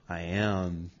selfish. I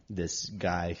am this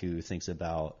guy who thinks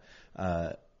about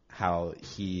how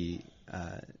he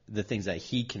the things that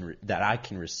that I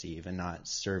can receive, and not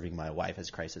serving my wife as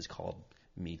Christ has called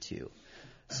me to.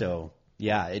 So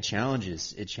yeah, it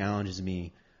challenges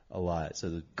me a lot. So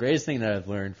the greatest thing that I've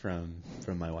learned from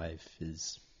my wife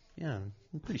is, I'm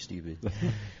pretty stupid.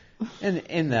 And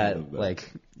in that,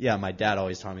 my dad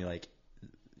always taught me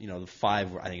the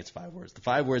 5, I think it's 5 words. The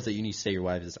 5 words that you need to say to your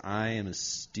wife is, I am a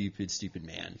stupid, stupid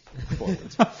man. 4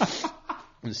 words.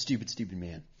 I'm a stupid, stupid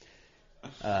man.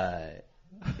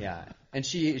 Yeah. And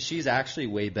she's actually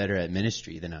way better at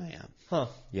ministry than I am. Huh.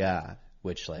 Yeah.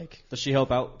 Which Does she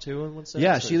help out too in one sense?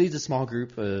 yeah, or- she leads a small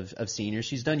group of seniors.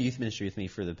 She's done youth ministry with me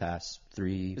for the past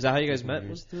 3. Is that how you guys met? years.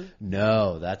 Was through?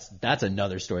 No, that's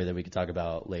another story that we could talk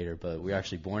about later. But we were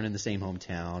actually born in the same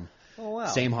hometown, Oh wow.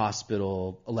 same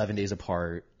hospital, 11 days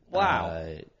apart. Wow.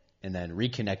 And then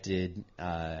reconnected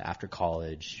after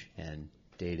college and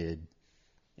dated,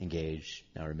 engaged.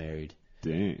 Now we're married.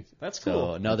 Dang. That's So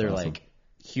cool. another That's awesome.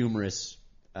 humorous,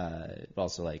 but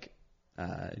also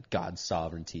God's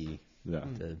sovereignty Yeah.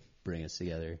 to bring us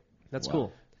together. That's Wow.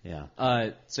 cool. Yeah.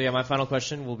 So yeah, my final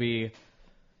question will be,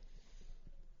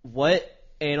 what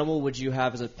animal would you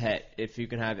have as a pet if you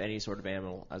can have any sort of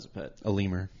animal as a pet? A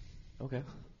lemur. Okay.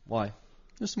 Why?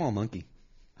 A small monkey.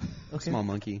 Okay. Small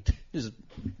monkey. Just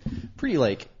pretty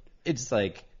it's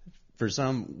for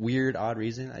some weird, odd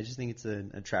reason, I just think it's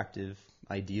an attractive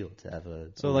ideal to have a.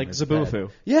 So a like lemur as a Zabufu.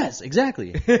 pet. Yes,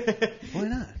 exactly. Why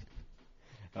not?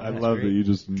 I love that you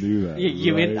just knew that.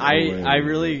 I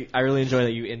really enjoy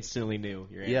that you instantly knew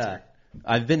your answer. Yeah.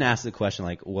 I've been asked the question,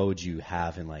 what would you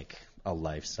have in a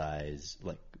life size,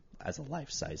 as a life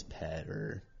size pet,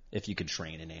 or if you could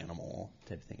train an animal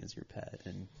type of thing as your pet?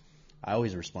 And I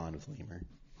always respond with lemur.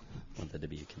 I want that to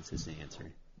be a consistent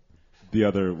answer. The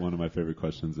other one of my favorite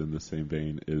questions in the same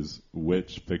vein is,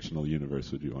 which fictional universe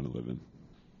would you want to live in?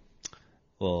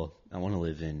 Well, I want to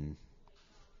live in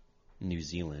New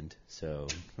Zealand, so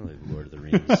I live in Lord of the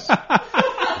Rings.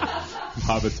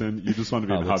 Hobbiton. You just want to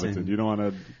be in Hobbiton. Hobbiton.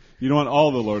 You don't want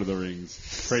all the Lord of the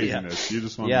Rings craziness. You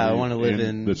just want Yeah, to I want to live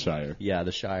in the Shire. Yeah,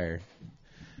 the Shire.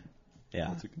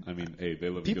 Yeah. I mean, hey, they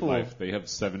live People- a good life. They have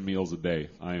 7 meals a day.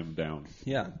 I am down.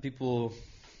 Yeah, people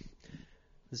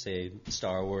say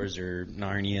Star Wars or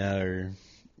Narnia or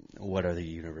what other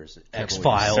universes?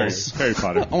 X-Files. Harry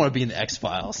Potter. I want to be in the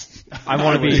X-Files. I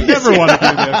want to be. Never want to be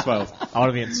in the X-Files. I want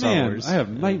to be in Star Man, Wars. I have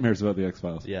nightmares about the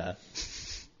X-Files. Yeah.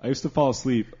 I used to fall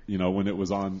asleep, when it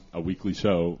was on a weekly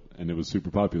show and it was super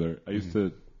popular. I used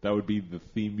to, that would be the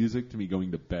theme music to me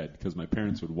going to bed because my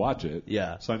parents would watch it.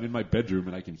 Yeah. So I'm in my bedroom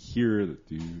and I can hear the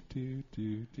do, do,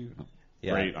 do, do. Oh,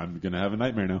 Yeah. Great, I'm going to have a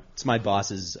nightmare now. It's my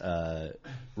boss's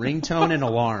ringtone and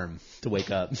alarm to wake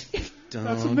up.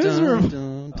 That's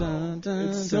miserable.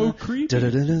 It's so creepy.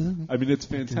 creepy. I mean, it's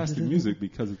fantastic music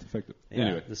because it's effective. Yeah,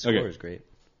 Anyway, the score okay. is great.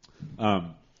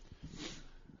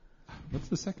 What's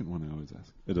the second one I always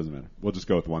ask? It doesn't matter. We'll just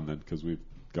go with one then because we've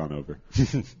gone over.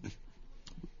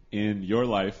 In your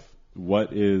life,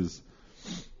 what is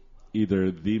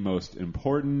either the most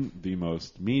important, the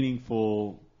most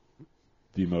meaningful,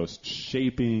 the most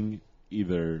shaping,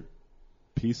 either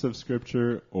piece of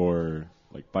scripture or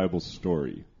like Bible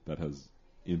story that has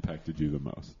impacted you the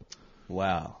most?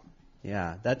 Wow.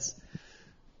 Yeah, that's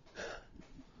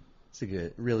a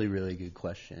good, really, really good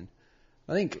question.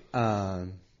 I think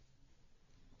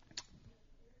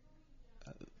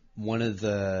one of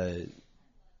the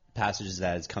passages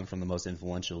that has come from the most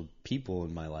influential people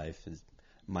in my life is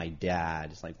my dad.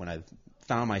 It's like when I've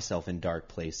found myself in dark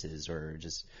places or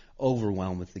just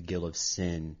overwhelmed with the guilt of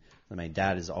sin, my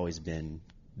dad has always been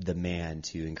the man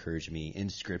to encourage me in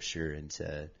Scripture and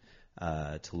to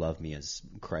love me as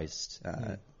Christ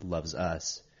loves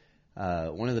us.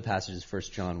 One of the passages, 1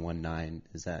 John 1:9,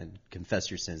 is that confess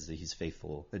your sins, that He's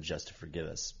faithful and just to forgive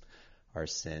us our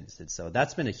sins. And so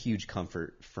that's been a huge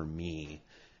comfort for me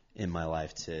in my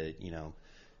life to,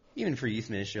 even for youth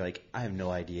ministry, like I have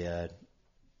no idea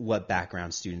what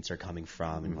background students are coming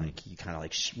from, and like you kind of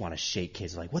like want to shake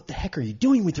kids, like, what the heck are you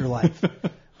doing with your life?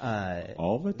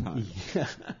 All the time. Yeah.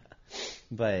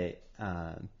 But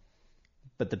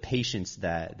the patience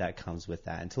that comes with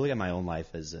that, and to look at my own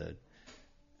life as a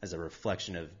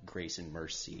reflection of grace and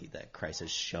mercy that Christ has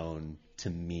shown to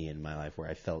me in my life, where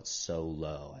I felt so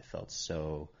low, I felt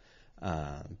so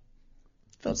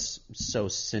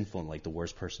sinful and like the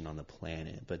worst person on the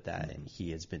planet, but that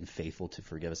He has been faithful to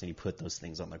forgive us, and He put those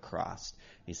things on the cross.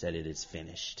 He said, "It is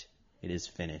finished. It is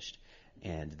finished,"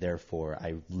 and therefore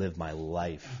I live my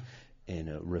life in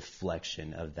a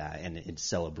reflection of that and in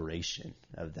celebration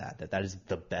of that. That is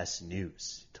the best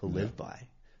news to live by.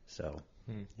 So,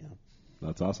 yeah.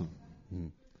 That's awesome.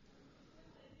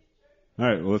 All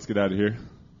right, well, let's get out of here.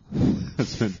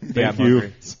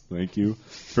 Thank you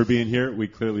for being here. We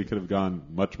clearly could have gone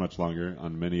much, much longer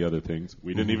on many other things.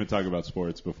 We didn't even talk about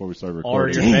sports before we started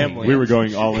recording. Or your family. We were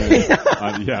going all in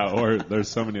on, or there's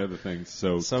so many other things.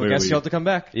 So I clearly, guess you'll have to come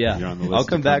back. Yeah. You're on the list I'll to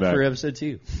come back for episode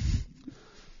 2.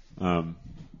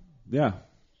 Yeah.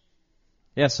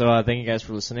 Yeah, so thank you guys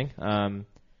for listening.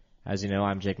 As you know,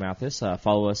 I'm Jake Mathis.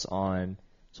 Follow us on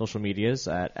social medias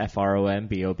at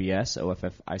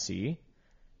FROMBOBSOFFICE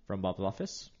from Bob's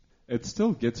Office. It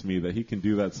still gets me that he can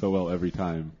do that so well every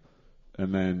time,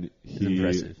 and then he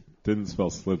didn't spell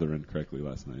Slytherin correctly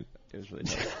last night. It was really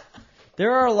tough.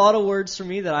 There are a lot of words for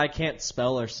me that I can't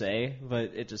spell or say,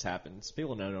 but it just happens.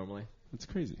 People know normally. That's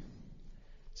crazy.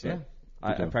 So yeah,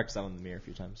 I practiced that one in the mirror a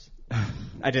few times.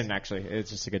 I didn't actually. It's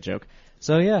just a good joke.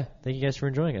 So yeah, thank you guys for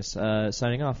enjoying us.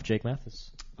 Signing off, Jake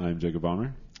Mathis. I'm Jacob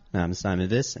Balmer. I'm Simon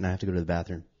Viss, and I have to go to the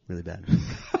bathroom really bad.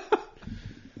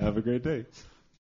 Have a great day.